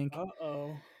 I think.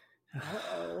 Uh-oh.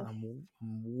 Uh-oh. I'm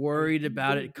Are worried you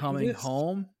about gonna it do coming this?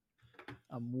 home.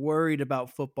 I'm worried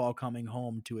about football coming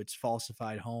home to its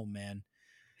falsified home, man.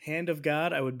 Hand of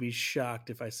God, I would be shocked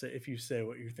if you say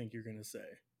what you think you're gonna say.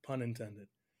 Pun intended.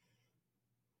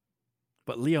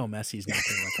 But Leo Messi's not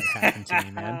going to let that happen to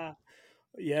me, man.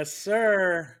 Yes,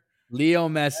 sir. Leo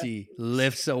Messi Yes,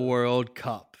 lifts a World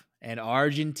Cup, and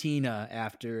Argentina,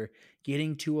 after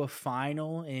getting to a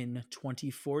final in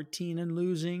 2014 and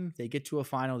losing, they get to a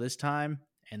final this time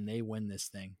and they win this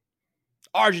thing.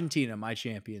 Argentina, my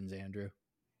champions, Andrew.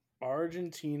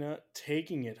 Argentina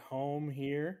taking it home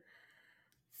here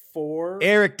for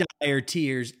Eric Dyer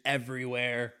tears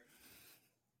everywhere.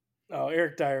 Oh,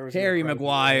 Eric Dyer was Harry gonna cry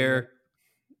Maguire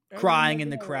crying in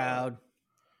the Maguire. crowd.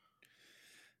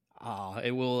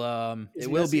 It will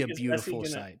Messi, be a beautiful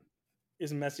sight.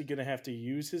 Is Messi gonna have to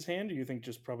use his hand, or you think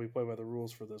just probably play by the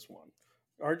rules for this one?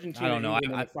 Argentina I don't know.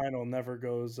 in the final never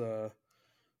goes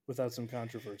without some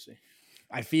controversy.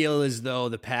 I feel as though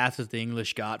the path that the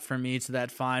English got for me to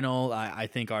that final, I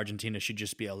think Argentina should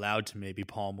just be allowed to maybe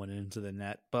palm one into the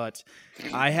net. But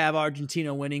I have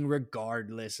Argentina winning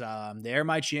regardless. They're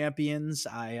my champions.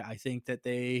 I think that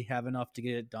they have enough to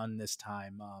get it done this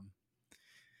time.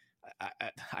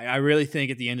 I really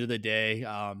think at the end of the day,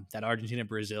 that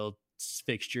Argentina-Brazil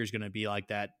fixture is going to be like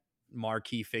that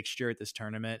marquee fixture at this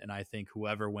tournament. And I think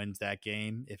whoever wins that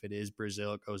game, if it is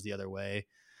Brazil, it goes the other way.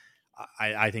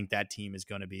 I think that team is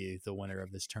going to be the winner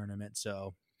of this tournament.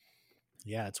 So,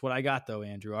 yeah, it's what I got, though,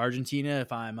 Andrew. Argentina,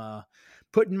 if I'm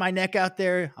putting my neck out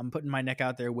there, I'm putting my neck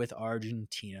out there with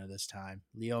Argentina this time.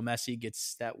 Leo Messi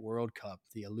gets that World Cup,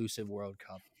 the elusive World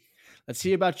Cup. Let's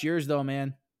see about yours, though,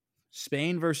 man.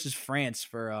 Spain versus France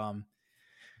for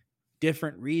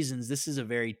different reasons. This is a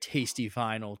very tasty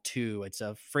final, too. It's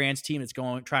a France team that's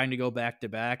trying to go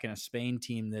back-to-back, and a Spain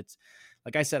team that's,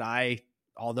 like I said,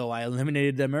 although I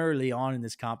eliminated them early on in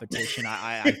this competition,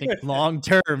 I think long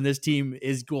term this team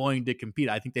is going to compete.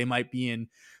 I think they might be in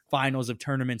finals of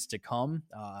tournaments to come.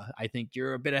 I think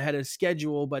you're a bit ahead of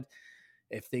schedule, but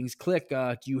if things click,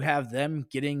 do you have them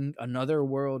getting another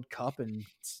World Cup and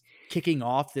kicking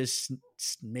off this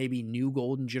maybe new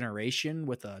golden generation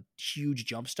with a huge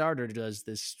jumpstart, or does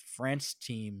this France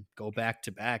team go back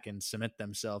to back and cement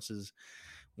themselves as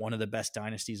one of the best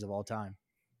dynasties of all time?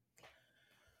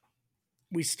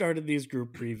 We started these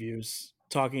group previews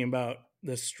talking about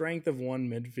the strength of one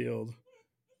midfield,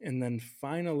 and then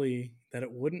finally that it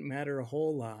wouldn't matter a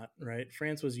whole lot, right?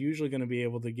 France was usually going to be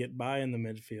able to get by in the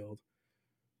midfield,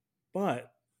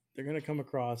 but they're going to come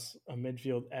across a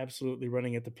midfield absolutely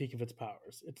running at the peak of its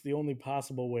powers. It's the only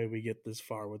possible way we get this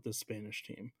far with this Spanish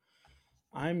team.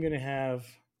 I'm going to have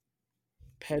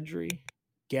Pedri,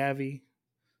 Gavi,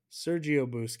 Sergio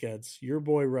Busquets, your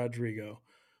boy Rodrigo,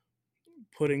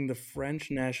 putting the French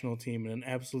national team in an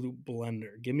absolute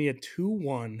blender. Give me a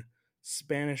 2-1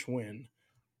 Spanish win,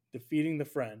 defeating the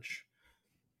French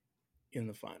in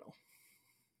the final.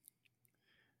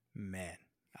 Man,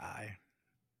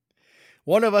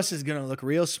 one of us is going to look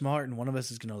real smart and one of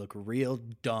us is going to look real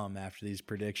dumb after these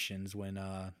predictions when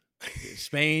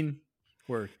Spain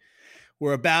we're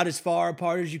about as far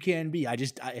apart as you can be.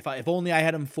 If only I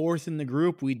had them fourth in the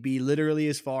group, we'd be literally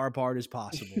as far apart as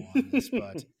possible on this,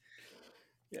 but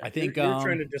yeah, I think you're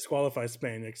trying to disqualify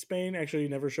Spain. Like, Spain actually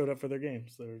never showed up for their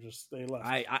games. They left.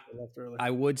 They left early. I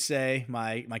would say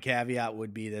my caveat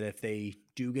would be that if they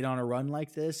do get on a run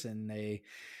like this and they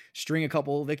string a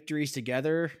couple victories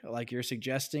together, like you're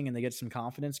suggesting, and they get some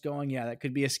confidence going, yeah, that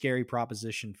could be a scary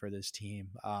proposition for this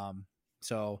team.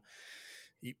 So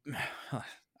I'm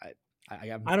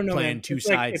I don't know, playing man. Two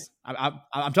sides.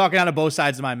 I'm talking out of both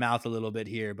sides of my mouth a little bit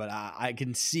here, but I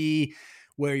can see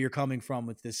where you're coming from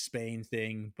with this Spain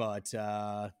thing, but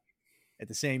at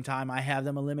the same time, I have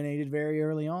them eliminated very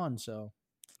early on. So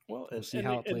we'll see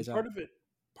how it plays out.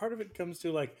 Part of it comes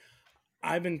to, like,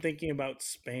 I've been thinking about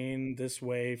Spain this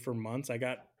way for months. I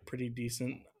got pretty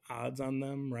decent odds on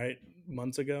them, right,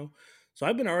 months ago. So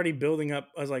I've been already building up.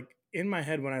 I was like, in my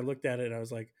head when I looked at it, I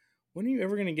was like, when are you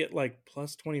ever going to get like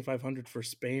plus 2,500 for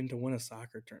Spain to win a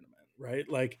soccer tournament, right?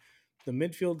 Like, the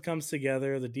midfield comes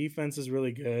together. The defense is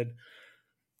really good.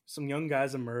 Some young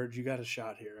guys emerge. You got a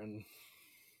shot here. And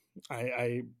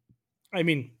I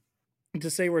mean,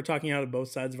 to say we're talking out of both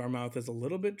sides of our mouth is a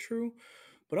little bit true,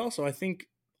 but also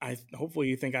hopefully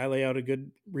you think I lay out a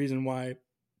good reason why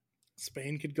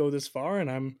Spain could go this far, and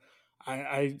I'm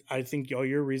I think all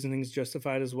your reasoning is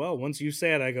justified as well. Once you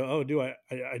say it, I go, oh,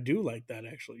 I do like that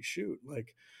actually. Shoot,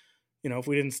 like, if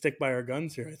we didn't stick by our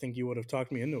guns here, I think you would have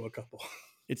talked me into a couple.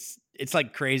 It's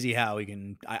like crazy how we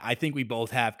can. I think we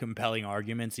both have compelling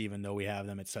arguments, even though we have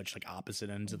them at such like opposite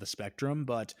ends of the spectrum.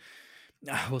 But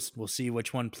we'll see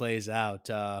which one plays out.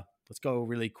 Let's go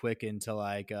really quick into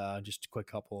like just a quick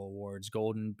couple awards.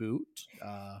 Golden Boot.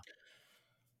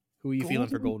 Who are you feeling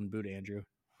for Golden Boot, Andrew?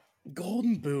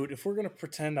 Golden Boot. If we're gonna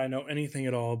pretend I know anything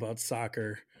at all about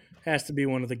soccer, has to be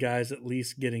one of the guys at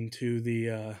least getting to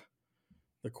the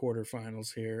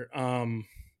quarterfinals here.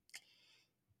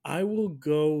 I will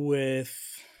go with.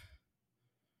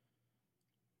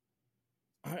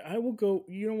 I will go.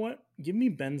 You know what? Give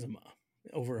me Benzema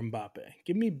over Mbappe.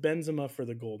 Give me Benzema for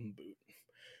the Golden Boot.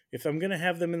 If I'm going to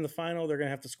have them in the final, they're going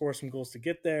to have to score some goals to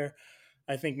get there.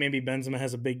 I think maybe Benzema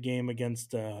has a big game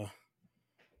against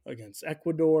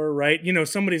Ecuador, right?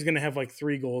 Somebody's going to have like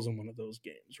 3 goals in one of those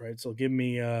games, right? So give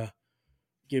me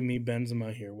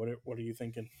Benzema here. What are you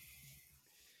thinking?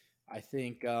 I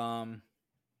think if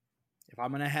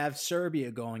I'm going to have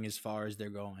Serbia going as far as they're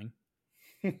going,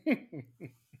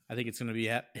 I think it's going to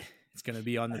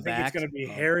be on the back. It's going to be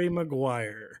Harry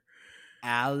Maguire.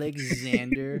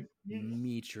 Alexander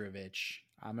Mitrovic.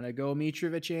 I'm going to go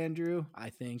Mitrovic, Andrew.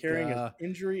 I think carrying an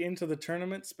injury into the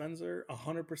tournament, Spencer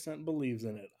 100% believes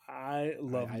in it. I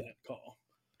love that call.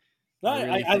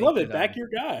 I love it. Back your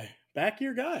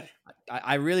guy.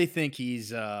 I really think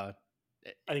he's I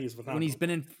think he's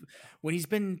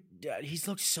he's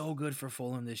looked so good for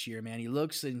Fulham this year, man. He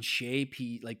looks in shape.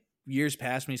 He like years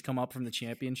past when he's come up from the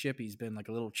championship, he's been like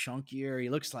a little chunkier. He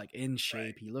looks like in shape.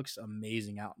 Right. He looks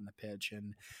amazing out in the pitch,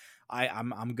 and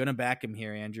I'm gonna back him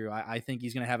here, Andrew. I think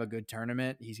he's gonna have a good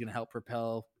tournament. He's gonna help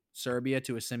propel Serbia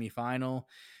to a semifinal.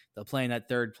 They'll play in that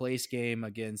third place game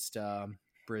against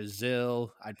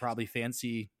Brazil. I'd probably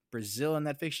fancy Brazil in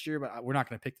that fixture, but we're not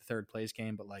going to pick the third place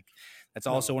game. But like, that's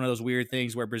also one of those weird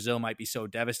things where Brazil might be so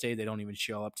devastated they don't even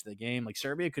show up to the game. Like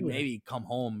Serbia could maybe come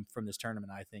home from this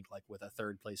tournament, I think, like with a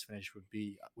third place finish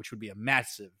which would be a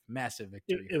massive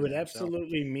victory. It would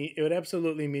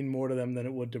absolutely mean more to them than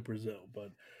it would to Brazil.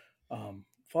 But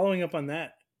following up on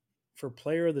that, for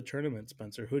player of the tournament,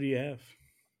 Spencer, who do you have?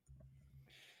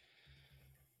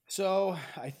 So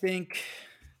I think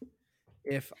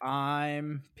if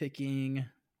I'm picking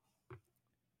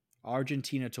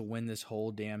Argentina to win this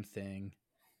whole damn thing,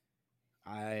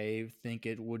 I think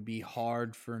it would be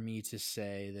hard for me to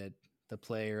say that the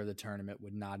player of the tournament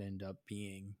would not end up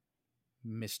being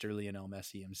Mr. Lionel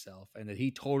Messi himself, and that he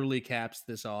totally caps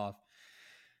this off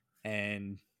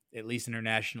and at least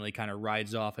internationally kind of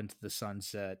rides off into the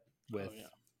sunset with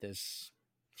this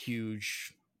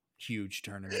huge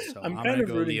tournament. So I'm kind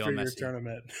of rooting for your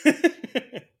tournament.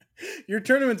 Your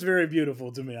tournament's very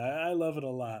beautiful to me. I love it a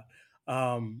lot.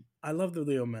 I love the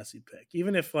Leo Messi pick.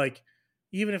 Even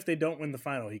if they don't win the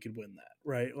final, he could win that,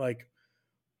 right? Like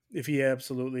if he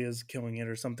absolutely is killing it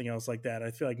or something else like that, I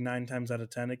feel like 9 times out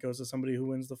of 10 it goes to somebody who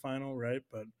wins the final, right?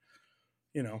 But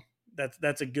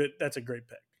that's a great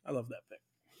pick. I love that pick.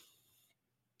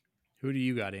 Who do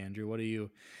you got, Andrew? What do you?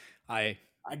 I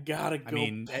gotta go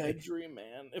Pedri,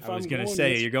 man. If I was gonna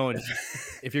say you're going,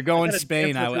 if you're going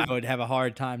Spain, I would have a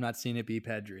hard time not seeing it be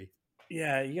Pedri.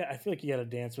 Yeah. I feel like you got to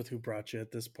dance with who brought you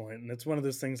at this point, and it's one of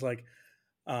those things like,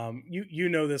 you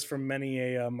know this from many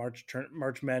a March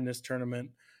Madness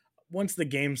tournament. Once the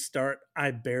games start,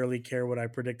 I barely care what I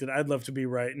predicted. I'd love to be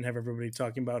right and have everybody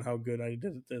talking about how good I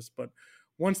did at this, but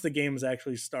once the games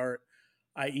actually start,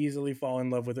 I easily fall in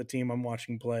love with a team I'm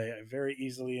watching play. I very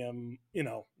easily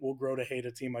will grow to hate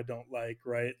a team I don't like,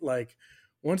 right? Like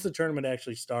once the tournament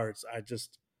actually starts,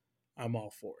 I'm all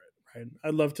for it. Right.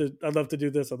 I'd love to do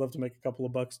this. I'd love to make a couple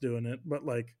of bucks doing it, but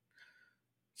like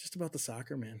it's just about the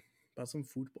soccer, man, about some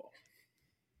football.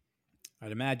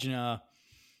 I'd imagine,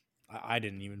 I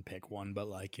didn't even pick one, but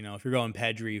like, if you're going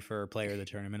Pedri for player of the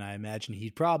tournament, I imagine he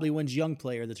probably wins young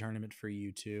player of the tournament for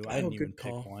you too. I didn't even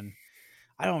pick one.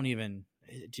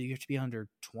 Do you have to be under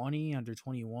 20, under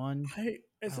 21?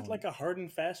 Is it like a hard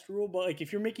and fast rule? But like,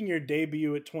 if you're making your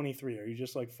debut at 23, are you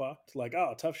just like fucked? Like,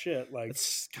 oh, tough shit. Like,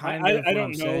 it's kind of I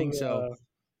don't know. Saying. So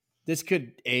this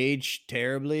could age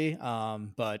terribly,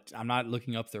 but I'm not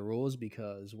looking up the rules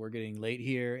because we're getting late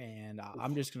here, and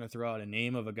I'm just going to throw out a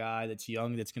name of a guy that's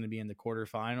young that's going to be in the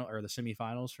quarterfinal or the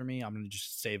semifinals for me. I'm going to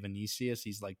just say Vinicius.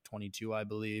 He's like 22, I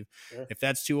believe. Sure. If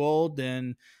that's too old,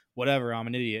 then whatever, I'm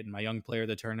an idiot, and my young player of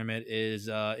the tournament is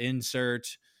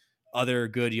insert other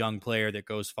good young player that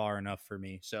goes far enough for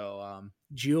me. So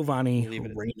Giovanni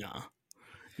Reina.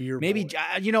 Maybe boy.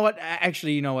 you know what?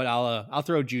 Actually, you know what? I'll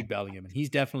throw Jude Bellingham in. He's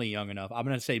definitely young enough. I'm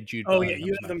gonna say Jude Oh yeah, Bellingham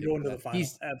you is have my them pick going for to the that. final.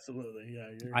 Absolutely.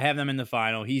 Yeah, I have them in the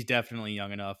final. He's definitely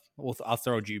young enough. I'll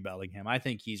throw Jude Bellingham. I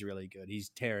think he's really good. He's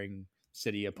tearing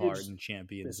City you're apart just in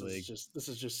Champions League. this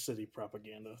is just city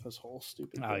propaganda. This whole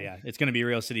stupid Oh thing. yeah, it's gonna be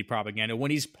real City propaganda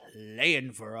when he's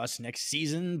playing for us next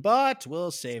season. But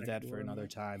we'll save that for another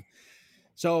time.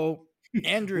 So We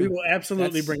Andrew, will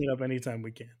absolutely that's bring it up anytime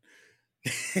we can.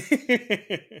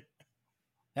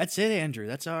 that's it, Andrew.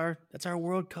 That's our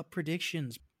World Cup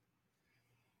predictions.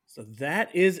 So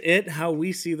that is it. How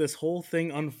we see this whole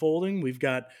thing unfolding. We've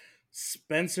got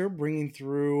Spencer bringing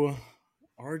through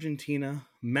Argentina,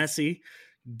 Messi,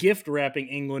 gift wrapping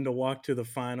England to walk to the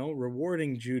final,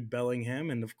 rewarding Jude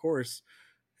Bellingham, and of course,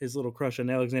 his little crush on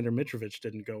Alexander Mitrovic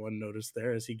didn't go unnoticed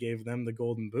there as he gave them the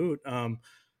golden boot.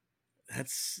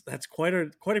 That's quite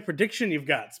a prediction you've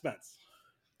got, Spence.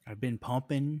 I've been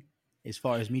pumping as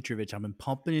far as Mitrovic. I've been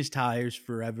pumping his tires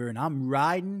forever, and I'm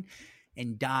riding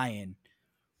and dying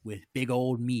with big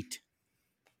old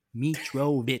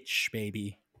Mitrovic,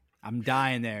 baby. I'm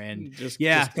dying there, and Just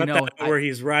yeah, cut that out where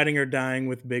he's riding or dying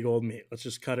with big old meat. Let's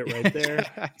just cut it right there.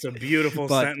 It's a beautiful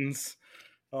sentence.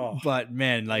 Oh, but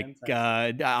man, like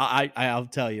I'll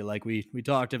tell you, like we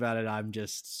talked about it.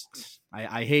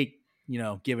 I hate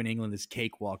giving England this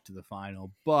cakewalk to the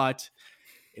final, but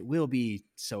it will be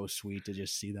so sweet to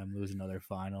just see them lose another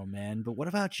final, man. But what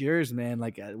about yours, man?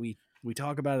 Like we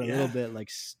talk about it a little bit, like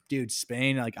dude,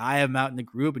 Spain. Like I have them out in the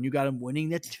group, and you got them winning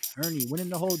the tourney, winning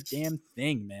the whole damn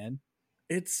thing, man.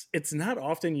 It's not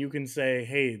often you can say,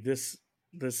 hey, this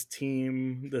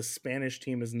team, the Spanish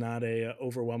team, is not a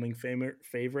overwhelming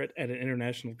favorite at an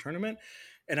international tournament,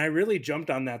 and I really jumped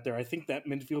on that there. I think that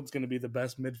midfield's going to be the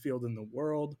best midfield in the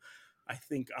world. I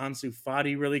think Ansu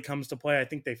Fati really comes to play. I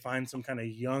think they find some kind of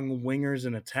young wingers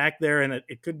in attack there, and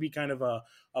it could be kind of a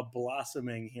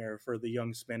blossoming here for the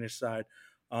young Spanish side,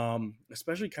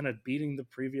 especially kind of beating the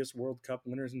previous World Cup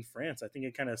winners in France. I think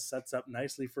it kind of sets up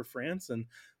nicely for France. And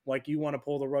like you want to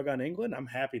pull the rug on England, I'm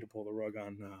happy to pull the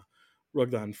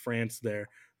rug on France there.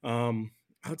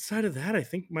 Outside of that, I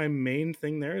think my main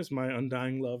thing there is my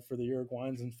undying love for the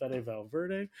Uruguayans and Fede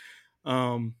Valverde.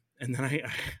 And then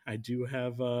I do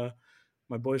have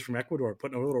my boys from Ecuador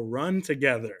putting a little run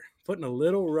together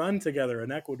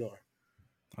in Ecuador.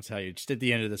 I'll tell you, just at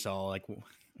the end of this all, like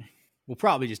we'll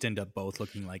probably just end up both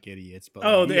looking like idiots.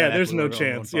 But there's no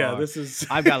chance. Yeah, this is.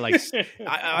 I've got like,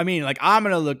 I mean, like I'm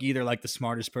gonna look either like the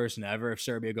smartest person ever if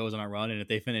Serbia goes on a run, and if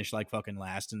they finish like fucking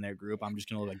last in their group, I'm just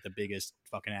gonna look like the biggest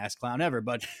fucking ass clown ever.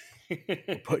 But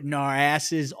we're putting our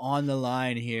asses on the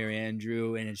line here,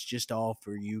 Andrew, and it's just all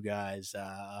for you guys.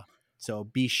 So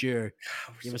be sure,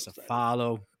 give us a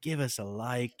follow, give us a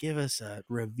like, give us a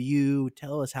review,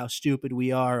 tell us how stupid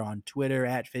we are on Twitter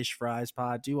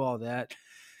 @FishFriesPod, do all that.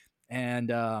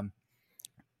 And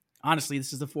honestly,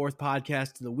 this is the 4th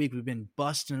podcast of the week. We've been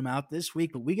busting them out this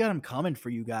week, but we got them coming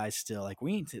for you guys still. Like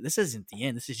this isn't the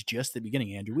end. This is just the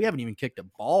beginning, Andrew. We haven't even kicked a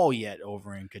ball yet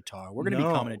over in Qatar. We're going to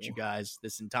be coming at you guys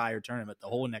this entire tournament, the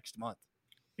whole next month.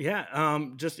 Yeah,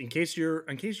 just in case you're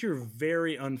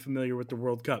very unfamiliar with the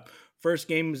World Cup, first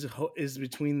game is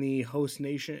between the host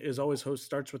nation.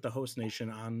 Starts with the host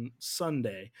nation on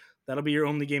Sunday. That'll be your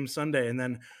only game Sunday, and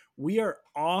then we are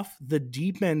off the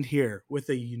deep end here with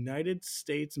a United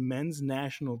States men's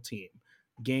national team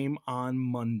game on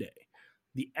Monday.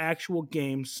 The actual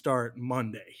games start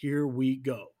Monday. Here we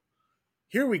go.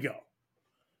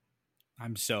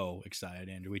 I'm so excited,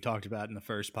 Andrew. We talked about it in the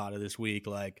first pod of this week,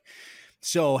 like.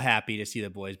 So happy to see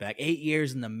the boys back. 8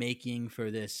 years in the making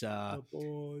for this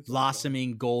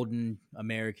blossoming golden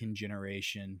American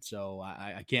generation. So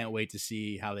I can't wait to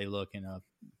see how they look in a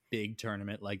big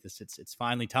tournament like this. It's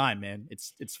finally time, man.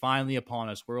 It's finally upon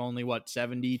us. We're only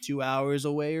 72 hours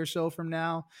away or so from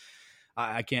now.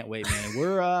 I can't wait, man.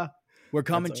 We're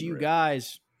coming to you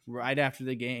guys right after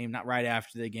the game. Not right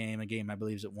after the game. The game I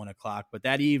believe is at 1:00, but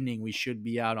that evening we should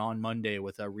be out on Monday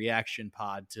with a reaction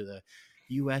pod to the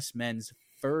U.S. men's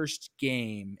first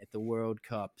game at the World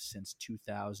Cup since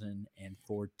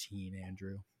 2014,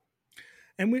 Andrew.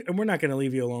 And we're not going to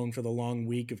leave you alone for the long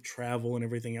week of travel and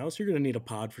everything else. You're going to need a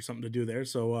pod for something to do there.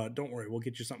 So don't worry. We'll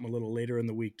get you something a little later in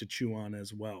the week to chew on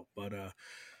as well. But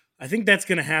I think that's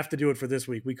going to have to do it for this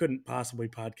week. We couldn't possibly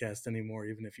podcast anymore,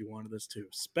 even if you wanted us to.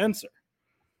 Spencer,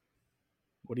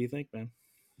 what do you think, man?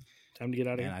 Time to get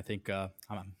out of here? And I think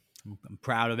I'm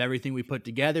proud of everything we put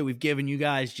together. We've given you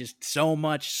guys just so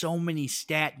many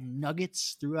stat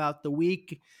nuggets throughout the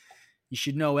week. You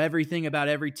should know everything about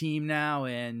every team now.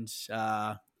 And, it's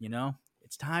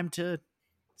time to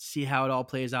see how it all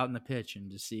plays out in the pitch and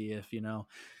to see if,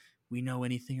 we know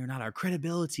anything or not. Our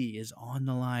credibility is on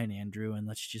the line, Andrew, and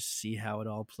let's just see how it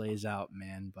all plays out,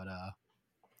 man. But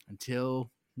until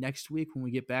next week when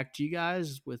we get back to you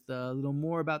guys with a little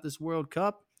more about this World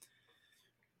Cup,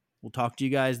 we'll talk to you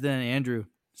guys then. Andrew,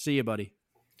 see you, buddy.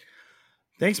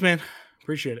 Thanks, man.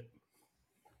 Appreciate it.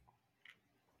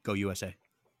 Go USA.